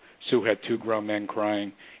 So Sue had 2 grown men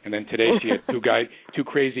crying, and then today she had 2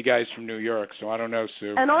 crazy guys from New York. So I don't know,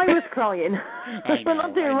 Sue. And I was crying. We're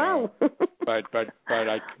not doing well.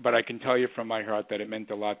 but I can tell you from my heart that it meant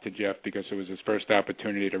a lot to Jeff because it was his first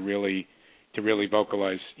opportunity to really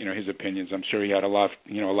vocalize, his opinions. I'm sure he had a lot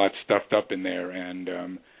stuffed up in there, and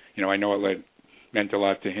I know it meant a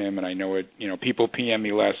lot to him, and I know it. People PM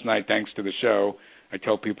me last night thanks to the show. I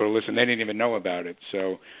told people to listen; they didn't even know about it.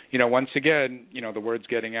 So, once again, the word's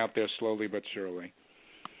getting out there slowly but surely.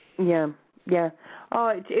 Yeah. Oh,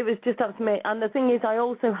 it was just up to me. And the thing is, I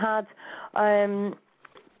also had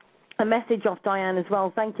a message off Diane as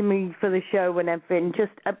well, thanking me for the show and everything.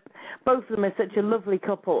 Just both of them are such a lovely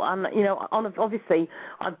couple, and obviously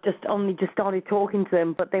I've only just started talking to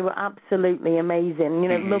them, but they were absolutely amazing.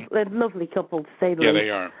 Lovely couple to say the least.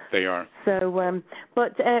 Yeah, they are. So,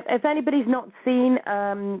 but if anybody's not seen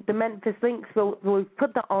the Memphis links, we'll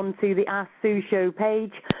put that onto the Ask Sue show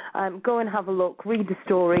page. Go and have a look, read the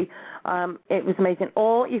story. It was amazing.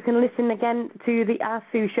 Or you can listen again to the Ask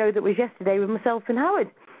Sue show that was yesterday with myself and Howard.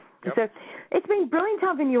 Yep. So it's been brilliant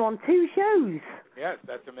having you on 2 shows. Yes,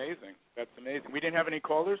 that's amazing. We didn't have any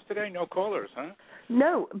callers today? No callers, huh?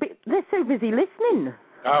 No, but they're so busy listening.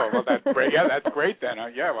 Oh, well, that's great. Yeah, that's great then.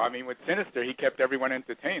 With SINISTA, he kept everyone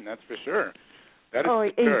entertained, that's for sure. That is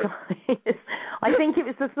for sure. I think it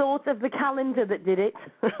was the thought of the calendar that did it.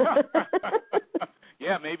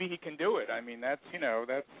 Yeah, maybe he can do it. I mean, that's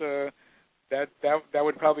that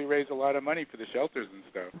would probably raise a lot of money for the shelters and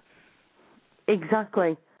stuff.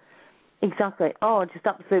 Exactly. Oh, just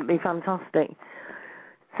absolutely fantastic.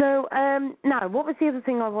 So, now, what was the other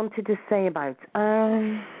thing I wanted to say about?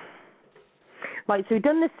 Right, so we've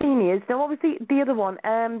done the seniors. Now, what was the other one?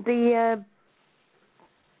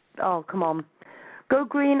 Oh, come on. Go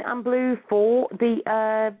green and blue for the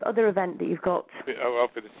other event that you've got. Oh,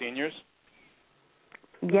 for the seniors?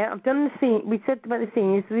 Yeah, I've done we said about the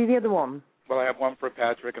seniors. So the other one. Well, I have one for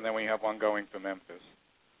Patrick, and then we have one going for Memphis.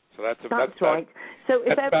 So that's right. So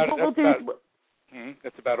if what we'll do is...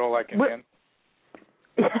 that's about all I can handle.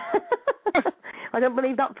 I don't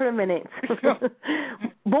believe that for a minute.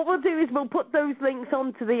 What we'll do is we'll put those links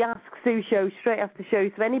onto the Ask Sue show straight after the show,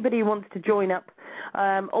 so anybody who wants to join up.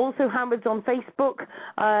 Also, Howard's on Facebook.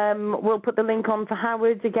 We'll put the link on for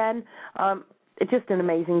Howard again. It's just an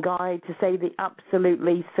amazing guy, to say the absolute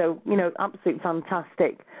least. So, absolutely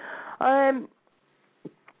fantastic.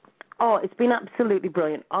 Oh, it's been absolutely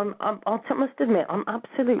brilliant. I must admit, I'm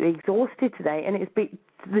absolutely exhausted today, and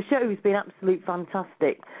the show's been absolutely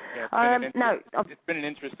fantastic. Yeah, it's been an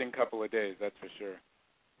interesting couple of days, that's for sure.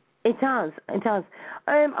 It has.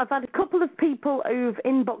 I've had a couple of people who've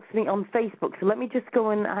inboxed me on Facebook, so let me just go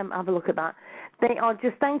and have a look at that. They are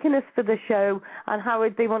just thanking us for the show, and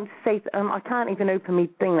Howard, they want to say, I can't even open me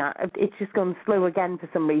thing that. It's just gone slow again for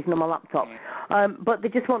some reason on my laptop. But they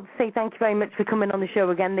just want to say thank you very much for coming on the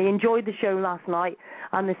show again. They enjoyed the show last night,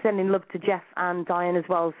 and they're sending love to Jeff and Diane as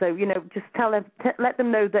well. So, just let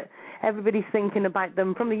them know that everybody's thinking about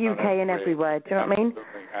them from the UK and everywhere. Do you know what I mean?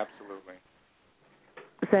 Absolutely.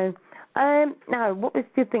 So, now, what was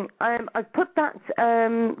the thing? I've put that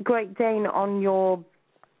Great Dane on your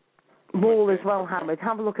wall as well, Howard.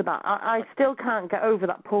 Have a look at that. I still can't get over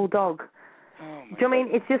that poor dog. Oh, my Do you know what I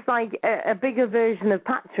mean? It's just like a bigger version of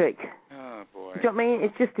Patrick. Oh, boy. Do you know what I mean?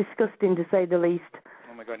 It's just disgusting, to say the least.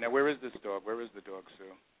 Oh, my God. Now, where is this dog? Where is the dog, Sue?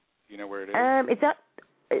 Do you know where it is?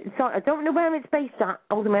 Sorry, I don't know where it's based at.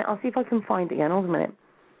 Hold a minute. I'll see if I can find it again. Hold a minute.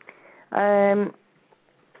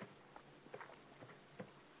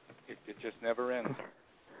 It just never ends.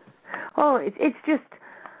 Oh, it's just...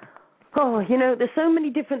 Oh, there's so many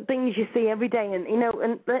different things you see every day, and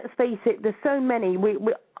and let's face it, there's so many.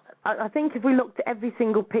 I think if we looked at every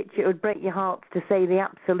single picture, it would break your heart, to say the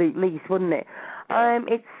absolute least, wouldn't it?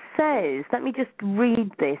 It says, let me just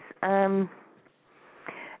read this.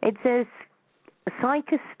 It says,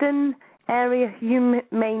 Sikeston Area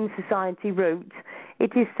Humane Society wrote,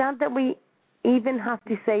 "It is sad that we even have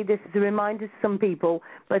to say this as a reminder to some people,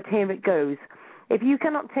 but here it goes. If you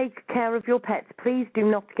cannot take care of your pets, please do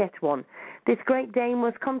not get one. This Great Dane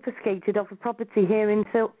was confiscated off a property here in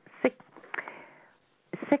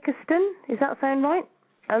Sikeston, does that sound right?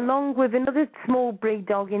 Along with another small breed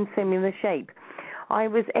dog in similar shape. I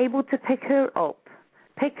was able to pick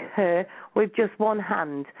her with just one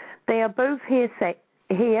hand. They are both here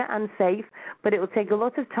and safe, but it will take a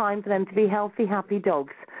lot of time for them to be healthy, happy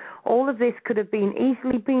dogs. All of this could have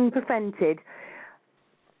easily been prevented.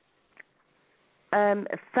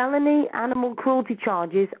 Felony animal cruelty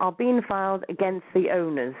charges are being filed against the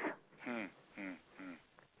owners."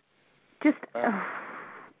 Just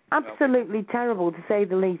absolutely terrible, to say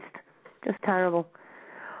the least. Just terrible.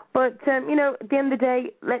 But at the end of the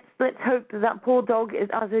day, let's hope that poor dog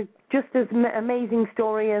has just as amazing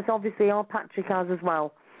story as obviously our Patrick has as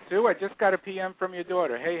well. Sue, I just got a PM from your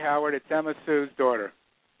daughter. Hey, Howard, it's Emma Sue's daughter.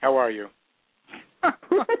 How are you?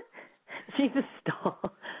 She's a star.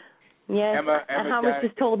 Yes, Emma Howard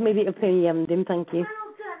just told me that you PM'd him. Thank you.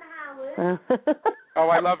 Well done, Howard. Oh,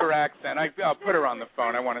 I love her accent. I'll put her on the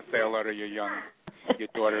phone. I want to say hello to your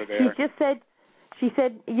daughter there. She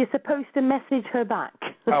said you're supposed to message her back.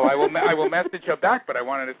 Oh, I will message her back, but I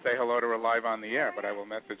wanted to say hello to her live on the air, but I will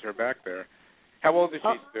message her back there. How old is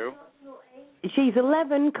she, Stu? She's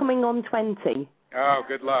 11, coming on 20. Oh,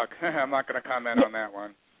 good luck. I'm not going to comment on that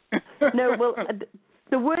one. No, well,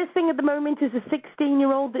 the worst thing at the moment is a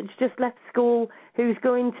 16-year-old that's just left school, who's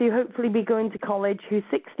going to hopefully be going to college, who's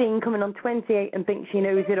 16, coming on 28, and thinks she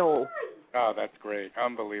knows it all. Oh, that's great.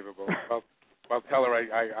 Unbelievable. Well, tell her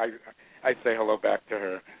I say hello back to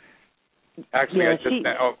her. Actually,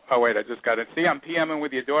 yeah, wait, I just got it. See, I'm PMing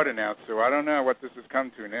with your daughter now, Sue. I don't know what this has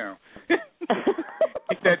come to now. He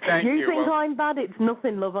said thank you. You think I'm bad? It's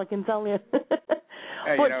nothing, love, I can tell you.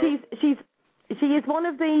 Hey, but she is one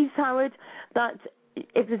of these, Howard, that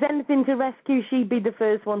if there's anything to rescue, she'd be the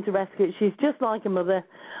first one to rescue it. She's just like a mother,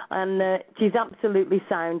 and she's absolutely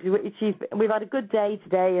sound. We've had a good day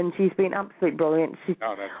today, and she's been absolutely brilliant.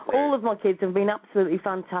 Oh, that's great. All of my kids have been absolutely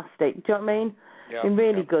fantastic. Do you know what I mean? Yeah. Been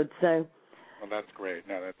really good, so... Well, that's great.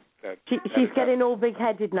 No, She's getting all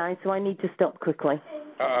big-headed now, so I need to stop quickly.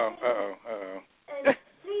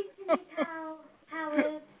 Please can you tell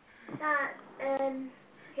Howard that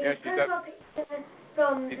his profile picture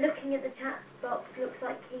from looking at the chat box looks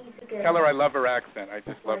like he's a girl. Tell her I love her accent. I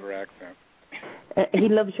just love her accent. He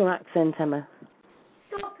loves your accent, Emma.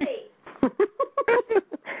 Stop it.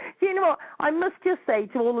 You know what? I must just say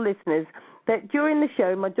to all the listeners that during the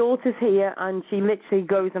show, my daughter's here and she literally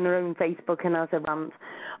goes on her own Facebook and has a rant,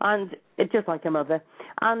 and it's just like a mother.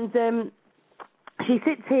 And she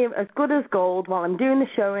sits here as good as gold while I'm doing the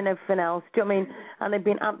show and everything else. Do you know what I mean? And they've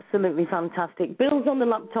been absolutely fantastic. Bill's on the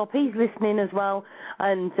laptop. He's listening as well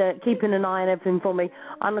and keeping an eye on everything for me.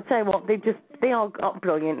 And I tell you what, they are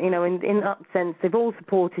brilliant, you know, in that sense. They've all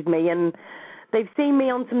supported me and they've seen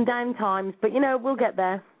me on some down times, but, you know, we'll get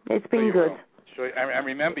there. It's been good. Sure. I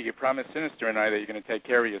remember you promised Sinister and I that you're going to take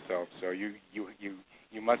care of yourself, so you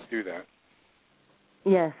must do that.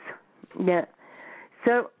 Yes. Yeah.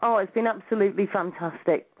 So, it's been absolutely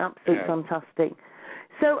fantastic. Fantastic.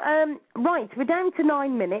 So, right, we're down to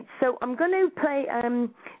 9 minutes, so I'm going to play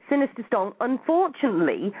Sinister song.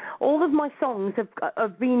 Unfortunately, all of my songs have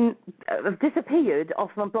disappeared off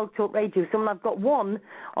my Blog Talk Radio, so I've got one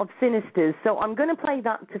of Sinister's, so I'm going to play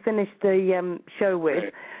that to finish the show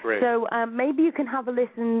with. Great. So, maybe you can have a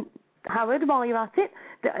listen, Howard, while you're at it.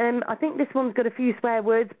 I think this one's got a few swear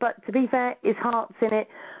words, but to be fair, his heart's in it.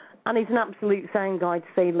 And he's an absolute sound guy, to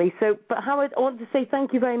say the least. So, but Howard, I want to say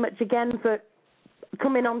thank you very much again for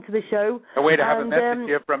coming on to the show. Oh, wait, I have a message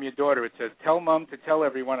here from your daughter. It says, tell Mom to tell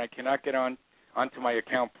everyone I cannot get onto my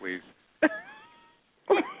account, please.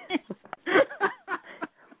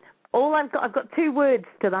 I've got 2 words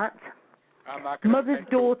to that. I'm not gonna Mother's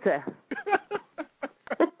daughter.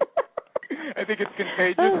 I think it's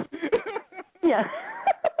contagious. Yeah.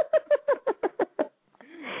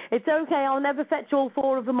 It's okay. I'll never fetch all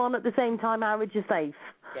 4 of them on at the same time, Howard. You're safe.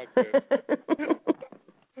 That's it.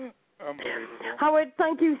 Unbelievable. Howard,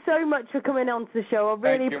 thank you so much for coming on to the show. I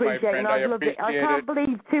really appreciate it. I loved it. I can't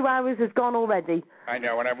believe 2 hours has gone already. I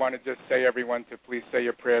know, and I want to just say, everyone, to please say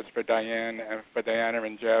your prayers for Diana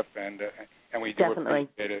and Jeff, and we do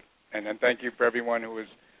appreciate it. And thank you for everyone who has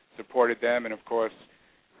supported them, and of course,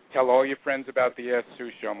 tell all your friends about the Ask Sue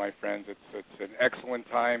show, my friends. It's an excellent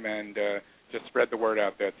time, and just spread the word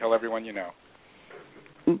out there. Tell everyone you know.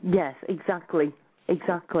 Yes, exactly.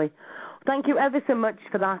 Thank you ever so much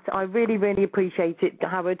for that. I really, really appreciate it,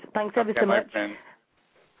 Howard. Thanks ever so much. Friend.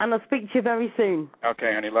 And I'll speak to you very soon.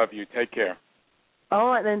 Okay, honey. Love you. Take care. All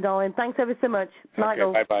right then, darling. Thanks ever so much. Night,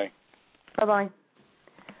 okay, bye-bye. Bye-bye.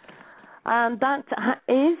 And that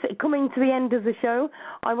is coming to the end of the show.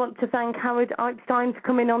 I want to thank Howard Epstein for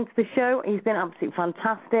coming on to the show. He's been absolutely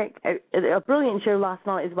fantastic. A brilliant show last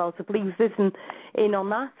night as well, so please listen in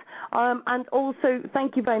on that. And also,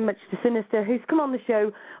 thank you very much to Sinister, who's come on the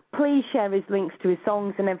show. Please share his links to his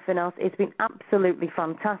songs and everything else. It's been absolutely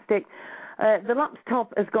fantastic. The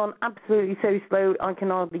laptop has gone absolutely so slow I can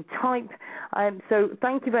hardly type. So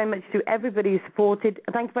thank you very much to everybody who supported.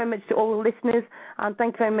 Thank you very much to all the listeners. And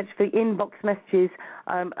thank you very much for the inbox messages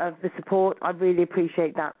of the support. I really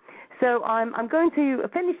appreciate that. So I'm going to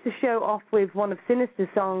finish the show off with one of Sinister's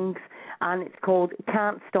songs, and it's called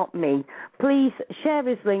Can't Stop Me. Please share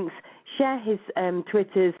his links, share his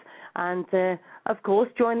Twitters, and, of course,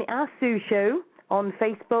 join the Ask Sue show on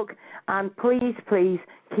Facebook, and please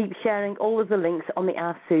keep sharing all of the links on the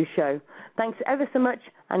Ask Sue show. Thanks ever so much,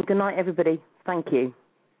 and good night, everybody. Thank you.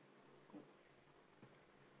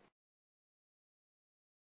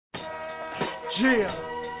 Yeah,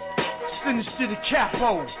 Sinister the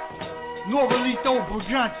Capo, Norelito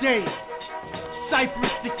Brigante,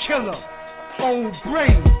 Cypress the Killer, Old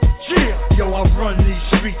Brain. Yeah. Yo, I run these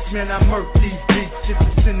streets, man, I murk these beats. It's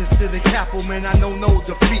a Sinister the Capo, man, I know no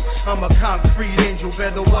defeat. I'm a concrete angel,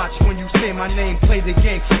 better watch when you say my name. Play the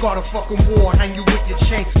game, start a fucking war, hang you with your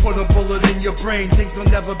chain. Put a bullet in your brain, things will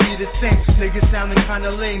never be the same. Niggas sounding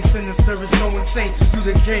kinda lame, Sinister is so insane. Do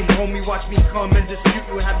the game, homie, watch me come and dispute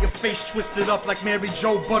you. Have your face twisted up like Mary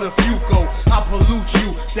Jo Butterfugo. I'll pollute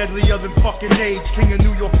you, deadlier than fucking AIDS. King of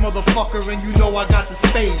New York, motherfucker, and you know I got the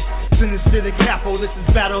spades. Sinister the Capo, this is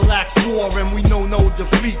battle axe war, and we know no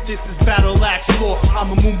defeat, this is battle axe law. I'm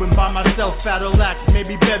a movement by myself, battle axe,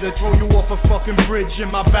 maybe better throw you off a fucking bridge in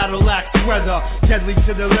my battle axe weather. Deadly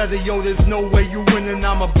to the leather, yo, there's no way you winning,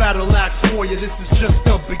 I'm a battle axe warrior, this is just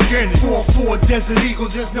the beginning. 4-4 Desert Eagle,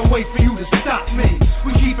 there's no way for you to stop me.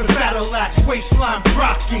 We keep it battle axe, waistline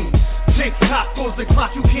rocking. Tick-tock goes the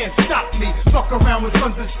clock, you can't stop me. Fuck around with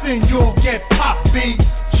Sons of Sin, you'll get popped, B.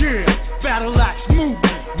 Yeah, battle axe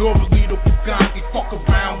movement. Norelito Pugante, fuck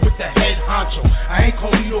around with the head honcho. I ain't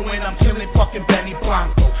Colito and I'm killing fucking Benny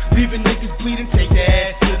Blanco. bleed and take their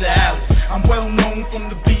ass to the alley. I'm well known from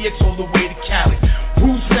the BX all the way to Cali.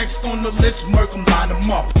 Who's next on the list? Merc 'em, line 'em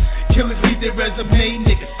up. Killers leave their resume,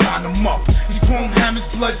 niggas sign 'em up. These chrome hammers,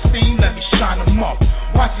 bloodstained, let me shine 'em up.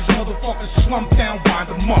 Watch these motherfuckers slump down, wind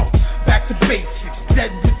 'em up. Back to basics,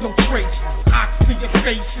 dead with no traces. Ox to your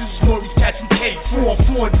faces, Lori's catching cases.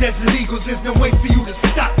 4-4 Desert Eagles, there's no way for you to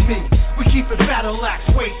stop me. We keep it battle axe,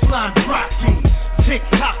 waistline rocking.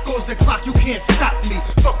 Tick-tock goes the clock, you can't stop me.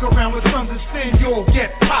 Fuck around with sons of sin, you'll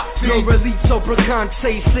get popped. No release,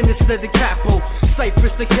 Sobracante, Sinister the capo.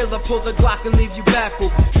 Cypress the killer, pull the Glock and leave you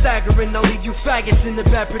baffled. Staggering, I'll leave you faggots in a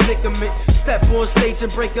bad predicament. Step on stage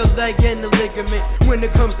and break a leg and a ligament. When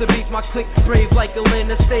it comes to beef, my clique brave like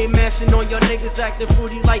Atlanta. Stay mashing on your niggas, acting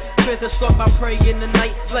fruity like Fanta. Start my prey in the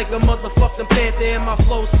night like a motherfucking panther. And my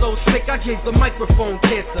flow so sick, I gave the microphone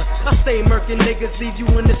cancer. I stay murking niggas, leave you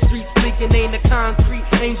in the streets leaking. Ain't a concrete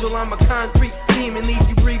angel, I'm a concrete demon. Leave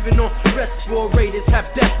you breathing on respirators.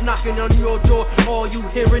 Have death knocking on your door. All you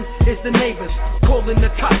hearing is the neighbors calling the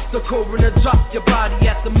cops. The coroner drop your body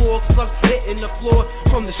at the morgue. Slugs hitting the floor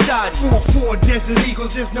from the shoddy. 4-4 Desert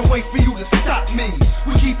Eagles, there's no way for you to stop me.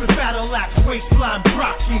 We keep it battle axe, waistline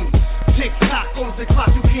rocking. Tick-tock goes the clock,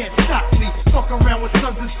 you can't stop me. Fuck around with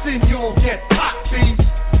sons of sin, you'll get popped, B.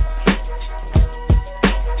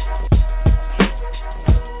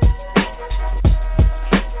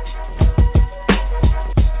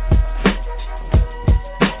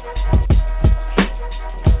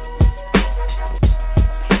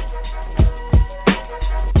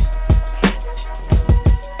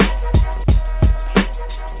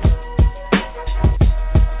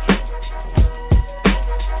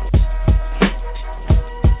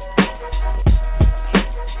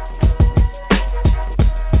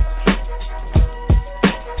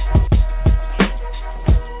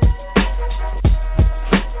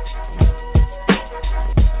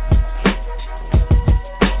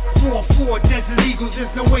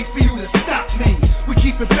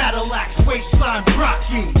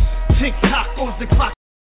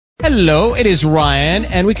 Hello, it is Ryan,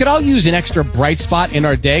 and we could all use an extra bright spot in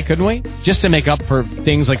our day, couldn't we? Just to make up for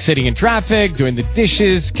things like sitting in traffic, doing the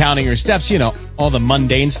dishes, counting your steps, you know, all the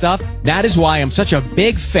mundane stuff. That is why I'm such a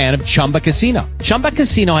big fan of Chumba Casino. Chumba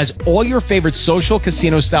Casino has all your favorite social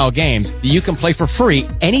casino-style games that you can play for free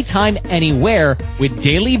anytime, anywhere with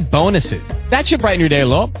daily bonuses. That should brighten your day a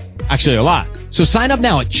little. Actually, a lot. So sign up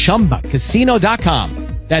now at ChumbaCasino.com.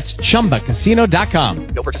 That's ChumbaCasino.com.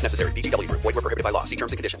 No purchase necessary. VGW Group. Void where prohibited by law. See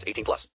terms and conditions. 18+.